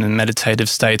meditation and meditative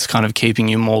states kind of keeping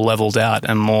you more leveled out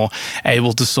and more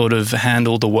able to sort of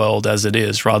handle the world as it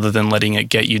is, rather than letting it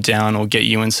get you down or get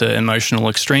you into emotional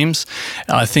extremes.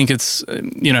 I think it's,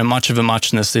 much of a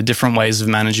muchness. They're different ways of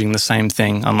managing the same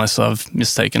thing, unless I've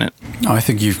mistaken it. I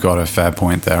think you've got a fair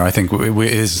point there. I think it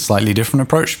is a slightly different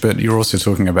approach, but you're also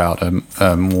talking about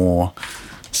a more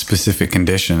specific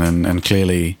condition, and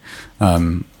clearly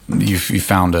you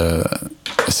found a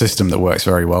system that works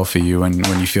very well for you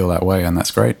when you feel that way, and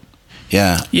that's great.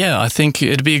 Yeah, I think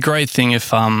it'd be a great thing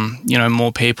if,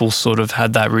 more people sort of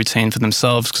had that routine for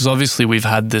themselves, because obviously we've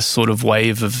had this sort of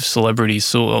wave of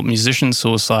musician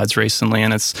suicides recently,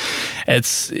 and it's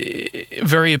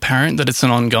very apparent that it's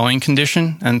an ongoing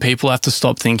condition, and people have to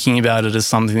stop thinking about it as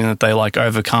something that they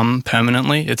overcome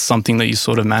permanently. It's something that you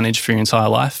sort of manage for your entire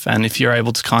life, and if you're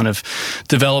able to kind of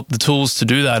develop the tools to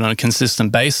do that on a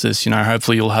consistent basis,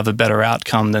 hopefully you'll have a better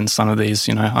outcome than some of these,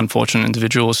 unfortunate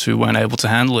individuals who weren't able to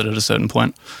handle it at a certain certain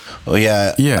point. Well,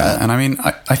 yeah. Yeah. And I mean,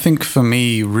 I think for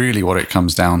me, really what it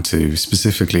comes down to,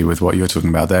 specifically with what you're talking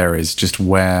about there, is just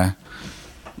where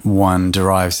one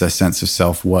derives their sense of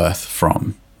self-worth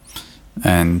from.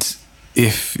 And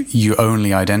if you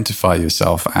only identify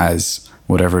yourself as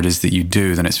whatever it is that you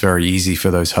do, then it's very easy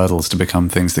for those hurdles to become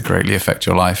things that greatly affect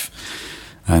your life.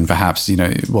 And perhaps,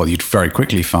 you'd very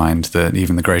quickly find that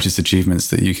even the greatest achievements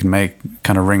that you can make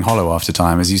kind of ring hollow after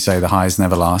time. As you say, the highs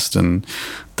never last and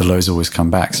the lows always come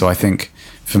back. So I think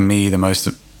for me, the most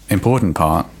important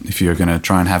part, if you're going to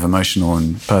try and have emotional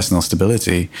and personal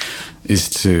stability, is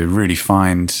to really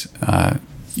find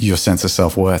your sense of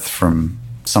self-worth from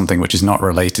something which is not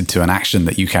related to an action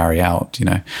that you carry out.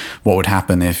 What would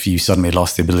happen if you suddenly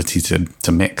lost the ability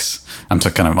to mix? I'm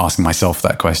kind of asking myself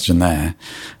that question there.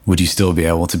 Would you still be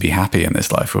able to be happy in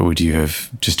this life, or would you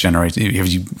have have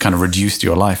you kind of reduced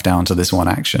your life down to this one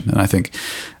action? And I think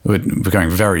we're going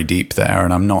very deep there,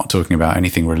 and I'm not talking about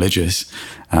anything religious,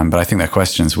 but I think they're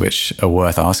questions which are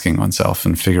worth asking oneself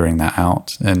and figuring that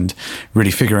out, and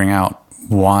really figuring out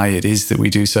why it is that we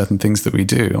do certain things that we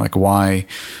do. Like, why,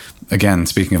 again,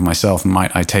 speaking of myself,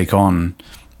 might I take on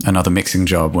another mixing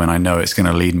job when I know it's going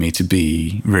to lead me to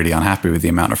be really unhappy with the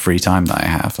amount of free time that I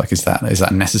have? Like, is that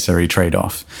a necessary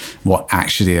trade-off? What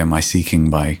actually am I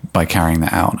seeking by carrying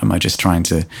that out? Am I just trying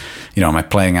to, am I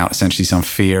playing out essentially some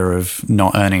fear of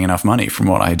not earning enough money from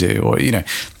what I do? Or,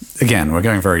 again, we're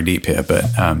going very deep here, but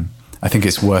I think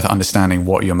it's worth understanding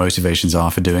what your motivations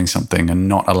are for doing something and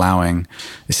not allowing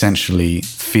essentially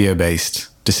fear-based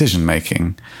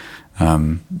decision-making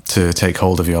to take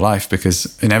hold of your life,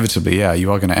 because inevitably,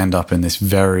 you are going to end up in this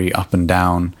very up and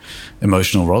down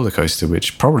emotional roller coaster,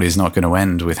 which probably is not going to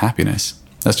end with happiness.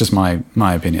 That's just my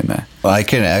opinion there. Well, I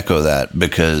can echo that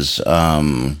because,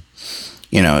 in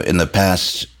the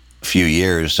past few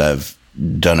years, I've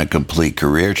done a complete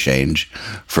career change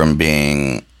from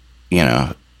being,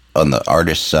 on the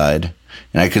artist side,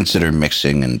 and I consider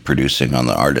mixing and producing on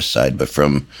the artist side, but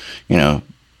from,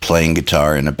 playing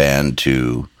guitar in a band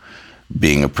to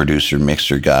being a producer,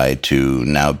 mixer guy to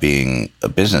now being a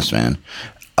businessman.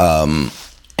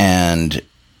 And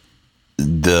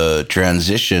the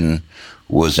transition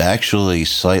was actually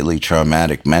slightly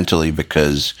traumatic mentally,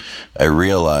 because I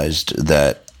realized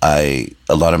that a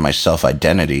lot of my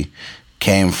self-identity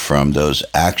came from those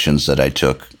actions that I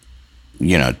took,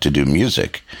 to do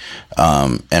music.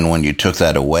 And when you took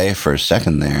that away for a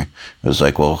second there, it was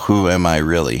like, well, who am I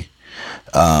really?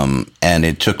 And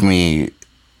it took me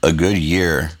a good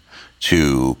year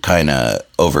to kind of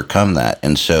overcome that.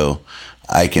 And so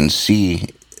I can see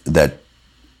that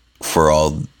for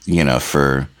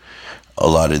for a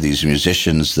lot of these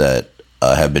musicians that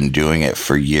have been doing it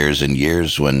for years and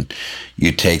years, when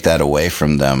you take that away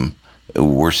from them,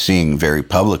 we're seeing very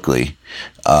publicly,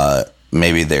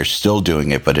 maybe they're still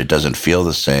doing it, but it doesn't feel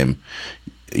the same.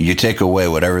 You take away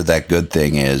whatever that good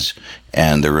thing is,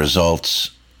 and the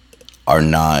results are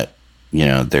not,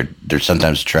 they're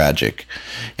sometimes tragic.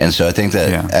 And so I think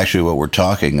that actually what we're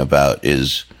talking about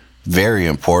is very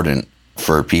important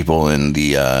for people in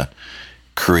the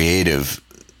creative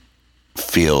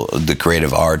field, the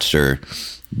creative arts or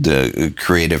the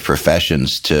creative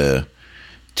professions to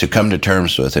come to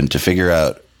terms with and to figure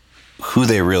out who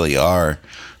they really are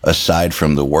aside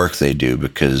from the work they do.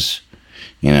 Because,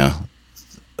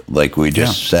 like we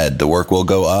just said, the work will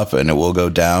go up and it will go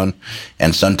down.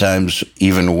 And sometimes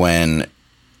even when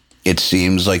it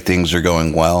seems like things are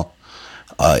going well,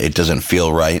 it doesn't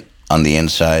feel right on the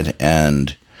inside.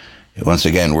 And once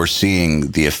again, we're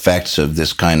seeing the effects of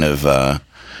this kind of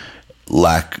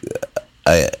lack.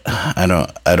 I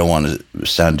don't want to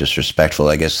sound disrespectful.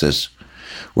 I guess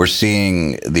we're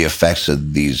seeing the effects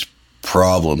of these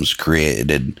problems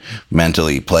created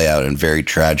mentally play out in very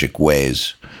tragic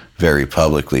ways, very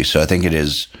publicly. So I think it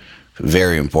is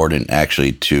very important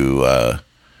actually to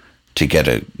get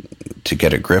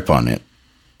a grip on it.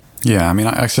 Yeah, I mean,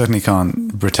 I certainly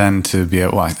can't pretend to be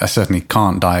I certainly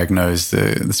can't diagnose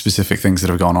the specific things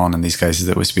that have gone on in these cases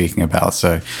that we're speaking about.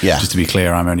 So just to be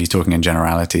clear, I'm only talking in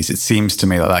generalities. It seems to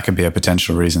me that could be a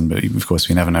potential reason, but of course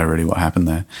we never know really what happened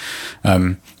there.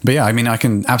 But yeah, I mean, I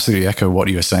can absolutely echo what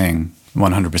you're saying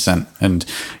 100%. And,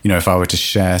 if I were to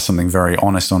share something very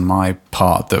honest on my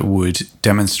part that would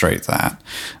demonstrate that,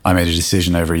 I made a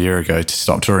decision over a year ago to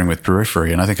stop touring with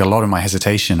Periphery. And I think a lot of my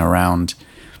hesitation around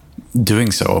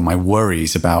doing so, or my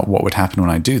worries about what would happen when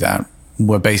I do that,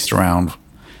 were based around,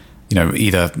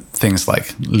 either things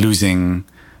like losing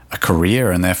a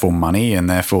career and therefore money and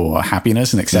therefore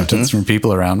happiness and acceptance from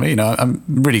people around me. I'm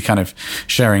really kind of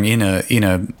sharing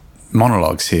inner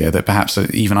monologues here that perhaps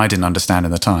even I didn't understand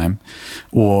in the time.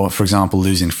 Or, for example,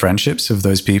 losing friendships of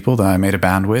those people that I made a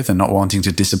band with and not wanting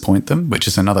to disappoint them, which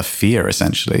is another fear,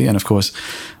 essentially. And of course,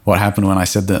 what happened when I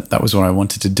said that was what I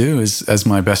wanted to do is, as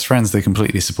my best friends, they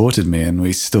completely supported me, and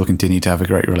we still continue to have a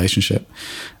great relationship.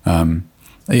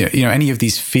 Any of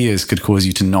these fears could cause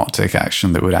you to not take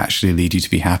action that would actually lead you to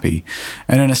be happy.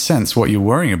 And in a sense, what you're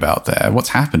worrying about there, what's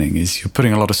happening is you're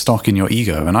putting a lot of stock in your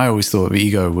ego. And I always thought of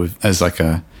ego as like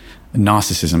a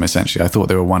narcissism, essentially. I thought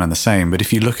they were one and the same. But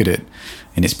if you look at it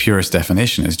in its purest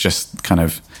definition as just kind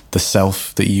of the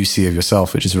self that you see of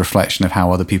yourself, which is a reflection of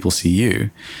how other people see you,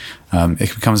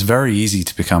 it becomes very easy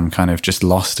to become kind of just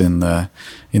lost in the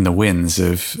winds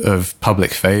of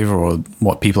public favor, or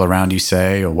what people around you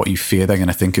say, or what you fear they're going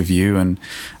to think of you. And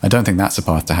I don't think that's a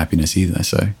path to happiness either.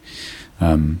 So,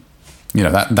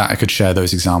 that I could share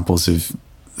those examples of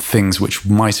things which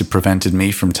might have prevented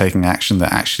me from taking action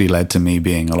that actually led to me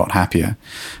being a lot happier.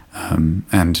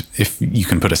 And if you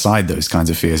can put aside those kinds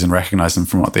of fears and recognize them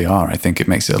from what they are, I think it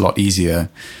makes it a lot easier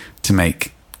to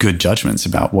make good judgments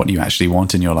about what you actually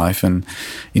want in your life. And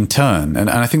in turn, and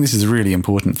I think this is a really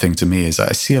important thing to me, is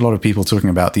I see a lot of people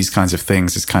talking about these kinds of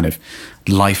things as kind of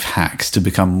life hacks to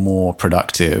become more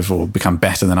productive or become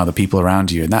better than other people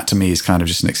around you. And that to me is kind of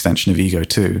just an extension of ego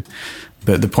too.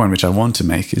 But the point which I want to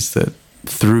make is that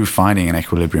through finding an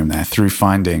equilibrium there, through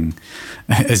finding,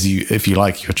 if you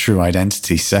like, your true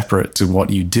identity separate to what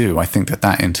you do, I think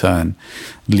that in turn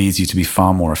leads you to be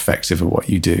far more effective at what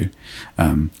you do.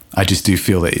 I just do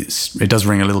feel that it does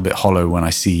ring a little bit hollow when I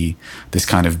see this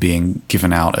kind of being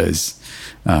given out as,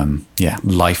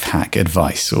 life hack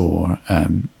advice, or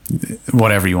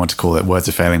whatever you want to call it. Words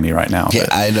are failing me right now. Yeah,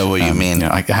 but, I know what you mean.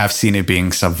 I have seen it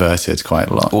being subverted quite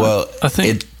a lot. Well, I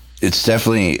think it's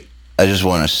definitely... I just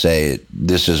want to say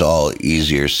this is all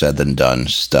easier said than done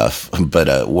stuff.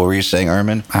 But what were you saying,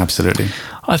 Armin? Absolutely.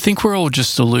 I think we're all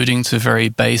just alluding to very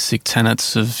basic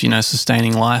tenets of,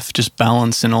 sustaining life, just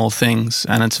balance in all things.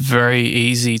 And it's very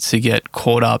easy to get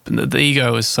caught up. The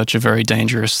ego is such a very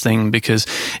dangerous thing, because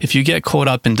if you get caught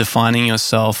up in defining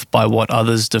yourself by what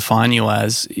others define you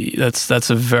as,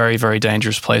 that's a very, very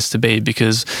dangerous place to be,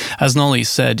 because as Nolly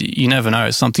said, you never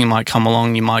know. Something might come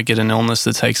along, you might get an illness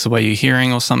that takes away your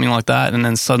hearing or something like that. And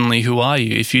then suddenly, who are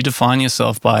you? If you define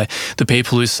yourself by the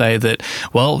people who say that,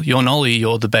 well, you're Nolly,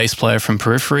 you're the bass player from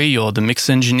Periphery, you're the mix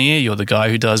engineer, you're the guy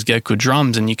who does Get Good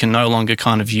Drums, and you can no longer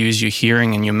kind of use your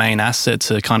hearing and your main asset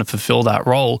to kind of fulfill that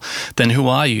role, then who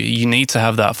are you? You need to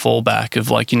have that fallback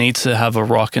of you need to have a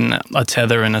rock and a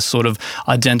tether and a sort of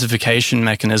identification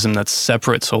mechanism that's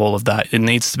separate to all of that. It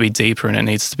needs to be deeper and it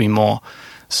needs to be more.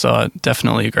 So I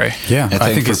definitely agree. Yeah,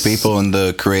 I think for people in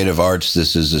the creative arts,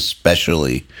 this is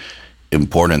especially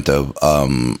important, though.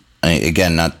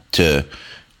 Again, not to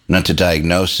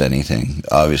diagnose anything.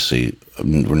 Obviously,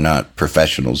 we're not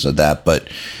professionals at that, but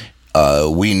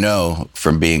we know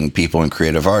from being people in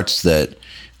creative arts that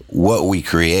what we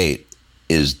create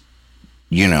is,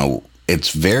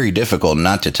 it's very difficult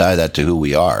not to tie that to who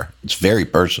we are. It's very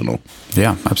personal.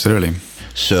 Yeah, absolutely.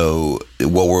 So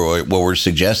what we're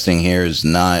suggesting here is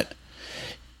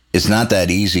it's not that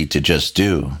easy to just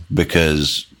do,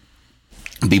 because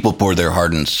people pour their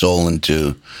heart and soul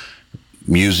into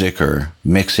music or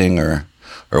mixing or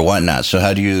whatnot. So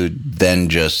how do you then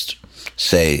just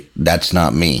say, that's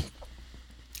not me,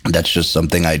 that's just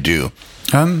something I do?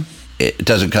 It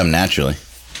doesn't come naturally.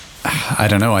 I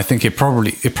don't know. I think it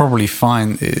probably is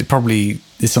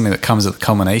something that comes at the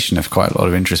culmination of quite a lot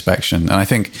of introspection. And I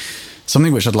think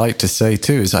something which I'd like to say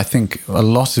too is I think I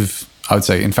would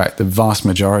say, in fact, the vast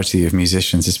majority of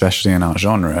musicians, especially in our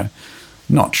genre,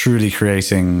 not truly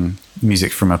creating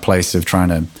music from a place of trying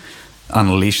to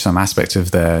unleash some aspect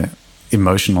of their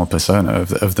emotional persona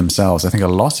of themselves. I think a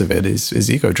lot of it is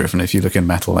ego driven. If you look in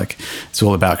metal, it's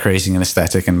all about creating an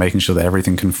aesthetic and making sure that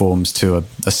everything conforms to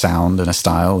a sound and a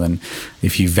style. And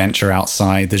if you venture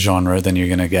outside the genre, then you're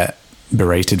going to get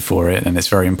berated for it. And it's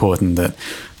very important that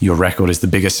your record is the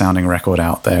biggest sounding record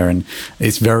out there. And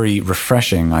it's very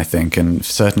refreshing, I think. And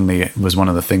certainly it was one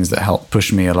of the things that helped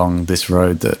push me along this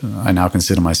road that I now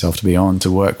consider myself to be on,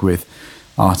 to work with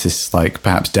artists like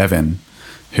perhaps Devin,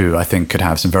 who I think could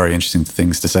have some very interesting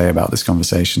things to say about this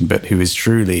conversation, but who is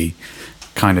truly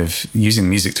kind of using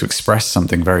music to express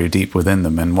something very deep within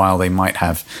them. And while they might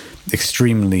have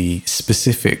extremely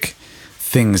specific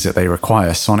things that they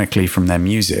require sonically from their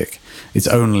music, it's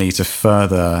only to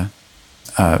further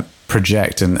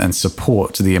project and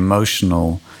support the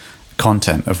emotional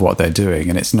content of what they're doing,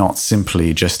 and it's not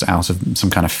simply just out of some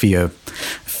kind of fear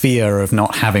of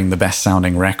not having the best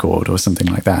sounding record or something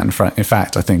like that. In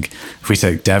fact, I think if we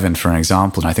take Devin for an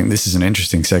example, and I think this is an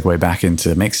interesting segue back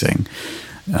into mixing.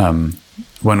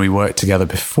 When we worked together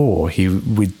before,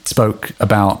 we spoke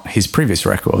about his previous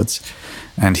records,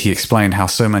 and he explained how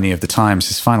so many of the times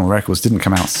his final records didn't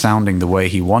come out sounding the way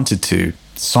he wanted to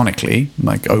sonically,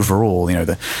 like overall,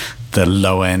 the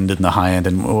low end and the high end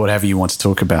and whatever you want to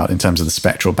talk about in terms of the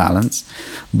spectral balance.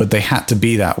 But they had to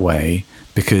be that way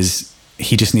because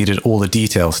he just needed all the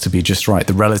details to be just right.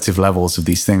 The relative levels of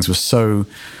these things were so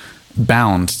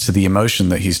bound to the emotion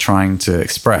that he's trying to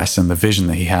express and the vision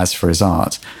that he has for his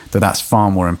art, that's far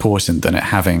more important than it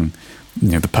having,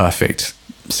 the perfect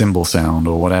cymbal sound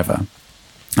or whatever.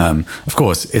 Of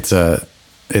course, it's a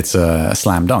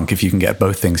slam dunk if you can get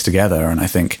both things together. And I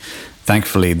think,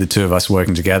 thankfully, the two of us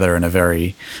working together in a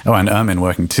very, and Ermin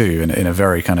working too, in a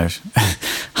very kind of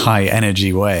high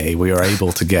energy way, we are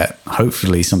able to get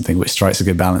hopefully something which strikes a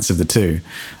good balance of the two.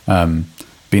 But,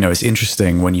 it's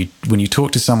interesting when you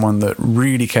talk to someone that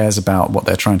really cares about what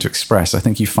they're trying to express. I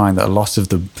think you find that a lot of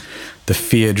the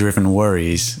fear-driven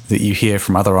worries that you hear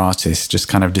from other artists just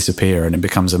kind of disappear, and it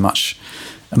becomes a much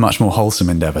more wholesome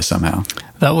endeavor somehow.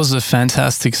 That was a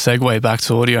fantastic segue back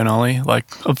to audio, Nolly. Like,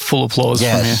 a full applause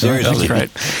from you. Seriously. That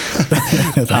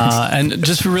was great. And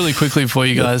just really quickly before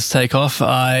you guys take off,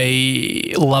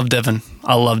 I love Devin.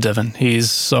 He's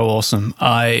so awesome.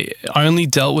 I only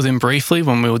dealt with him briefly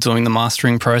when we were doing the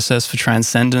mastering process for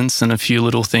Transcendence and a few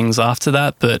little things after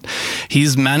that, but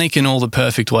he's manic in all the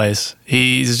perfect ways.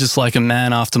 He's just like a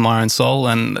man after my own soul,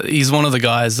 and he's one of the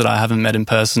guys that I haven't met in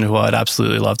person who I'd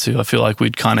absolutely love to. I feel like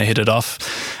we'd kind of hit it off,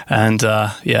 and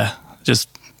just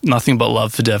nothing but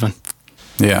love for Devin.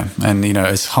 Yeah, and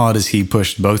as hard as he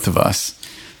pushed both of us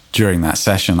during that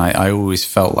session, I always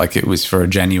felt like it was for a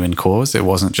genuine cause. It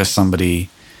wasn't just somebody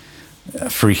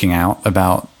freaking out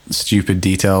about stupid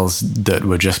details that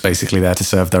were just basically there to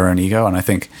serve their own ego. And I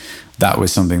think that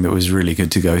was something that was really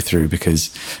good to go through,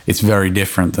 because it's very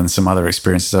different than some other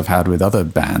experiences I've had with other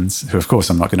bands who, of course,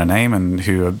 I'm not going to name, and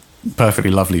who are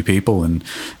perfectly lovely people and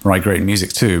write great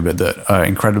music too, but that are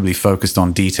incredibly focused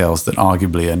on details that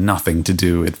arguably are nothing to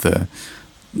do with the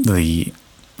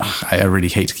I really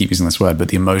hate to keep using this word, but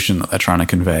the emotion that they're trying to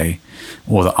convey,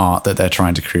 or the art that they're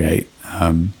trying to create.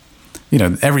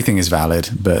 Everything is valid,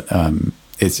 but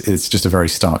it's just a very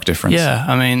stark difference. Yeah,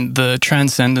 I mean, the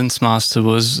Transcendence Master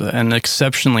was an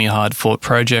exceptionally hard-fought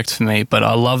project for me, but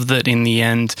I love that in the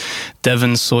end,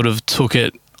 Devin sort of took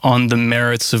it on the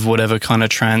merits of whatever kind of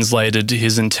translated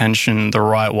his intention the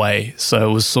right way. So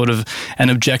it was sort of an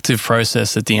objective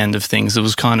process at the end of things. It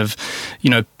was kind of,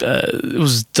 it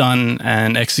was done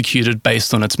and executed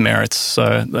based on its merits.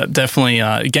 So that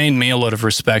definitely gained me a lot of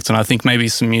respect, and I think maybe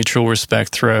some mutual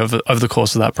respect over the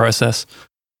course of that process.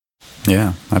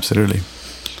 Yeah, absolutely.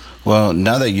 Well,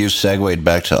 now that you've segued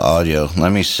back to audio,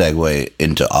 let me segue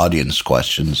into audience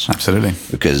questions. Absolutely.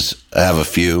 Because I have a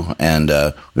few, and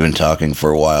we've been talking for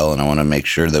a while, and I want to make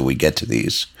sure that we get to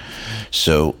these.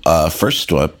 So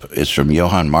first up is from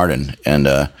Johan Martin.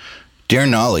 And Dear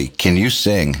Nolly, can you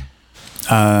sing?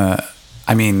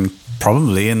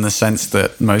 Probably, in the sense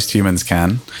that most humans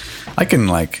can. I can,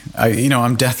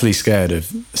 I'm deathly scared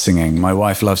of singing. My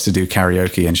wife loves to do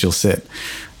karaoke, and she'll sit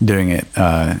doing it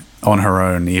on her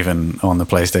own, even on the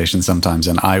PlayStation sometimes,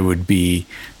 and I would be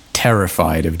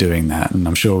terrified of doing that. And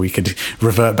I'm sure we could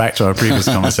revert back to our previous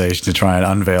conversation to try and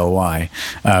unveil why.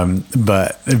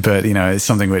 But it's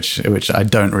something which I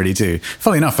don't really do.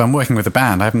 Funnily enough, I'm working with a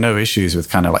band. I have no issues with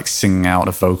kind of like singing out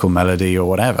a vocal melody or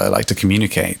whatever, like to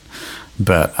communicate.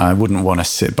 But I wouldn't want to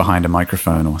sit behind a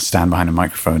microphone or stand behind a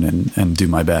microphone and do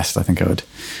my best. I think I would.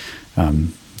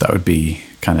 That would be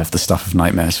kind of the stuff of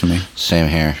nightmares for me. Same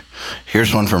here.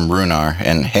 Here's one from Runar.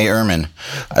 And hey, Ermin,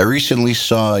 I recently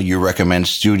saw you recommend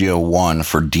Studio One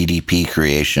for DDP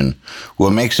creation.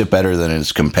 What makes it better than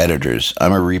its competitors?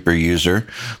 I'm a Reaper user,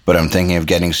 but I'm thinking of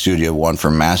getting Studio One for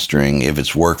mastering if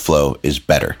its workflow is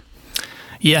better.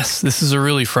 Yes, this is a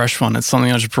really fresh one. It's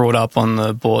something I just brought up on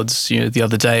the boards the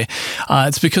other day.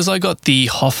 It's because I got the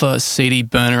Hoffer CD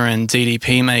Burner and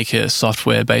DDP Maker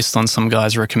software based on some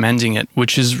guys recommending it,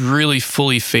 which is really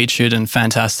fully featured and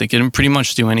fantastic. It can pretty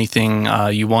much do anything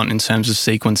you want in terms of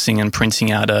sequencing and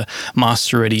printing out a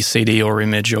master-ready CD or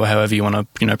image, or however you want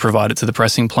to provide it to the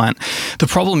pressing plant. The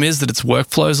problem is that its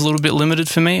workflow is a little bit limited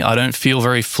for me. I don't feel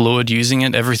very fluid using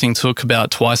it. Everything took about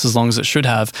twice as long as it should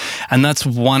have, and that's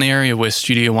one area where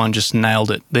Studio One just nailed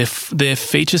it. Their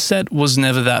feature set was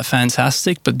never that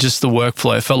fantastic, but just the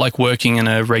workflow, it felt like working in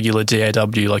a regular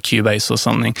DAW like Cubase or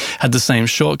something. Had the same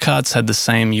shortcuts, had the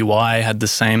same UI, had the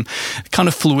same kind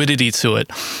of fluidity to it.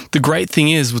 The great thing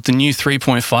is with the new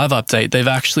 3.5 update, they've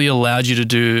actually allowed you to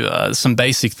do some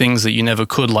basic things that you never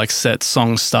could, like set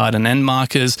song start and end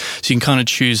markers. So you can kind of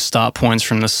choose start points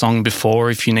from the song before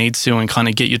if you need to, and kind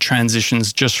of get your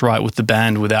transitions just right with the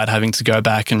band without having to go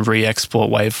back and re-export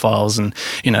WAV files. And,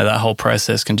 that whole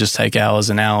process can just take hours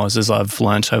and hours, as I've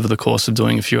learnt over the course of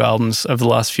doing a few albums over the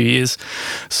last few years.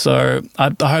 So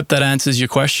I hope that answers your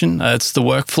question. It's the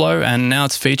workflow, and now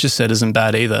its feature set isn't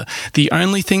bad either. The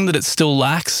only thing that it still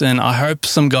lacks, and I hope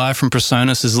some guy from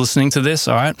PreSonus is listening to this,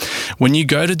 all right? When you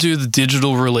go to do the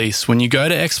digital release, when you go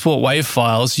to export WAV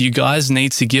files, you guys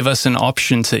need to give us an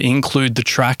option to include the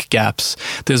track gaps.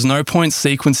 There's no point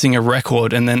sequencing a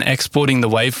record and then exporting the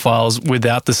WAV files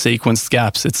without the sequenced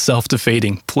gaps. It's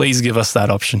self-defeating. Please give us that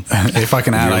option. If I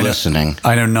can add,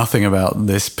 I know nothing about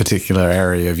this particular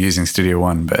area of using Studio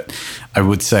One, but I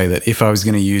would say that if I was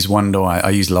going to use one DAW, I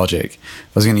use Logic.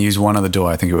 If I was going to use one other DAW,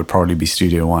 I think it would probably be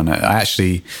Studio One. I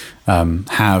actually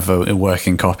have a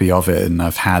working copy of it, and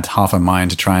I've had half a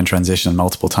mind to try and transition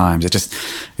multiple times. It's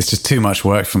just too much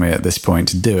work for me at this point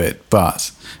to do it,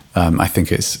 but I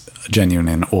think it's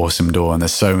genuinely an awesome DAW, and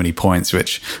there's so many points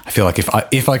which I feel like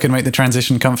if I could make the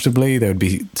transition comfortably, there would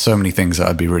be so many things that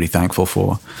I'd be really thankful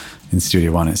for in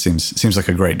Studio One. It seems like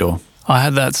a great DAW. I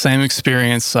had that same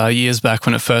experience years back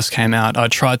when it first came out. I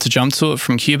tried to jump to it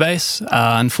from Cubase.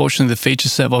 Unfortunately, the feature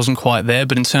set wasn't quite there,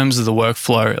 but in terms of the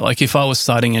workflow, like if I was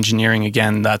starting engineering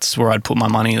again, that's where I'd put my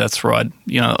money. That's where I'd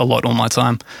allot all my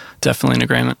time. Definitely in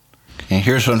agreement. Okay,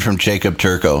 here's one from Jacob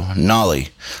Turco. Nolly,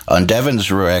 on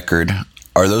Devin's record,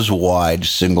 are those wide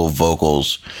single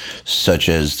vocals, such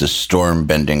as the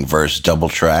storm-bending verse,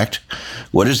 double-tracked?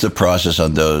 What is the process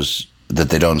on those that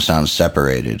they don't sound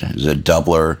separated? Is it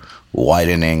doubler,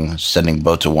 widening, sending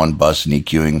both to one bus and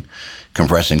EQing,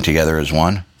 compressing together as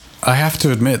one? I have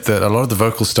to admit that a lot of the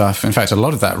vocal stuff, in fact, a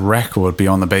lot of that record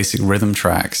beyond the basic rhythm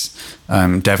tracks,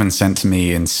 Devin sent to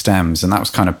me in stems, and that was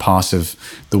kind of part of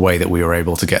the way that we were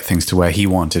able to get things to where he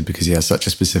wanted, because he has such a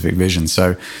specific vision.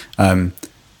 So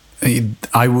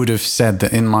I would have said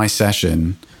that in my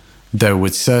session, there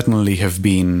would certainly have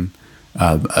been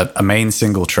a main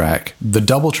single track. The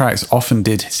double tracks often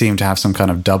did seem to have some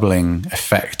kind of doubling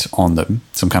effect on them,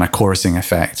 some kind of chorusing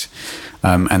effect.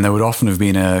 And there would often have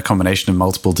been a combination of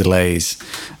multiple delays,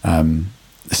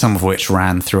 some of which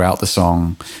ran throughout the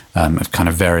song, of kind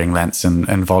of varying lengths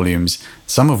and volumes,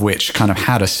 some of which kind of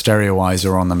had a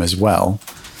stereoizer on them as well.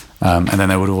 And then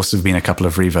there would also have been a couple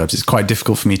of reverbs. It's quite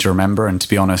difficult for me to remember, and to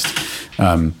be honest,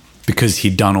 because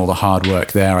he'd done all the hard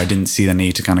work there, I didn't see the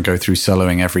need to kind of go through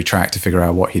soloing every track to figure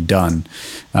out what he'd done.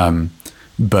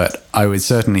 But I would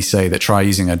certainly say that try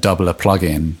using a doubler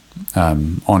plugin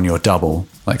on your double,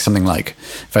 like something like,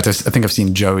 in fact, I think I've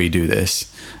seen Joey do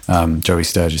this, Joey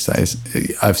Sturgis, that is.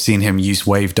 I've seen him use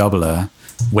Waves doubler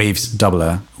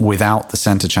without the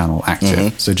center channel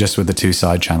active, so just with the two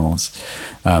side channels,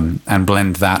 and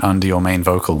blend that under your main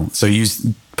vocal. So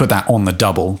put that on the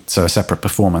double, so a separate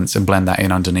performance, and blend that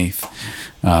in underneath.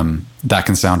 That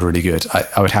can sound really good.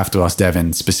 I would have to ask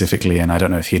Devin specifically, and I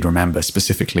don't know if he'd remember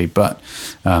specifically, but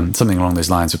something along those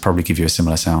lines would probably give you a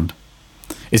similar sound.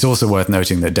 It's also worth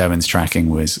noting that Devin's tracking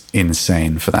was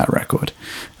insane for that record.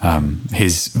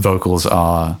 His vocals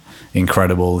are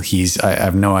incredible. I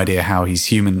have no idea how he's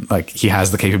human. Like, he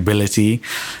has the capability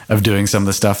of doing some of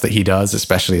the stuff that he does,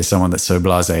 especially as someone that's so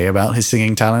blasé about his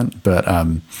singing talent. But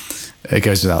it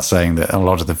goes without saying that a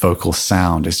lot of the vocal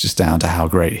sound is just down to how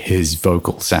great his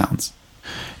vocal sounds.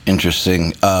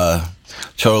 Interesting.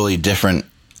 Totally different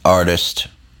artist,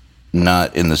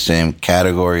 not in the same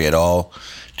category at all.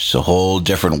 Just a whole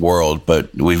different world.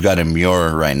 But we've got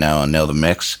Imure right now on Nail the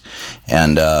Mix.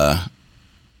 And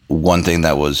one thing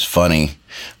that was funny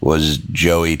was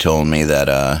Joey told me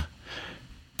that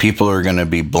people are going to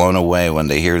be blown away when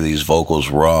they hear these vocals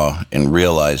raw and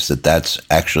realize that that's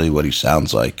actually what he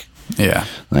sounds like. Yeah.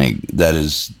 Like,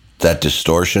 that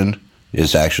distortion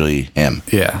is actually him.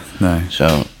 Yeah, no.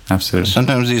 So absolutely.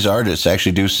 Sometimes these artists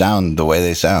actually do sound the way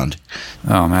they sound.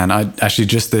 Oh man, I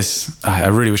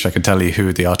really wish I could tell you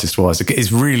who the artist was.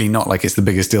 It's really not like it's the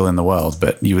biggest deal in the world,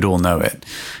 but you would all know it.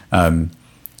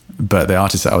 But the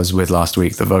artist that I was with last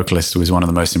week, the vocalist, was one of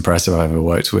the most impressive I've ever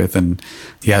worked with, and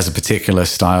he has a particular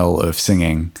style of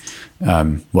singing.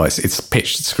 It's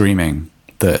pitched screaming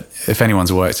that if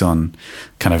anyone's worked on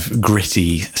kind of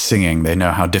gritty singing, they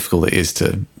know how difficult it is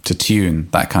to tune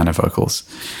that kind of vocals.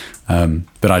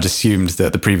 But I'd assumed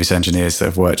that the previous engineers that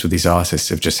have worked with these artists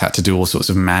have just had to do all sorts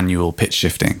of manual pitch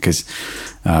shifting because,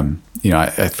 I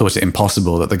thought it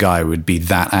impossible that the guy would be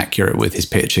that accurate with his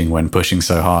pitching when pushing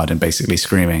so hard and basically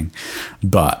screaming.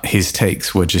 But his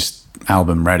takes were just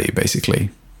album ready, basically.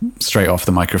 Straight off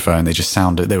the microphone, they just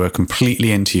sounded, they were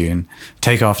completely in tune,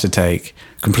 take after take,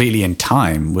 completely in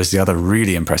time was the other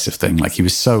really impressive thing. Like he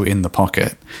was so in the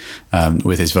pocket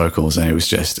with his vocals, and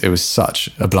it was such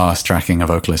a blast tracking a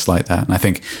vocalist like that. And I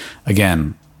think,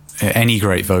 again, any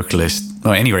great vocalist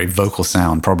or any great vocal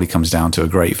sound probably comes down to a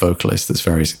great vocalist that's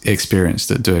very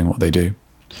experienced at doing what they do.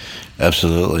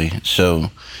 Absolutely. So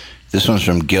this one's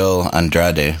from Gil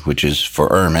Andrade, which is for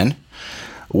Ermin.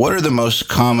 What are the most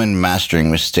common mastering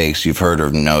mistakes you've heard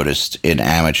or noticed in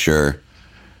amateur,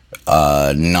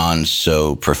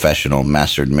 non-so-professional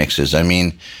mastered mixes? I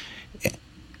mean,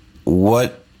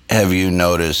 what have you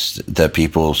noticed that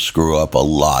people screw up a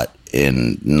lot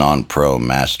in non-pro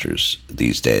masters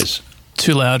these days?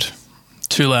 Too loud.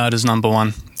 Too loud is number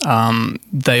one.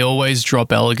 They always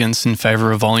drop elegance in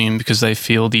favor of volume because they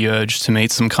feel the urge to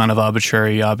meet some kind of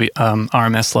arbitrary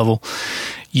RMS level.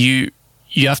 You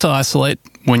have to isolate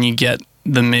when you get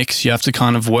the mix. You have to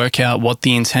kind of work out what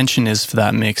the intention is for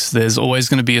that mix. There's always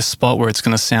going to be a spot where it's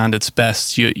going to sound its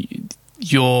best.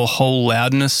 Your whole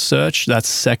loudness search, that's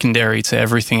secondary to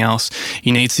everything else.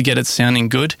 You need to get it sounding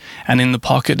good and in the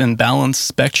pocket and balanced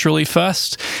spectrally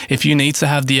first. If you need to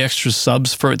have the extra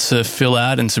subs for it to fill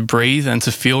out and to breathe and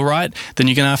to feel right, then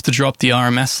you're going to have to drop the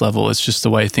RMS level. It's just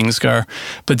the way things go.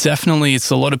 But definitely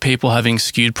it's a lot of people having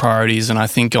skewed priorities, and I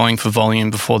think going for volume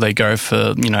before they go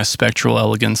for, spectral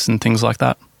elegance and things like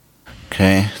that.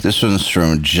 Okay, this one's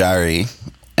from Jari,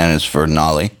 and it's for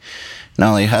Nolly.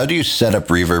 Nolly, how do you set up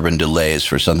reverb and delays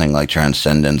for something like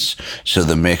Transcendence so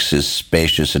the mix is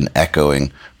spacious and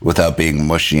echoing without being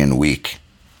mushy and weak?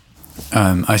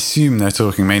 I assume they're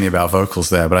talking mainly about vocals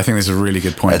there, but I think there's a really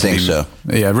good point.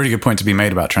 Yeah, a really good point to be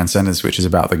made about Transcendence, which is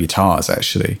about the guitars,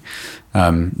 actually.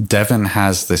 Devin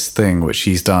has this thing, which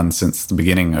he's done since the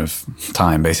beginning of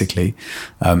time, basically,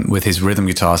 with his rhythm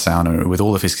guitar sound and with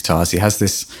all of his guitars. He has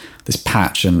this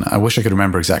patch, and I wish I could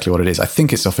remember exactly what it is. I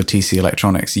think it's off a TC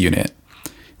Electronics unit,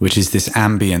 which is this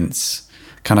ambience,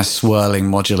 kind of swirling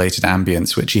modulated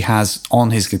ambience, which he has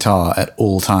on his guitar at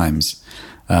all times.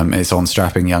 It's on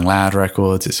Strapping Young Lad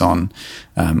records, it's on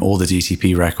all the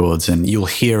DTP records, and you'll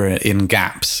hear it in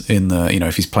gaps in the,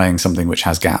 if he's playing something which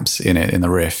has gaps in it, in the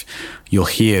riff, you'll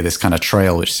hear this kind of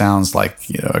trail which sounds like,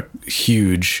 a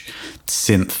huge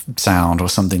synth sound or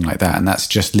something like that. And that's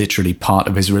just literally part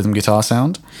of his rhythm guitar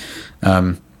sound.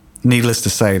 Needless to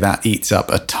say, that eats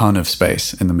up a ton of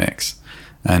space in the mix.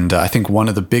 And I think one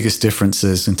of the biggest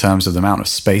differences in terms of the amount of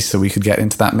space that we could get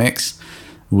into that mix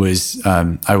was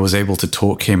I was able to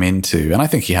talk him into, and I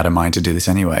think he had a mind to do this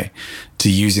anyway,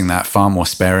 to using that far more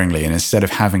sparingly. And instead of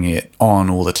having it on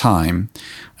all the time,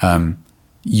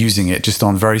 using it just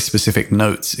on very specific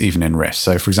notes, even in riffs.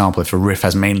 So for example, if a riff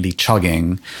has mainly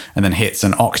chugging and then hits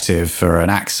an octave for an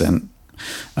accent,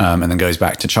 and then goes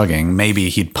back to chugging, maybe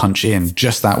he'd punch in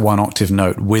just that one octave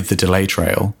note with the delay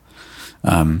trail,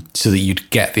 so that you'd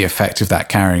get the effect of that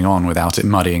carrying on without it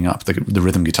muddying up the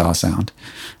rhythm guitar sound.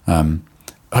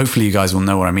 Hopefully you guys will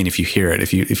know what I mean if you hear it.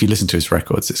 If you listen to his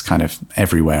records, it's kind of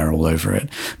everywhere, all over it.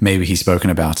 Maybe he's spoken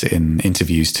about it in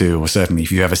interviews too, or certainly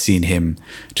if you've ever seen him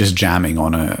just jamming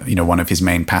on one of his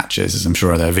main patches, as I'm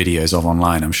sure there are videos of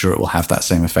online, I'm sure it will have that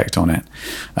same effect on it.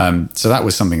 So that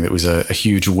was something that was a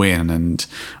huge win and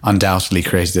undoubtedly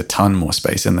created a ton more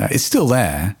space in there. It's still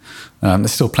there.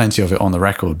 There's still plenty of it on the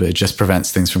record, but it just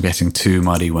prevents things from getting too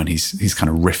muddy when he's kind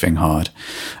of riffing hard.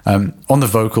 On the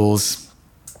vocals,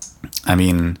 I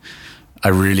mean, I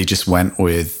really just went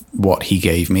with what he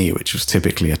gave me, which was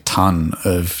typically a ton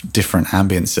of different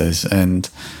ambiences. And,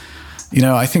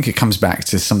 I think it comes back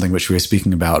to something which we were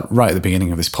speaking about right at the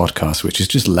beginning of this podcast, which is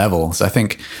just levels. I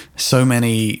think so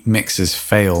many mixers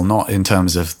fail, not in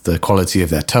terms of the quality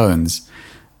of their tones,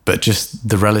 but just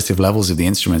the relative levels of the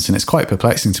instruments. And it's quite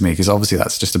perplexing to me because obviously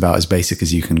that's just about as basic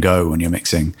as you can go when you're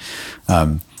mixing.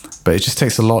 But it just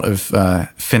takes a lot of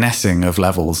finessing of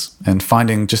levels and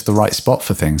finding just the right spot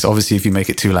for things. Obviously, if you make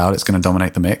it too loud, it's going to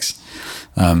dominate the mix.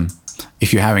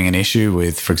 If you're having an issue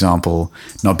with, for example,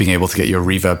 not being able to get your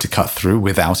reverb to cut through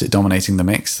without it dominating the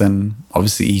mix, then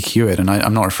obviously EQ it. And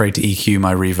I'm not afraid to EQ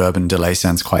my reverb and delay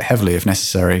sends quite heavily if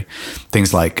necessary.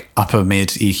 Things like upper mid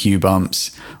EQ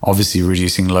bumps, obviously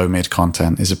reducing low mid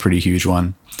content is a pretty huge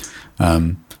one.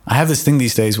 I have this thing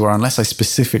these days where unless I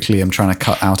specifically am trying to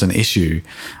cut out an issue,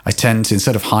 I tend to,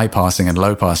 instead of high passing and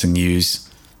low passing, use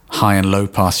high and low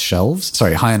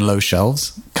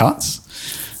shelves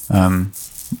cuts.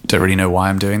 don't really know why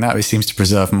I'm doing that. It seems to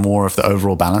preserve more of the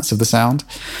overall balance of the sound.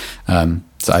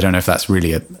 So I don't know if that's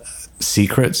really a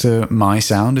secret to my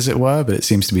sound, as it were, but it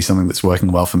seems to be something that's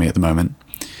working well for me at the moment.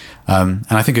 And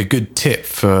I think a good tip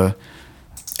for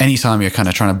anytime you're kind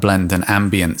of trying to blend an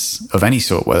ambience of any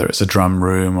sort, whether it's a drum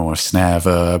room or a snare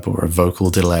verb or a vocal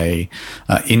delay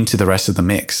into the rest of the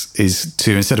mix, is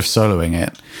to, instead of soloing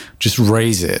it, just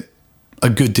raise it a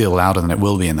good deal louder than it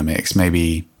will be in the mix.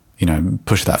 Maybe,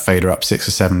 push that fader up 6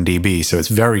 or 7 dB so it's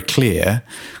very clear,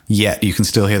 yet you can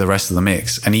still hear the rest of the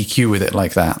mix, and EQ with it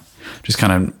like that. Just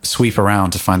kind of sweep around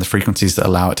to find the frequencies that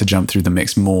allow it to jump through the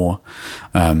mix more,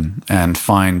 and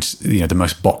find the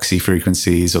most boxy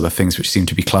frequencies or the things which seem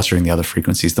to be cluttering the other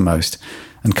frequencies the most,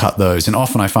 and cut those. And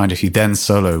often I find if you then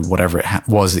solo whatever it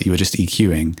was that you were just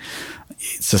EQing,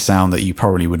 it's a sound that you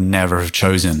probably would never have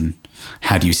chosen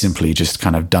had you simply just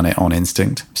kind of done it on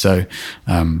instinct. So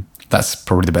that's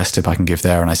probably the best tip I can give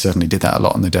there, and I certainly did that a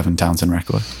lot on the Devin Townsend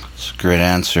record. That's a great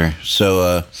answer.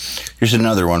 So here's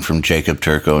another one from Jacob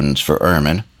Turco, and it's for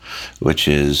Ermin, which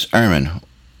is, Ermin,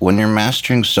 when you're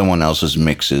mastering someone else's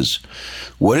mixes,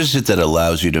 what is it that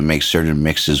allows you to make certain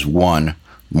mixes, 1,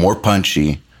 more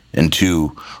punchy, and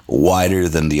 2, wider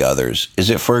than the others? Is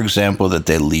it, for example, that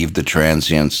they leave the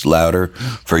transients louder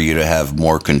for you to have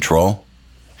more control?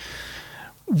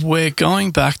 We're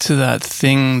going back to that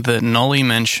thing that Nolly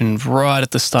mentioned right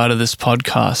at the start of this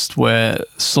podcast, where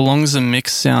so long as a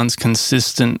mix sounds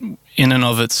consistent in and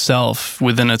of itself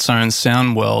within its own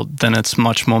sound world, then it's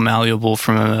much more malleable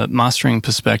from a mastering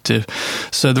perspective.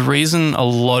 So the reason a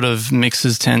lot of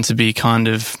mixes tend to be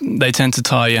they tend to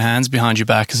tie your hands behind your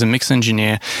back as a mix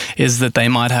engineer is that they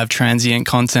might have transient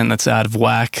content that's out of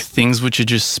whack, things which are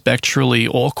just spectrally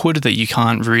awkward that you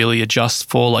can't really adjust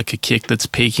for, like a kick that's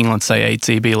peaking, let's say 8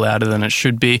 dB louder than it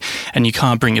should be, and you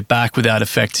can't bring it back without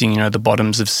affecting, the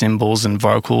bottoms of cymbals and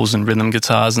vocals and rhythm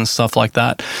guitars and stuff like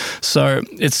that. So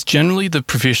it's generally the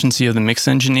proficiency of the mix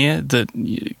engineer that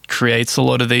creates a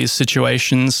lot of these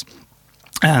situations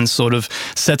and sort of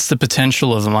sets the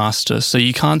potential of the master. So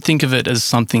you can't think of it as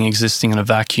something existing in a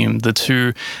vacuum. The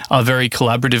two are very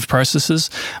collaborative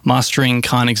processes. Mastering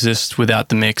can't exist without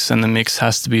the mix, and the mix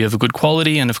has to be of a good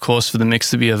quality. And of course, for the mix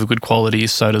to be of a good quality,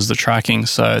 so does the tracking.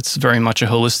 So it's very much a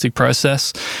holistic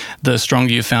process. The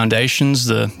stronger your foundations,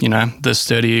 the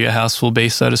sturdier your house will be,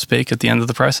 so to speak, at the end of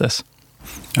the process.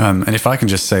 And if I can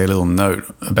just say a little note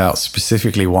about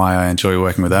specifically why I enjoy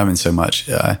working with Ermin so much,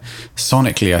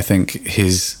 sonically, I think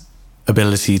his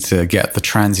ability to get the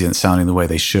transients sounding the way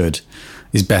they should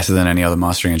is better than any other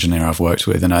mastering engineer I've worked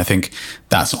with. And I think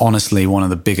that's honestly one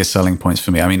of the biggest selling points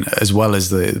for me. I mean, as well as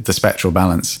the spectral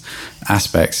balance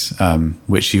aspects,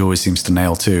 which he always seems to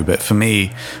nail too. But for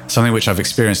me, something which I've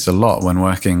experienced a lot when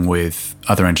working with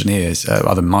other engineers,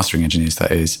 other mastering engineers,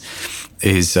 that is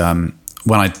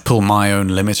when I pull my own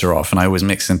limiter off and I always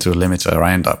mix into a limiter,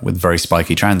 I end up with very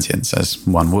spiky transients, as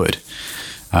one would.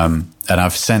 And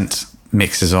I've sent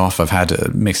mixes off. I've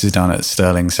had mixes done at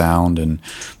Sterling Sound and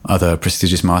other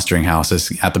prestigious mastering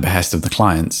houses at the behest of the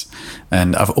clients.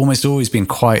 And I've almost always been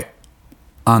quite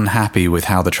unhappy with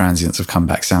how the transients have come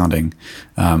back sounding.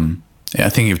 I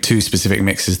think of 2 specific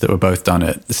mixes that were both done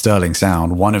at the Sterling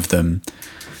Sound. One of them,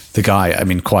 the guy,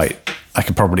 I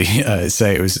could probably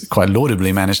say it was quite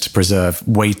laudably managed to preserve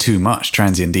way too much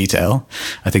transient detail.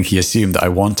 I think he assumed that I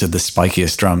wanted the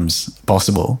spikiest drums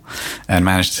possible and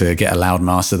managed to get a loud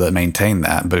master that maintained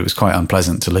that, but it was quite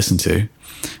unpleasant to listen to.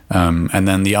 And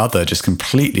then the other just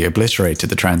completely obliterated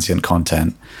the transient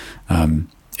content.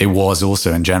 It was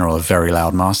also in general a very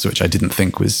loud master, which I didn't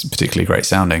think was particularly great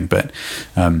sounding, but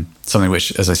something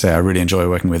which, as I say, I really enjoy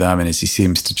working with Ermin is he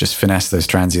seems to just finesse those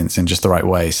transients in just the right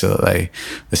way so that they're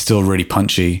still really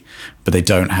punchy, but they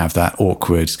don't have that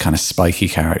awkward kind of spiky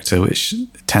character, which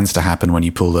tends to happen when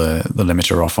you pull the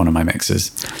limiter off one of my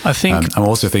mixes. I think I'm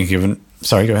also thinking of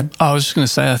Sorry, go ahead. I was just going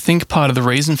to say, I think part of the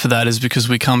reason for that is because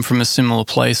we come from a similar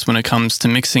place when it comes to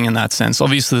mixing in that sense.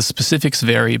 Obviously, the specifics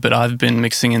vary, but I've been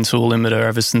mixing into a limiter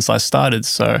ever since I started,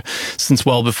 so since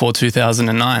well before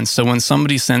 2009. So when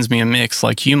somebody sends me a mix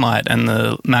like you might, and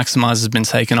the maximizer's been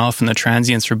taken off and the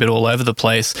transients are a bit all over the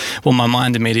place, well, my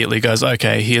mind immediately goes,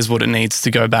 okay, here's what it needs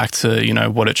to go back to,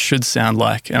 what it should sound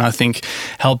like. And I think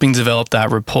helping develop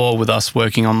that rapport with us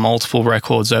working on multiple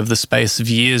records over the space of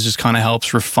years just kind of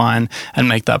helps refine and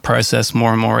make that process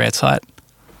more and more airtight.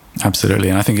 Absolutely.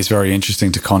 And I think it's very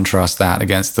interesting to contrast that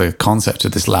against the concept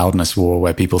of this loudness war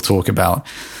where people talk about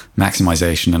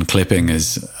maximization and clipping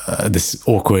as this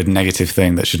awkward negative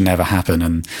thing that should never happen.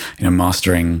 And,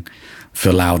 mastering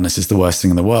for loudness is the worst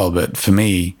thing in the world. But for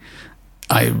me,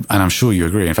 and I'm sure you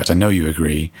agree, in fact, I know you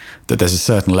agree, that there's a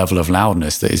certain level of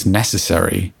loudness that is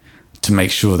necessary to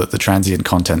make sure that the transient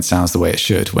content sounds the way it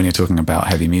should when you're talking about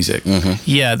heavy music.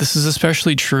 Yeah, this is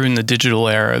especially true in the digital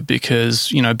era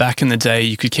because, back in the day,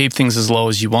 you could keep things as low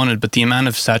as you wanted, but the amount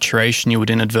of saturation you would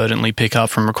inadvertently pick up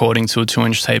from recording to a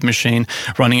 2-inch tape machine,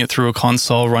 running it through a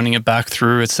console, running it back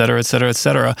through, et cetera,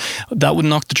 that would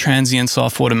knock the transients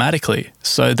off automatically.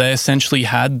 So they essentially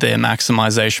had their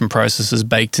maximization processes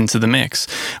baked into the mix.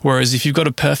 Whereas if you've got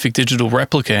a perfect digital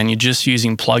replica and you're just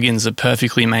using plugins that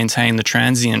perfectly maintain the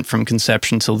transient from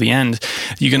conception till the end,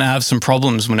 you're going to have some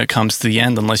problems when it comes to the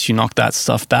end unless you knock that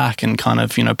stuff back and kind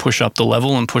of, push up the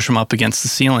level and push them up against the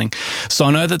ceiling. So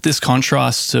I know that this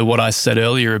contrasts to what I said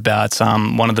earlier about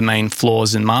one of the main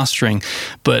flaws in mastering,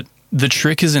 but the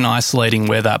trick is in isolating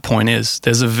where that point is.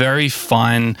 There's a very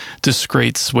fine,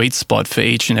 discrete sweet spot for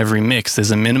each and every mix.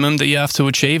 There's a minimum that you have to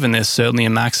achieve, and there's certainly a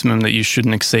maximum that you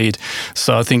shouldn't exceed.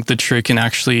 So I think the trick in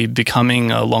actually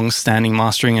becoming a long-standing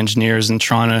mastering engineer is in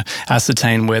trying to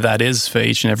ascertain where that is for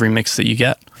each and every mix that you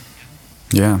get.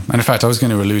 Yeah, and in fact, I was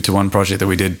going to allude to one project that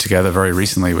we did together very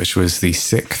recently, which was the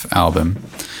 6th album.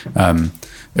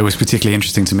 It was particularly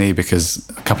interesting to me because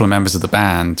a couple of members of the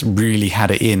band really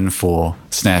had it in for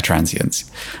snare transients,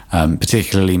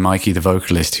 particularly Mikey, the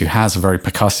vocalist, who has a very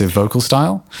percussive vocal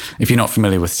style. If you're not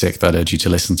familiar with 6th, I'd urge you to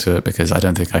listen to it because I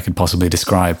don't think I could possibly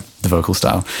describe the vocal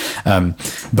style.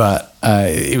 But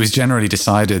it was generally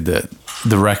decided that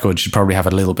the record should probably have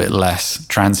a little bit less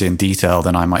transient detail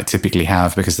than I might typically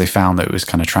have because they found that it was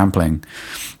kind of trampling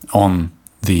on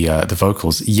the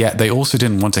vocals, yet they also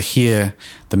didn't want to hear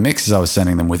the mixes I was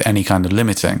sending them with any kind of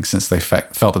limiting, since they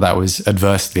felt that was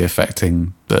adversely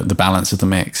affecting the balance of the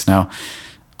mix. Now,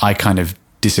 I kind of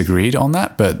disagreed on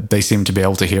that, but they seemed to be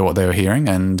able to hear what they were hearing,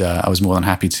 and I was more than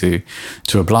happy to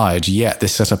oblige. Yet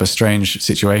this set up a strange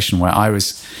situation where I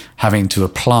was having to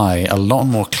apply a lot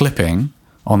more clipping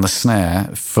on the snare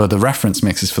for the reference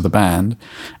mixes for the band,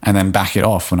 and then back it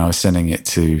off when I was sending it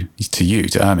to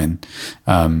Ermin.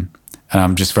 And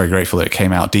I'm just very grateful that it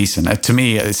came out decent. To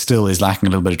me, it still is lacking a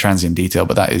little bit of transient detail,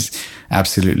 but that is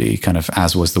absolutely kind of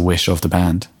as was the wish of the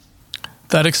band.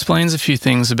 That explains a few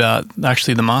things about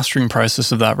actually the mastering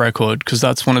process of that record, because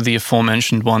that's one of the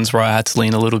aforementioned ones where I had to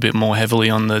lean a little bit more heavily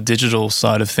on the digital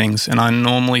side of things. And I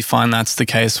normally find that's the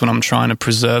case when I'm trying to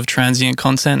preserve transient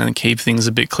content and keep things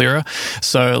a bit clearer.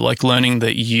 So like learning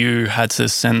that you had to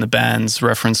send the band's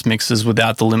reference mixes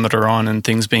without the limiter on and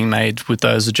things being made with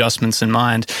those adjustments in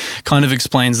mind kind of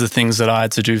explains the things that I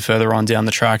had to do further on down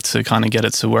the track to kind of get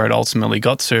it to where it ultimately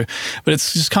got to. But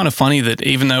it's just kind of funny that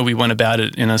even though we went about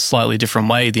it in a slightly different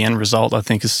way, the end result I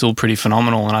think is still pretty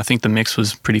phenomenal, and I think the mix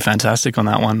was pretty fantastic on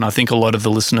that one. I think a lot of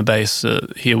the listener base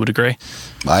here would agree.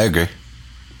 I agree.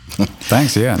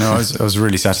 Thanks. Yeah, no, I was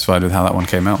really satisfied with how that one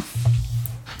came out.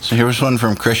 So here's one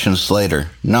from Christian Slater.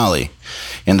 Nolly,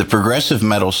 in the progressive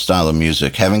metal style of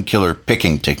music, having killer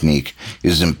picking technique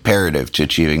is imperative to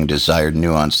achieving desired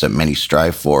nuance that many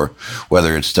strive for,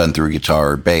 whether it's done through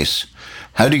guitar or bass.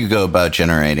 How do you go about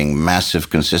generating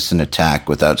massive, consistent attack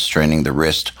without straining the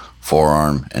wrist,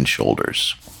 forearm, and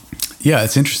shoulders? Yeah,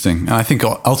 it's interesting. And I think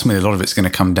ultimately a lot of it's going to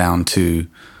come down to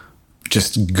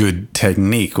just good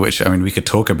technique, which, I mean, we could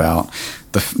talk about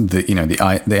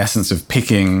the essence of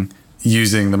picking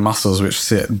using the muscles which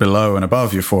sit below and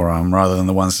above your forearm rather than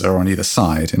the ones that are on either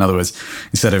side. In other words,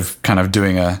 instead of kind of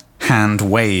doing a hand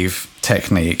wave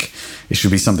technique, it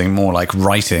should be something more like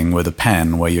writing with a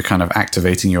pen, where you're kind of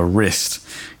activating your wrist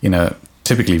in a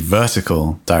typically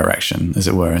vertical direction, as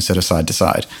it were, instead of side to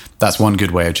side. That's one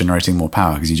good way of generating more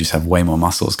power, because you just have way more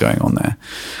muscles going on there.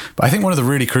 But I think one of the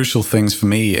really crucial things for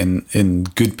me in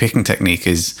good picking technique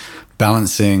is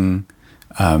balancing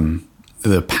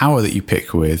the power that you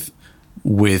pick with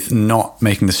not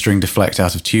making the string deflect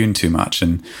out of tune too much.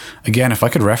 And again, if I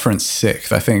could reference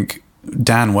 6th, I think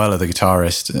Dan Weller, the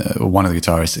guitarist, or one of the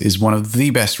guitarists, is one of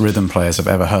the best rhythm players I've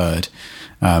ever heard.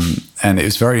 And it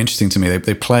was very interesting to me.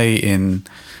 They play in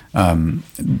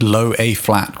low A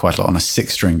flat quite a lot on a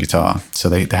 6-string guitar. So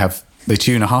they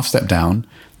tune a half step down,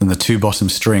 then the 2 bottom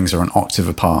strings are an octave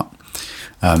apart.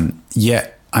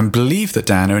 Yet I believe that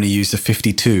Dan only used a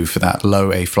 52 for that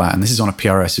low A flat, and this is on a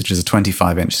PRS, which is a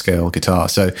 25-inch scale guitar.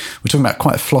 So we're talking about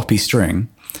quite a floppy string,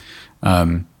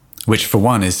 which for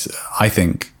one is, I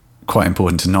think, quite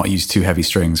important to not use too heavy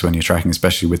strings when you're tracking,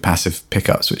 especially with passive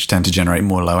pickups, which tend to generate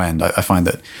more low end. I find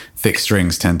that thick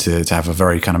strings tend to have a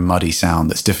very kind of muddy sound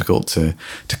that's difficult to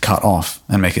cut off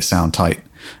and make it sound tight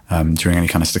during any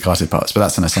kind of staccato parts, but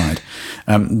that's an aside.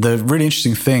 The really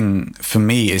interesting thing for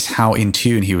me is how in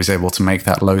tune he was able to make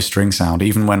that low string sound,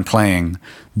 even when playing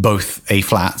both A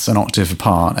flats an octave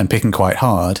apart and picking quite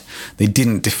hard. They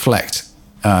didn't deflect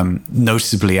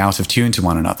noticeably out of tune to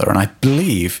one another. And I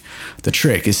believe the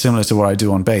trick is similar to what I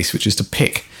do on bass, which is to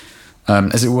pick,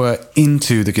 as it were,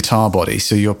 into the guitar body.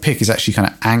 So your pick is actually kind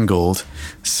of angled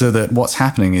so that what's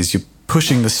happening is you're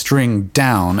pushing the string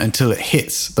down until it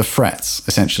hits the frets,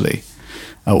 essentially.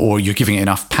 Or you're giving it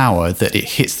enough power that it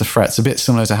hits the frets, a bit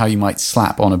similar to how you might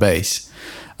slap on a bass.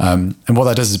 And what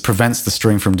that does is it prevents the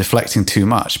string from deflecting too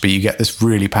much, but you get this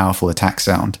really powerful attack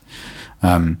sound.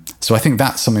 So I think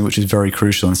that's something which is very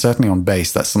crucial. And certainly on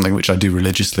bass, that's something which I do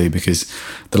religiously, because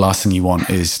the last thing you want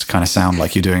is to kind of sound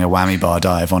like you're doing a whammy bar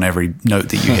dive on every note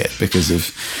that you hit because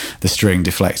of the string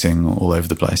deflecting all over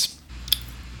the place.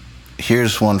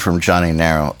 Here's one from Johnny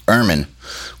Narrow. Ermin,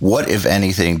 what, if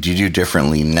anything, do you do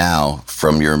differently now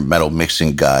from your metal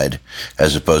mixing guide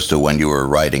as opposed to when you were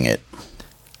writing it?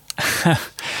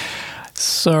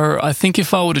 So I think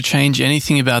if I were to change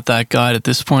anything about that guide at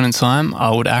this point in time, I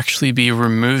would actually be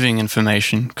removing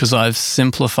information, because I've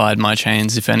simplified my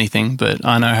chains, if anything. But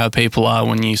I know how people are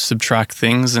when you subtract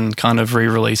things and kind of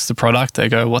re-release the product. They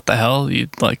go, what the hell? You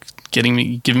like giving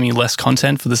me less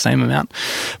content for the same amount.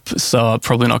 So I'm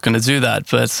probably not going to do that.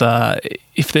 But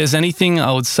if there's anything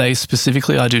I would say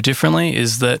specifically I do differently,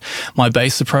 is that my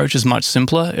bass approach is much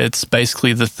simpler. It's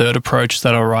basically the third approach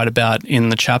that I write about in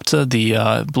the chapter.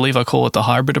 I believe I call it the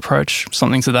hybrid approach,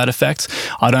 something to that effect.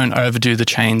 I don't overdo the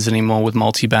chains anymore with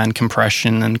multi-band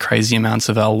compression and crazy amounts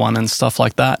of L1 and stuff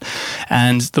like that.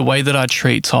 And the way that I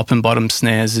treat top and bottom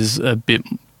snares is a bit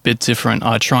different.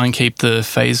 I try and keep the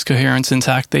phase coherence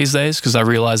intact these days, because I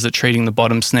realize that treating the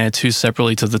bottom snare too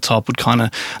separately to the top would kind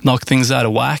of knock things out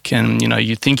of whack. And,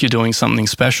 you think you're doing something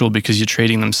special because you're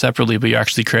treating them separately, but you're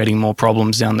actually creating more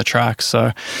problems down the track.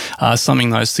 So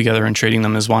summing those together and treating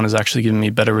them as one has actually given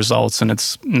me better results, and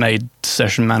it's made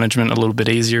session management a little bit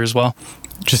easier as well.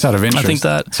 Just out of interest. I think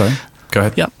that... Sorry, go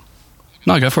ahead. Yep.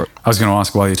 No, go for it. I was going to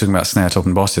ask, while you're talking about snare top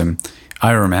and bottom,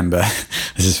 I remember,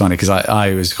 this is funny because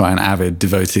I was quite an avid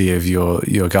devotee of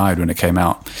your guide when it came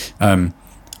out.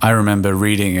 I remember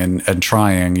reading and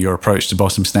trying your approach to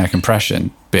bottom snare compression,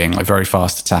 being like very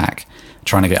fast attack,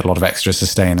 trying to get a lot of extra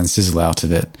sustain and sizzle out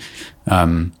of it.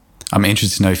 I'm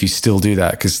interested to know if you still do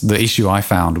that, because the issue I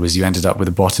found was you ended up with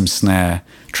a bottom snare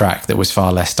track that was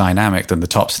far less dynamic than the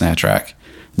top snare track.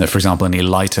 That, for example, any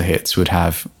lighter hits would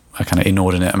have a kind of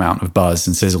inordinate amount of buzz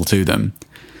and sizzle to them.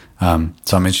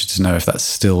 So I'm interested to know if that's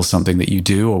still something that you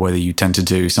do, or whether you tend to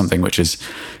do something which is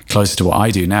closer to what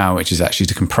I do now, which is actually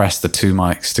to compress the two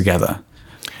mics together.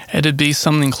 It'd be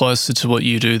something closer to what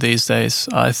you do these days.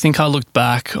 I think I looked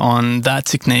back on that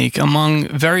technique among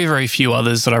very, very few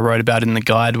others that I wrote about in the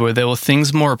guide, where there were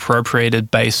things more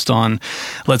appropriated based on,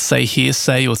 let's say,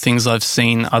 hearsay or things I've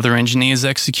seen other engineers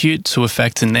execute to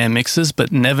effect in their mixes,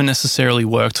 but never necessarily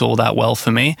worked all that well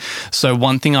for me. So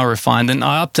one thing I refined, and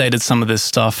I updated some of this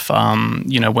stuff,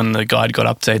 when the guide got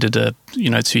updated,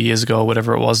 2 years ago or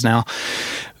whatever it was now,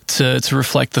 to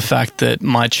reflect the fact that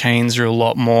my chains are a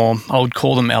lot more, I would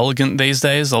call them elegant these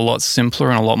days, a lot simpler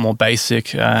and a lot more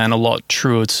basic, and a lot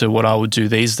truer to what I would do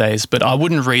these days. But I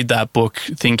wouldn't read that book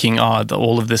thinking,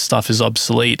 all of this stuff is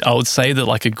obsolete. I would say that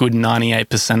like a good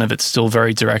 98% of it still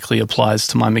very directly applies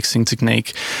to my mixing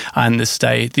technique and this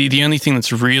day. The only thing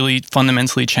that's really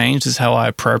fundamentally changed is how I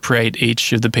appropriate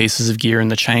each of the pieces of gear in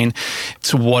the chain,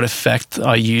 to what effect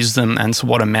I use them and to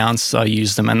what amounts I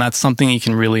use them. And that's something you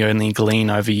can really only glean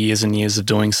over years and years of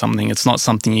doing something. It's not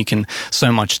something you can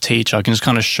so much teach. I can just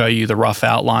kind of show you the rough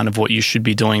outline of what you should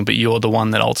be doing, but you're the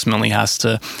one that ultimately has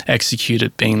to execute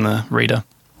it, being the reader.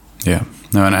 Yeah.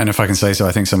 No, and if I can say so,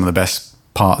 I think some of the best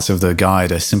parts of the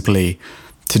guide are simply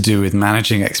to do with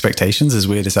managing expectations, as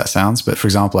weird as that sounds. But for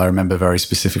example, I remember very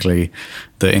specifically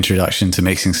the introduction to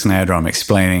mixing snare drum,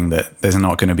 explaining that there's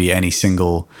not going to be any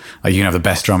single, you can have the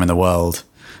best drum in the world,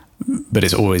 but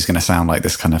it's always going to sound like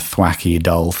this kind of thwacky,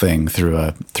 dull thing through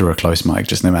a close mic,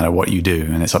 just no matter what you do.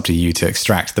 And it's up to you to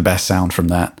extract the best sound from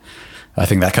that. I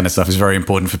think that kind of stuff is very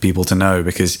important for people to know,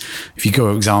 because if you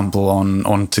go, for example,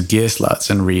 onto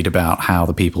Gearsluts and read about how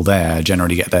the people there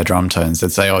generally get their drum tones,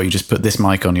 they'd say, you just put this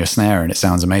mic on your snare and it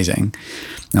sounds amazing.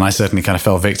 And I certainly kind of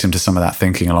fell victim to some of that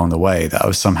thinking along the way, that I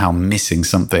was somehow missing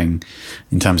something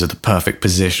in terms of the perfect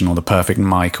position or the perfect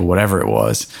mic or whatever it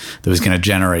was that was going to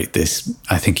generate this,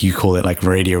 I think you call it like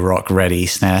radio rock ready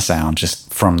snare sound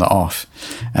just from the off.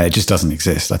 It just doesn't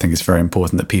exist. I think it's very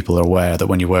important that people are aware that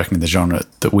when you're working in the genre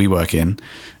that we work in,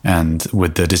 and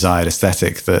with the desired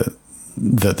aesthetic that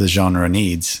the genre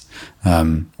needs,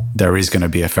 there is going to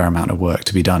be a fair amount of work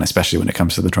to be done, especially when it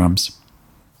comes to the drums.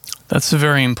 That's a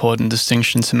very important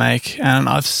distinction to make. And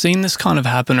I've seen this kind of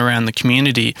happen around the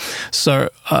community. So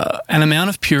an amount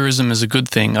of purism is a good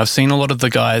thing. I've seen a lot of the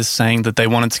guys saying that they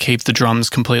wanted to keep the drums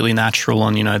completely natural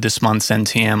on, this month's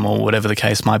NTM or whatever the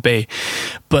case might be.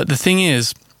 But the thing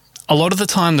is, a lot of the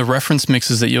time, the reference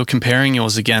mixes that you're comparing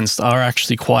yours against are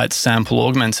actually quite sample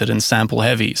augmented and sample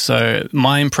heavy. So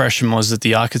my impression was that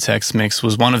the Architects mix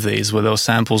was one of these where those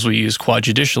samples were used quite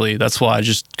judicially. That's why I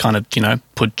just kind of,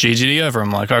 put GGD over them.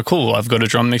 Like, oh, cool, I've got a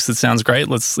drum mix that sounds great.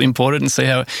 Let's import it and see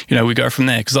how, we go from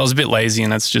there. Because I was a bit lazy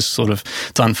and it's just sort of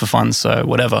done for fun, so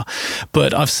whatever.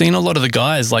 But I've seen a lot of the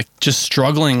guys like just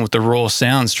struggling with the raw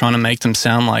sounds, trying to make them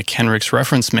sound like Henrik's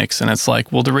reference mix. And it's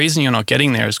like, well, the reason you're not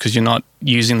getting there is because you're not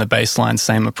using the baseline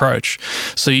same approach.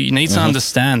 So you need to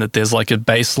understand that there's like a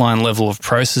baseline level of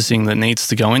processing that needs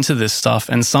to go into this stuff.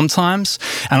 And sometimes,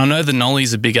 and I know that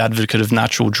Nolly's a big advocate of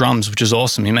natural drums, which is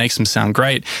awesome. He makes them sound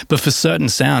great. But for certain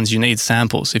sounds, you need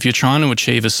samples. If you're trying to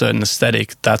achieve a certain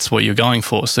aesthetic, that's what you're going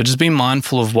for. So just be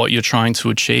mindful of what you're trying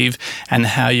to achieve and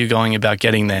how you're going about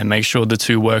getting there. Make sure the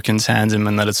two work in tandem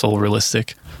and that it's all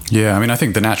realistic. Yeah, I mean, I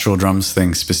think the natural drums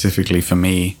thing specifically for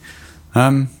me,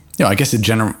 I guess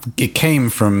it came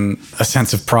from a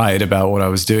sense of pride about what I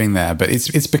was doing there, but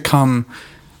it's become,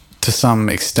 to some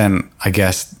extent, I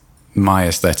guess, my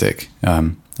aesthetic.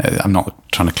 I'm not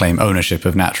trying to claim ownership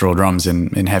of natural drums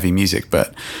in heavy music,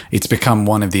 but it's become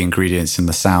one of the ingredients in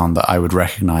the sound that I would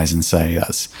recognize and say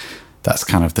that's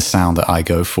kind of the sound that I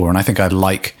go for. And I think I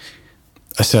like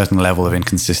a certain level of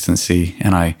inconsistency,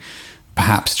 and I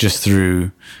perhaps just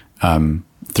through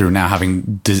now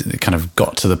having kind of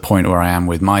got to the point where I am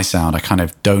with my sound, I kind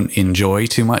of don't enjoy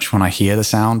too much when I hear the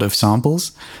sound of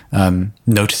samples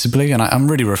noticeably. And I'm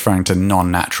really referring to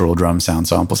non-natural drum sound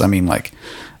samples. I mean, like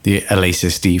the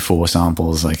Alesis D4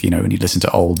 samples, like, when you listen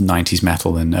to old 90s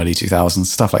metal and early 2000s,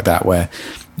 stuff like that, where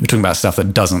we're talking about stuff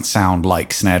that doesn't sound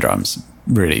like snare drums,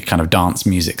 really kind of dance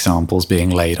music samples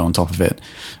being laid on top of it.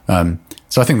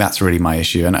 So I think that's really my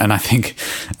issue. And I think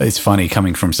it's funny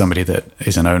coming from somebody that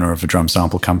is an owner of a drum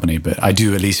sample company, but I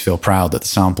do at least feel proud that the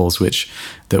samples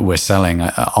that we're selling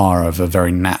are of a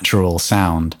very natural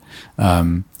sound,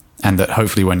 and that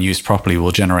hopefully when used properly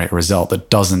will generate a result that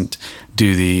doesn't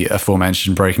do the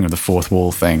aforementioned breaking of the fourth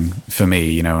wall thing for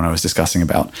me, when I was discussing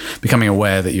about becoming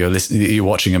aware that you're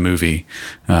watching a movie.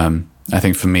 I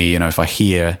think for me, if I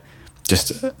hear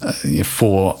just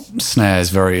 4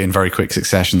 snares in very quick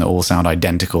succession that all sound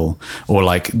identical, or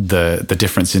like the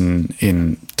difference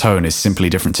in tone is simply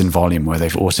difference in volume where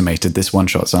they've automated this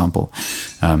one-shot sample,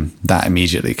 that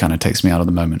immediately kind of takes me out of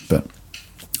the moment. But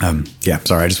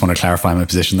sorry, I just want to clarify my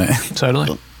position there.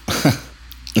 Totally.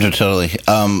 Totally.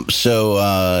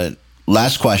 So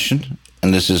last question,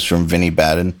 and this is from Vinny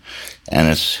Baden, and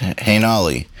it's, hey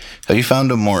Nolly, have you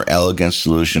found a more elegant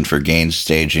solution for gain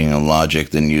staging in Logic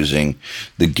than using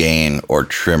the gain or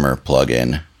trimmer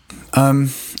plugin?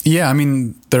 Yeah, I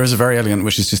mean, there is a very elegant,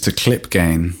 which is just to clip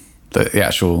gain the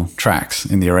actual tracks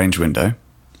in the arrange window,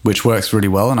 which works really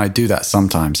well, and I do that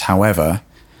sometimes. However,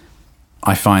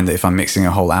 I find that if I'm mixing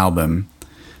a whole album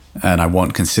and I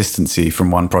want consistency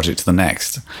from one project to the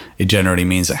next, it generally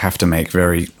means I have to make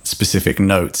very specific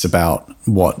notes about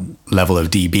what level of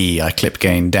dB I clip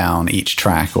gain down each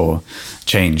track or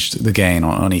change the gain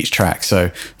on each track.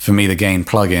 So for me, the gain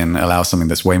plugin allows something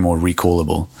that's way more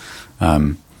recallable.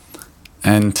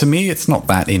 And to me, it's not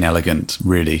that inelegant,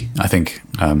 really. I think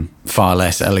far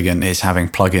less elegant is having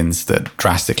plugins that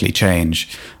drastically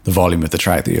change the volume of the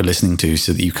track that you're listening to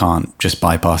so that you can't just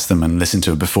bypass them and listen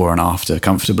to it before and after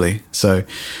comfortably. So,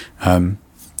 I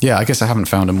guess I haven't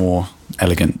found a more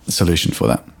elegant solution for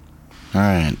that. All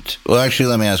right. Well, actually,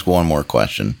 let me ask one more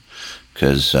question,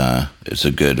 because it's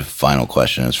a good final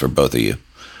question. It's for both of you.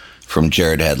 From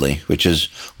Jared Headley, which is,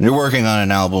 when you're working on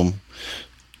an album,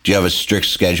 do you have a strict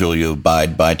schedule you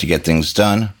abide by to get things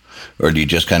done? Or do you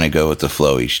just kind of go with the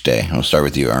flow each day? I'll start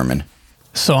with you, Armin.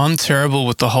 So I'm terrible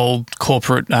with the whole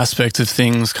corporate aspect of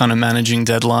things, kind of managing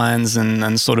deadlines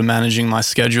and sort of managing my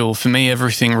schedule. For me,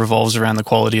 everything revolves around the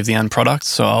quality of the end product.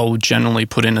 So I'll generally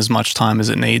put in as much time as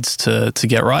it needs to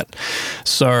get right.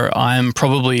 So I'm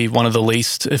probably one of the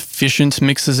least efficient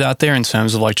mixers out there in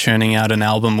terms of like churning out an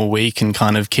album a week and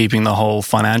kind of keeping the whole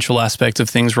financial aspect of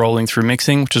things rolling through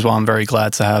mixing, which is why I'm very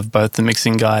glad to have both the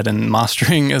mixing guide and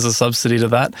mastering as a subsidy to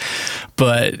that.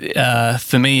 But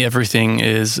for me, everything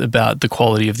is about the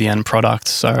quality of the end product.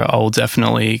 So I'll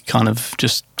definitely kind of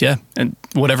just, and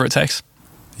whatever it takes.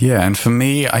 Yeah, and for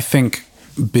me, I think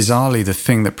bizarrely, the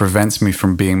thing that prevents me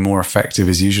from being more effective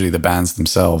is usually the bands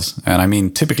themselves. And I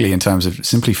mean, typically in terms of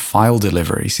simply file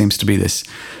delivery seems to be this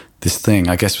thing.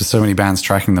 I guess with so many bands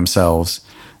tracking themselves,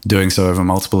 doing so over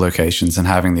multiple locations and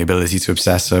having the ability to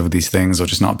obsess over these things, or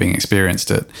just not being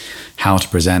experienced at how to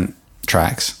present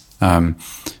tracks.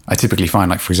 I typically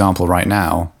find, like, for example, right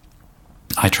now,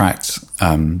 I tracked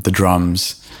the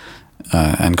drums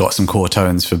and got some core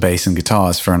tones for bass and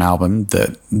guitars for an album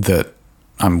that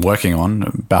I'm working on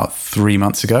about 3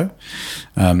 months ago.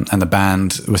 And the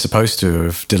band was supposed to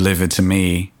have delivered to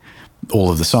me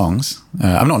all of the songs.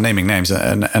 I'm not naming names,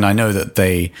 and I know that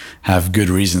they have good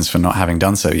reasons for not having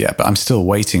done so yet, but I'm still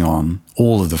waiting on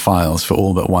all of the files for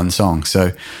all but one song.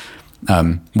 So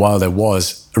while there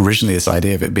was originally this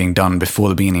idea of it being done before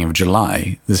the beginning of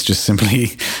July, there's just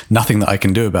simply nothing that I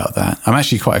can do about that. I'm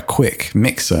actually quite a quick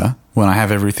mixer. When I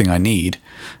have everything I need,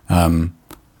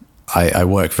 I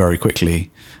work very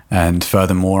quickly. And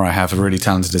furthermore, I have a really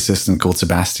talented assistant called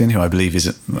Sebastian, who I believe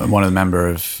is one of the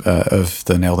members of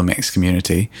the Nail the Mix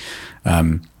community,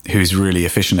 who's really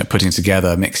efficient at putting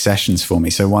together mix sessions for me.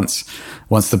 So once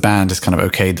the band has kind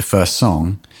of okayed the first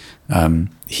song,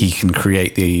 he can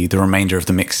create the remainder of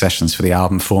the mix sessions for the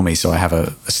album for me. So I have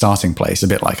a starting place, a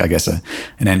bit like, I guess,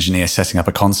 an engineer setting up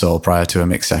a console prior to a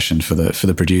mix session for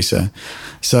the producer.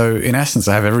 So in essence,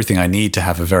 I have everything I need to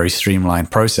have a very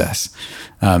streamlined process.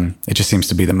 It just seems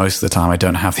to be that most of the time I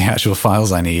don't have the actual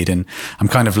files I need. And I'm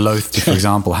kind of loath to, for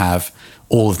example, have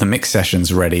all of the mix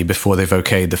sessions ready before they've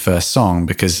okayed the first song,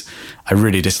 because I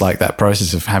really dislike that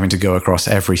process of having to go across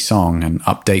every song and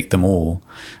update them all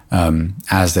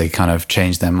as they kind of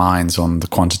change their minds on the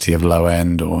quantity of low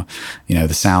end, or, you know,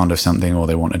 the sound of something, or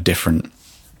they want a different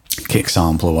kick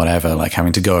sample or whatever. Like,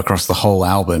 having to go across the whole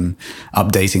album,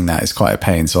 updating that is quite a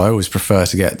pain. So I always prefer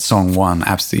to get song one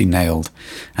absolutely nailed,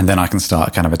 and then I can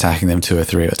start kind of attacking them 2 or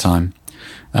 3 at a time.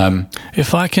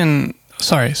 If I can,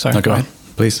 sorry. No, go ahead,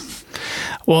 please.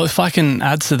 Well, if I can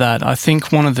add to that, I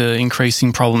think one of the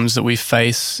increasing problems that we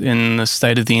face in the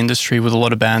state of the industry, with a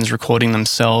lot of bands recording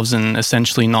themselves and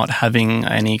essentially not having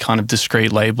any kind of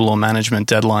discrete label or management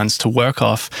deadlines to work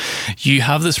off, you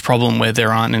have this problem where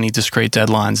there aren't any discrete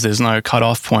deadlines. There's no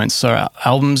cut-off points. So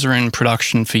albums are in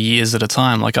production for years at a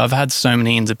time. Like, I've had so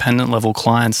many independent level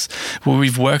clients where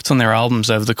we've worked on their albums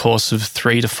over the course of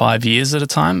 3 to 5 years at a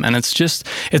time. And it's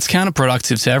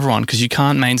counterproductive to everyone, because you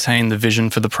can't maintain the vision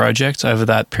for the project over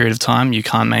that period of time. You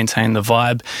can't maintain the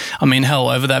vibe. I mean, hell,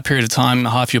 over that period of time,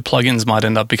 half your plugins might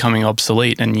end up becoming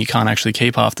obsolete, and you can't actually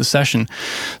keep half the session.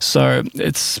 So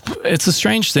it's a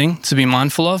strange thing to be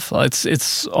mindful of.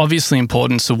 It's obviously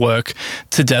important to work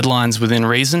to deadlines within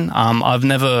reason. I've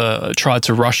never tried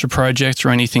to rush a project or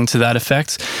anything to that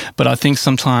effect, but I think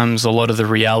sometimes a lot of the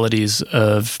realities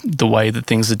of the way that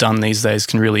things are done these days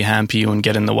can really hamper you and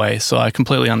get in the way. So I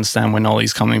completely understand where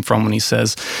Nolly's coming from when he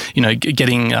says, you know,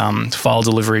 getting file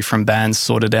delivery from bands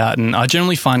sorted out. And I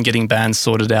generally find getting bands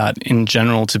sorted out in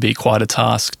general to be quite a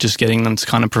task, just getting them to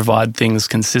kind of provide things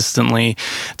consistently,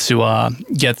 to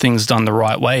get things done the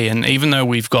right way. And even though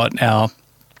we've got our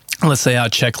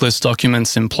checklist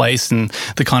documents in place and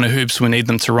the kind of hoops we need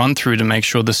them to run through to make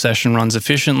sure the session runs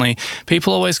efficiently,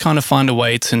 people always kind of find a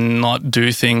way to not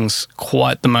do things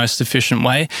quite the most efficient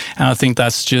way. And I think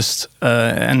that's just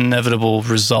an inevitable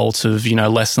result of, you know,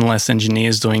 less and less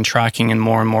engineers doing tracking and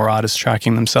more artists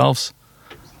tracking themselves.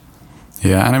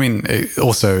 Yeah, and I mean, it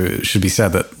also should be said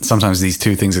that sometimes these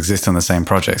two things exist on the same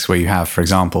projects, where you have, for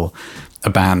example, a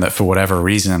band that for whatever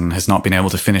reason has not been able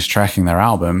to finish tracking their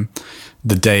album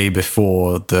the day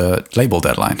before the label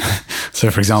deadline.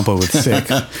 So, for example, with Sick,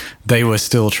 they were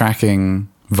still tracking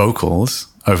vocals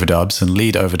overdubs and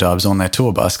lead overdubs on their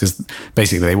tour bus, because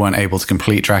basically they weren't able to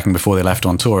complete tracking before they left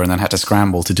on tour, and then had to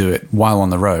scramble to do it while on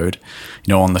the road,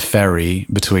 you know, on the ferry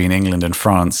between England and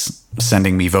France,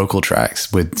 sending me vocal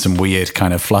tracks with some weird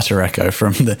kind of flutter echo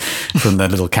from the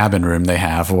little cabin room they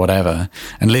have or whatever.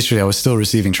 And literally I was still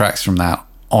receiving tracks from that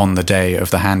on the day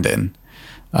of the hand-in.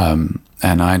 And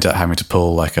I ended up having to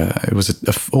pull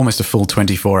almost a full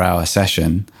 24-hour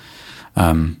session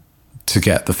to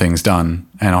get the things done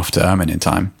and off to Ermin in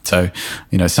time. So,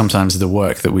 you know, sometimes the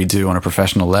work that we do on a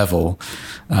professional level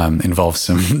involves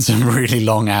some really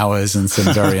long hours and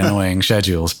some very annoying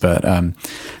schedules. But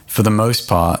for the most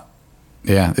part,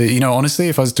 yeah, you know, honestly,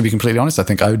 if I was to be completely honest, I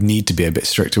think I would need to be a bit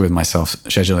stricter with myself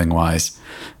scheduling wise.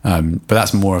 But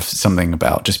that's more of something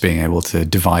about just being able to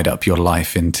divide up your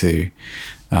life into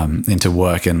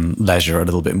work and leisure a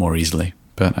little bit more easily.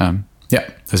 But yeah,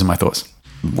 those are my thoughts.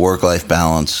 Work-life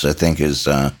balance, I think, is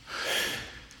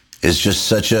just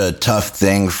such a tough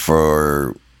thing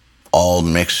for all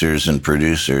mixers and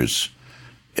producers.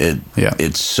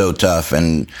 It's so tough.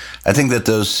 And I think that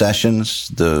those sessions,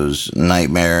 those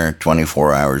nightmare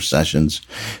 24-hour sessions,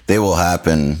 they will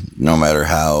happen no matter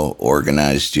how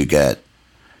organized you get.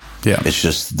 Yeah. It's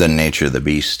just the nature of the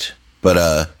beast.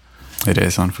 But It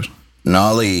is, unfortunately.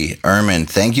 Nolly, Ermin,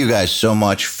 thank you guys so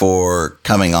much for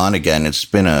coming on again. It's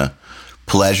been a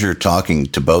pleasure talking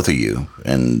to both of you,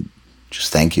 and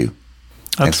just thank you.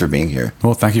 Thanks for being here.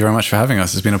 Well, thank you very much for having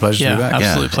us. It's been a pleasure to be back.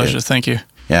 Absolute pleasure. Thank you.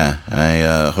 Yeah,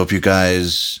 I hope you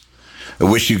guys, I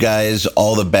wish you guys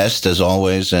all the best as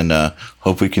always, and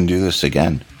hope we can do this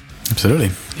again.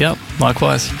 Absolutely. Yep,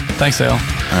 likewise. Thanks, Al.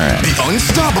 All right. The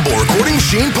Unstoppable Recording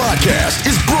Machine podcast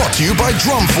is brought to you by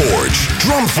Drumforge.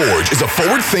 Drumforge is a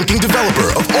forward-thinking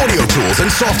developer of audio tools and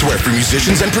software for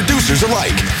musicians and producers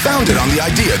alike, founded on the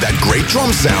idea that great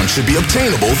drum sound should be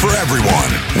obtainable for everyone.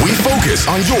 We focus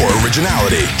on your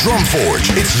originality.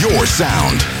 Drumforge, it's your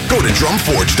sound. Go to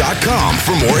drumforge.com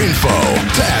for more info.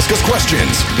 To ask us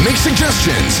questions, make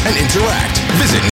suggestions, and interact, visit